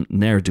of some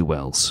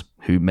ne'er-do-wells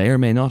who may or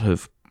may not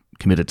have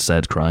committed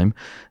said crime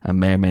and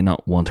may or may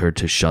not want her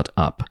to shut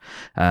up.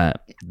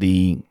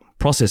 The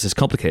process is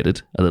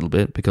complicated a little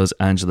bit because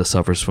Angela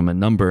suffers from a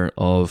number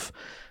of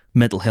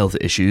mental health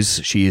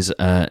issues. She is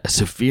a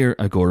severe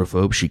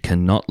agoraphobe. She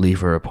cannot leave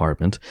her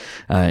apartment.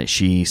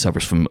 She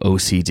suffers from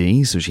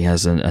OCD, so she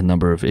has a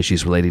number of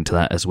issues relating to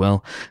that as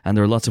well. And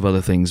there are lots of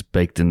other things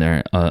baked in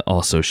there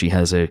also. She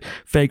has a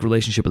vague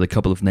relationship with a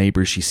couple of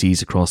neighbors she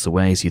sees across the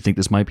way, so you think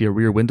this might be a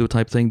rear window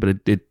type thing, but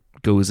it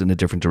goes in a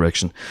different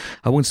direction.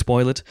 I won't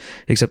spoil it,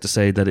 except to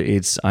say that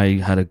I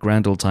had a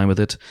grand old time with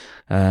it.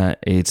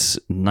 It's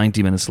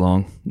 90 minutes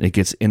long. It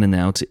gets in and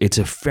out. It's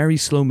a very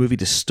slow movie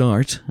to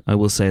start, I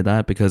will say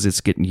that, because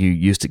it's getting you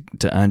used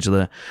to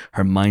Angela,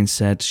 her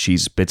mindset.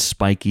 She's a bit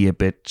spiky, a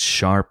bit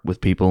sharp with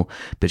people,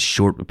 a bit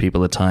short with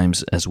people at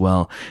times as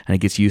well, and it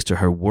gets used to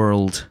her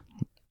world,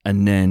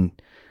 and then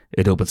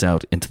it opens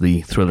out into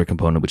the thriller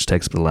component, which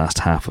takes up the last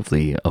half of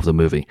the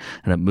movie,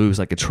 and it moves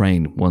like a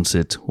train once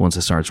it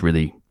starts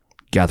really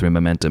gathering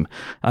momentum.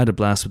 I had a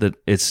blast with it.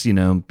 It's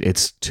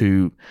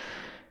two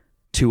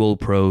old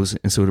pros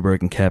in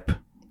Soderbergh and Koepp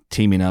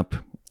teaming up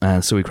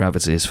And Zoe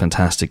Kravitz is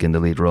fantastic in the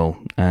lead role,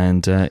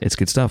 and it's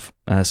good stuff.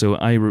 So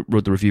I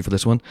wrote the review for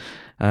this one.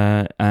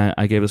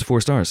 I gave us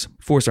 4 stars.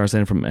 4 stars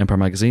then from Empire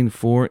Magazine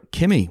for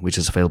Kimi, which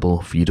is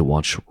available for you to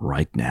watch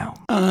right now.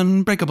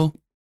 Unbreakable.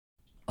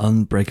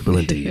 Unbreakable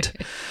indeed.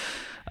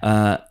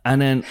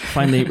 And then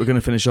finally, we're going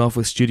to finish off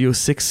with Studio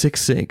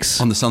 666.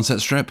 On the Sunset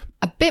Strip.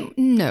 A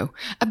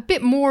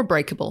bit more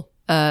breakable.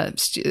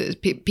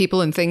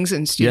 People and things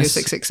in Studio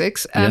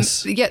 666.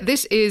 Yes. Yeah,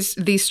 this is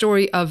the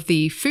story of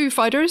the Foo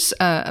Fighters,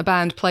 a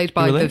band played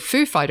by the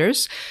Foo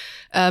Fighters.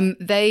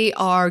 They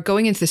are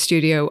going into the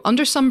studio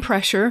under some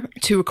pressure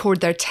to record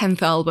their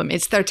 10th album.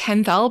 It's their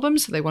 10th album,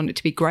 so they want it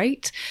to be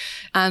great.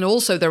 And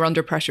also they're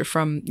under pressure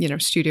from,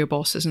 studio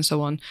bosses and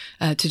so on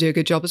to do a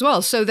good job as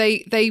well. So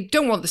they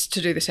don't want this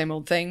to do the same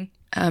old thing.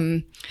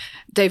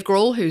 Dave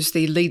Grohl, who's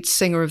the lead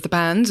singer of the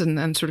band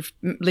and sort of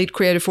lead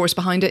creative force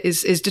behind it,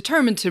 is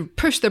determined to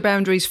push their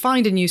boundaries,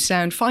 find a new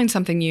sound, find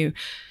something new.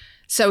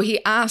 So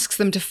he asks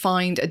them to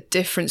find a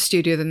different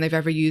studio than they've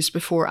ever used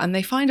before. And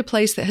they find a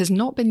place that has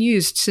not been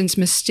used since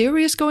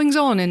Mysterious Goings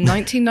On in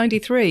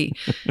 1993.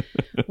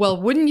 Well,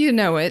 wouldn't you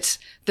know it,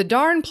 the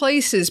darn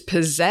place is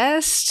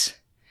possessed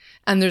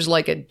and there's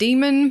like a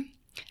demon.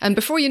 And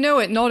before you know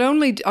it, not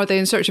only are they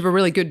in search of a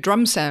really good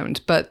drum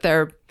sound, but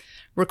they're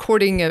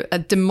recording a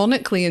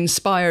demonically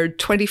inspired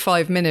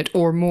 25-minute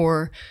or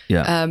more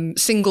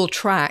single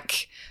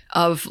track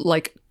of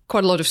like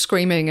quite a lot of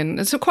screaming,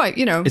 and so quite,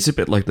 It's a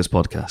bit like this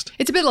podcast.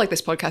 It's a bit like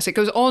this podcast. It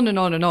goes on and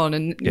on and on,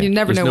 and you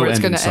never know where it's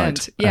going to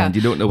end. Yeah, and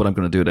you don't know what I'm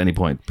going to do at any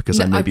point because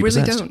I may be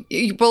really possessed.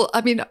 Don't. Well, I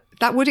mean,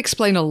 that would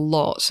explain a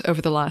lot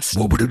over the last.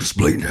 What would it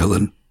explain,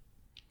 Helen?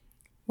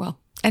 Well,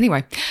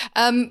 anyway,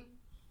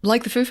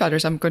 like the Foo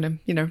Fighters, I'm going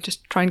to,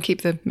 just try and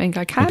keep the main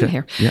guy calm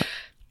here. Yeah.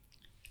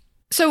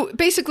 So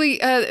basically,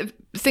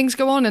 things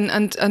go on and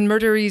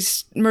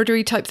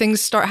murdery type things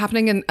start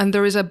happening, and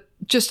there is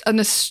just an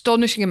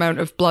astonishing amount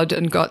of blood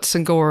and guts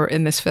and gore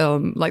in this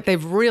film. Like,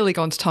 they've really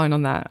gone to town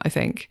on that, I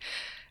think.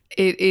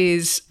 It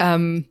is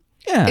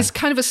it's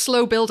kind of a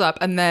slow build up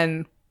and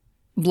then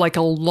like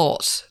a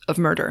lot of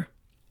murder.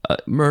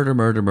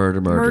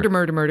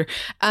 Murder.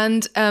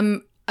 And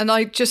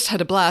I just had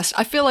a blast.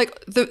 I feel like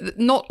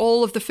not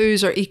all of the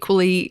Foos are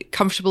equally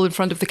comfortable in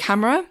front of the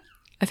camera.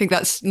 I think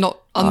that's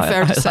not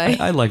unfair to say.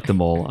 I like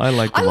them all. I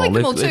like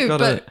them all too. They've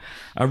got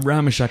a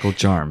ramshackle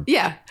charm.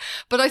 Yeah,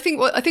 but I think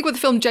what the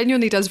film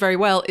genuinely does very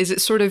well is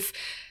it sort of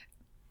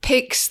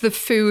picks the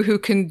Foo who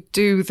can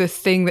do the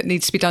thing that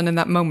needs to be done in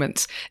that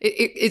moment.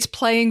 It's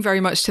playing very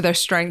much to their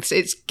strengths.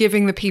 It's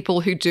giving the people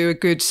who do a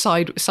good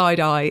side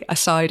eye a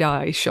side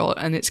eye shot,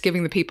 and it's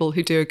giving the people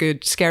who do a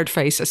good scared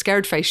face a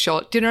scared face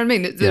shot. Do you know what I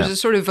mean? There's a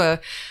sort of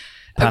a.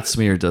 Pat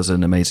Smear does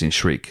an amazing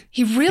shriek.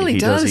 He really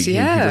does. He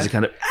does a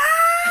kind of.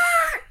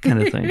 Kind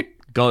of thing.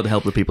 God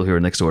help the people who are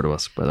next door to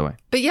us, by the way.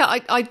 But yeah,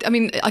 I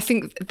mean, I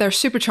think they're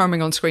super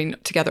charming on screen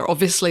together.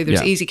 Obviously,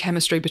 there's easy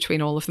chemistry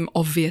between all of them,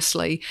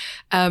 obviously.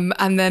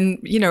 And then,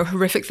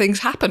 horrific things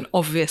happen,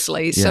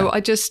 obviously. So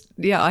I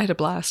had a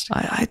blast.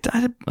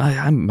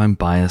 I'm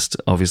biased,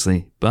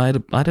 obviously,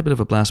 but I had a bit of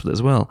a blast with it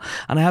as well.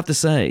 And I have to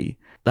say,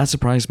 that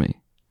surprised me.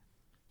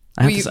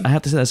 I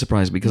have to say that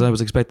surprised me because I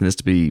was expecting this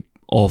to be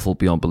awful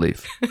beyond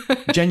belief.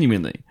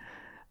 Genuinely.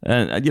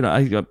 And,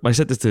 I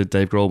said this to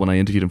Dave Grohl when I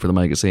interviewed him for the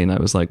magazine. I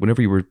was like,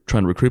 whenever you were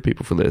trying to recruit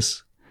people for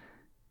this,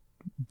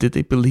 did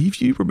they believe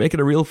you were making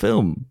a real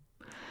film?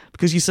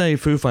 Because you say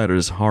Foo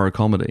Fighters horror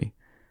comedy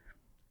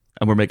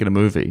and we're making a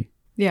movie.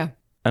 Yeah.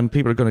 And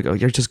people are going to go,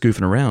 you're just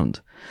goofing around.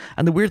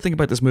 And the weird thing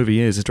about this movie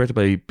is it's directed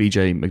by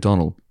BJ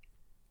McDonnell,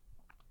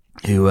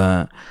 who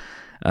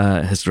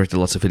has directed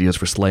lots of videos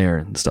for Slayer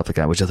and stuff like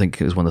that, which I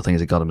think is one of the things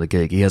that got him the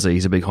gig. He's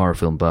a big horror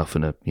film buff,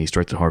 and he's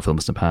directed horror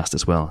films in the past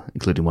as well,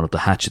 including one of the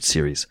Hatchet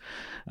series.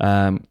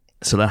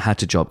 So that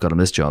Hatchet job got him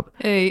this job.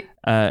 Hey.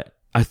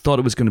 I thought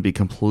it was going to be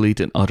complete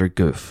and utter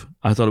goof.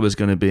 I thought it was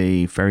going to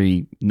be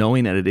very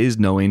knowing, and it is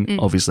knowing,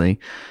 obviously,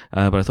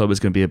 but I thought it was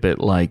going to be a bit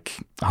like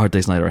Hard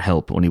Day's Night or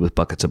Help, only with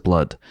buckets of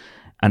blood.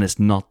 And it's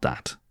not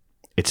that.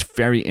 It's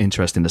very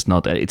interesting. It's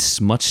not that.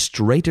 It's much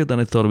straighter than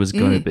I thought it was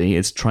going to be.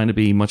 It's trying to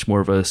be much more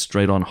of a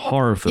straight-on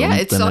horror film. Yeah,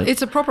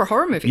 it's a proper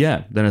horror movie.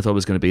 Yeah, than I thought it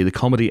was going to be. The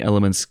comedy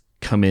elements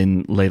come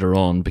in later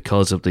on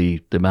because of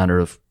the manner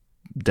of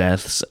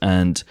deaths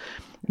and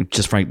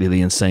just frankly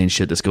the insane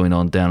shit that's going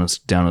on down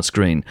on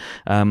screen.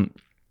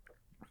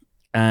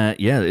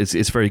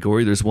 It's very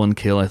gory. There's one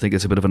kill. I think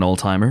it's a bit of an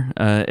all-timer.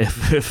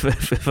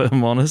 If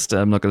I'm honest,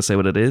 I'm not going to say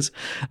what it is,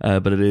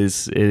 but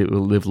it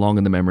will live long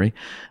in the memory.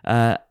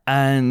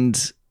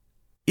 And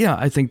yeah,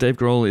 I think Dave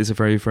Grohl is a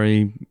very,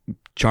 very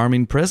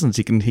charming presence.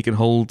 He can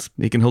hold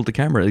the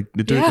camera.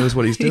 The dude knows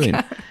what he's doing.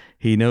 Yeah.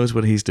 He knows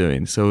what he's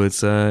doing. So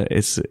it's a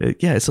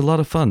lot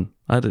of fun.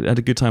 I had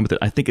a good time with it.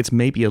 I think it's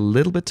maybe a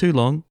little bit too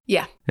long.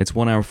 Yeah. It's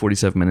 1 hour,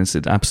 47 minutes.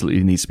 It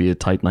absolutely needs to be a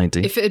tight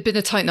 90. If it had been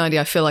a tight 90,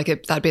 I feel like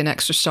that'd be an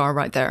extra star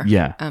right there.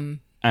 Yeah.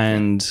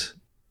 And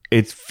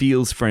it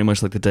feels very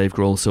much like the Dave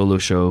Grohl solo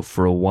show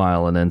for a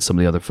while, and then some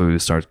of the other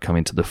Foos start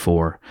coming to the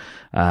fore,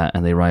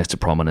 and they rise to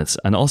prominence.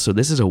 And also,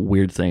 this is a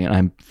weird thing,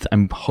 and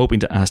I'm hoping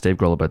to ask Dave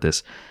Grohl about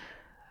this.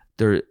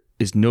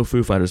 is no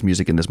Foo Fighters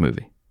music in this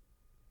movie,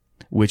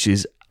 which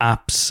is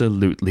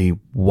absolutely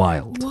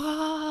wild.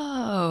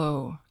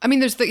 Whoa. I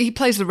mean, he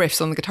plays the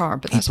riffs on the guitar,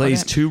 but that's he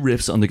plays about it. 2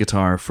 riffs on the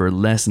guitar for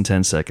less than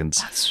 10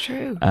 seconds. That's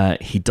true.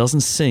 He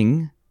doesn't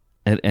sing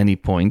at any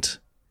point.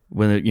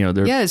 When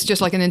it's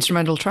just like an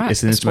instrumental track.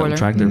 It's an instrumental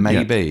track.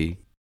 Maybe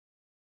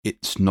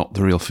it's not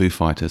the real Foo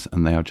Fighters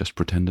and they are just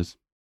pretenders.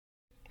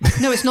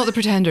 No, it's not the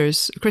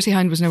Pretenders. Chrissy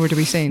Hind was nowhere to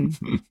be seen.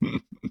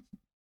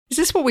 Is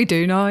this what we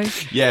do now?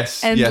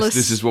 Yes, Endless.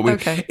 this is what we...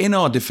 Okay. In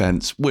our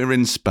defense, we're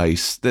in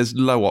space, there's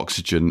low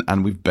oxygen,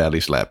 and we've barely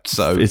slept.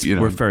 So,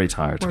 we're very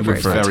tired. We're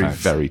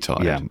very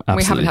tired. Yeah, and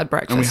we haven't had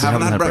breakfast. And we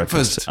haven't had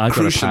breakfast. I've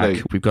got to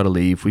pack. We've got to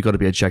leave. We've got to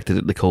be ejected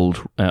at the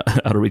cold out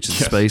of reach of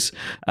space.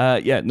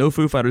 No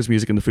Foo Fighters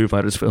music in the Foo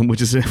Fighters film, which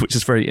is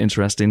very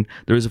interesting.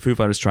 There is a Foo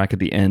Fighters track at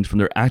the end from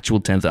their actual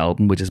 10th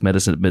album, which is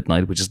Medicine at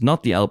Midnight, which is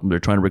not the album they're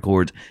trying to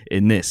record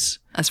in this.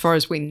 As far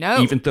as we know.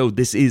 Even though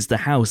this is the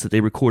house that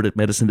they recorded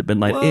Medicine at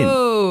Midnight in.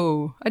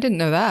 Whoa, I didn't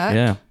know that.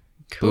 Yeah.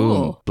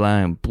 Cool. Boom,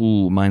 blam,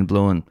 boo, mind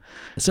blown.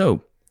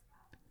 So,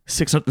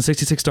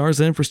 666 stars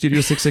then for Studio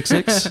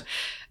 666.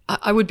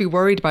 I would be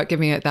worried about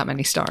giving it that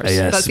many stars.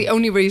 Yes. That's the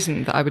only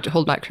reason that I would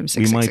hold back from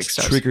 666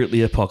 stars. We might trigger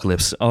the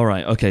apocalypse. All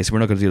right, okay, so we're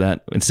not going to do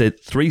that. Instead,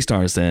 3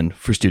 stars then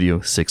for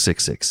Studio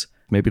 666.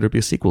 Maybe there'll be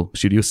a sequel.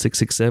 Studio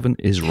 667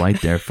 is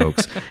right there,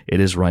 folks. It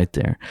is right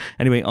there.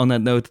 Anyway, on that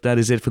note, that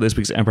is it for this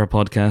week's Empire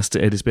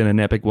podcast. It has been an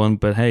epic one,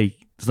 but hey,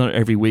 it's not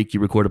every week you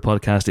record a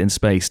podcast in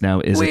space now,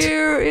 is it?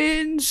 We're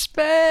in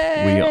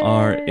space. We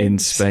are in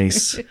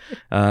space.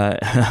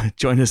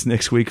 Join us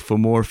next week for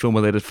more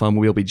film-related fun.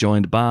 We'll be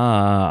joined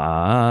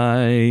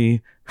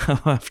by...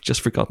 I've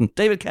just forgotten.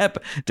 David Koepp,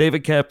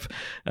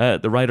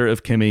 the writer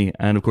of Kimi,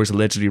 and of course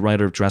allegedly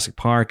writer of Jurassic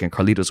Park and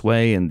Carlito's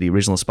Way and the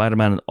original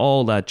Spider-Man and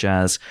all that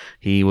jazz.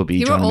 He will be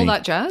joining me. He wrote all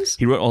that jazz?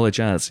 He wrote all that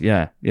jazz,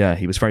 yeah.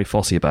 He was very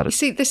fussy about it. You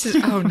see, this is...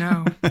 Oh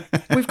no.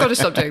 We've got to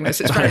stop doing this.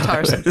 It's very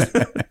tiresome.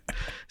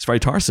 It's very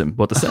tiresome.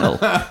 What, The Cell?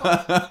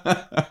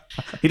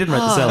 He didn't write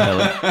The Cell,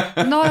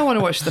 Helen. Now I want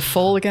to watch The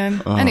Fall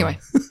again. Anyway.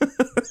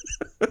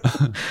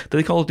 Do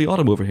they call it The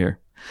Autumn over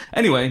here?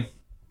 Anyway...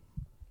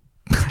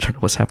 I don't know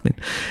what's happening.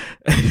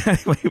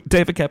 Anyway,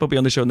 David Koepp will be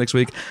on the show next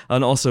week,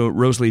 and also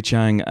Rosalie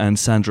Chang and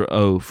Sandra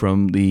Oh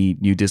from the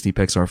new Disney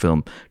Pixar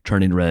film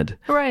Turning Red.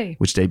 Hooray.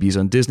 Which debuts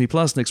on Disney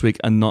Plus next week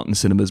and not in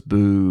cinemas.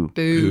 Boo.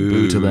 Boo.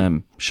 Boo to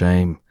them.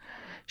 Shame.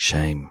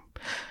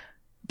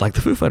 Like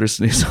the Foo Fighters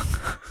new song.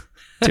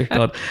 Dear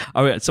God.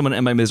 All right, someone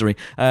end my misery.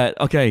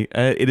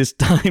 It is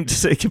time to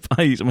say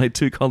goodbye to my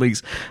 2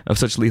 colleagues of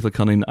such lethal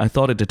cunning. I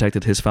thought I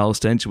detected his foul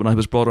stench when I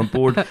was brought on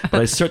board, but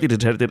I certainly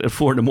detected it at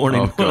 4 a.m. when I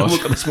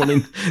woke up this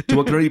morning to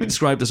what can only be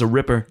described as a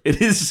ripper. It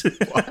is...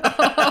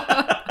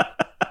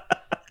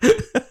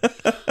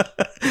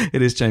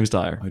 It is James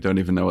Dyer. I don't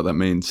even know what that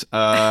means.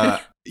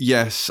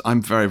 Yes,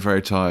 I'm very,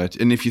 very tired.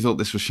 And if you thought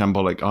this was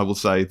shambolic, I will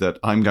say that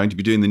I'm going to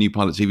be doing the new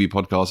Pilot TV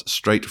podcast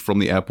straight from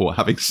the airport,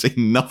 having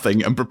seen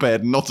nothing and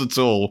prepared not at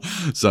all.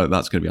 So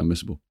that's going to be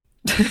unmissable.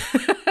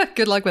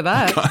 Good luck with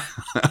that.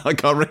 I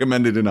can't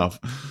recommend it enough.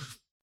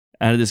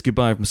 And it is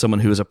goodbye from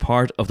someone who is a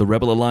part of the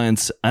Rebel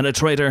Alliance and a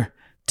traitor.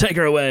 Take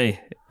her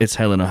away. It's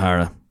Helen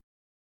O'Hara.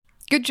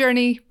 Good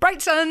journey.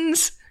 Bright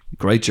suns.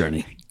 Great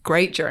journey.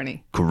 Great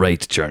journey.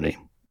 Great journey.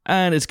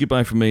 And it's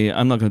goodbye from me.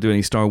 I'm not going to do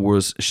any Star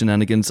Wars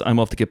shenanigans. I'm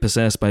off to get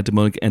possessed by a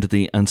demonic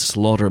entity and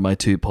slaughter my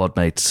 2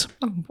 podmates.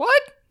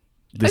 What?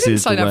 I didn't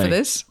sign up for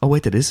this. Oh,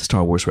 wait, that is a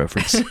Star Wars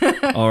reference.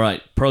 All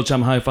right. Pearl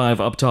Jam high five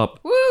up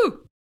top.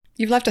 Woo!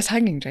 You've left us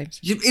hanging,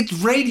 James. It's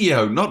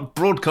radio, not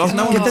broadcast.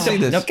 No one can see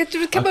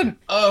this. Come on.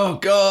 Oh,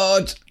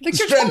 God. Like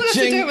you're telling us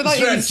to do it without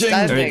even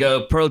standing. There you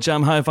go. Pearl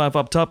Jam high five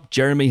up top.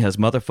 Jeremy has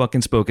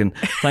motherfucking spoken.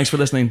 Thanks for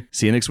listening.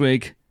 See you next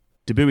week.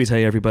 To booby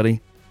tay, everybody.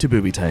 To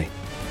booby tay.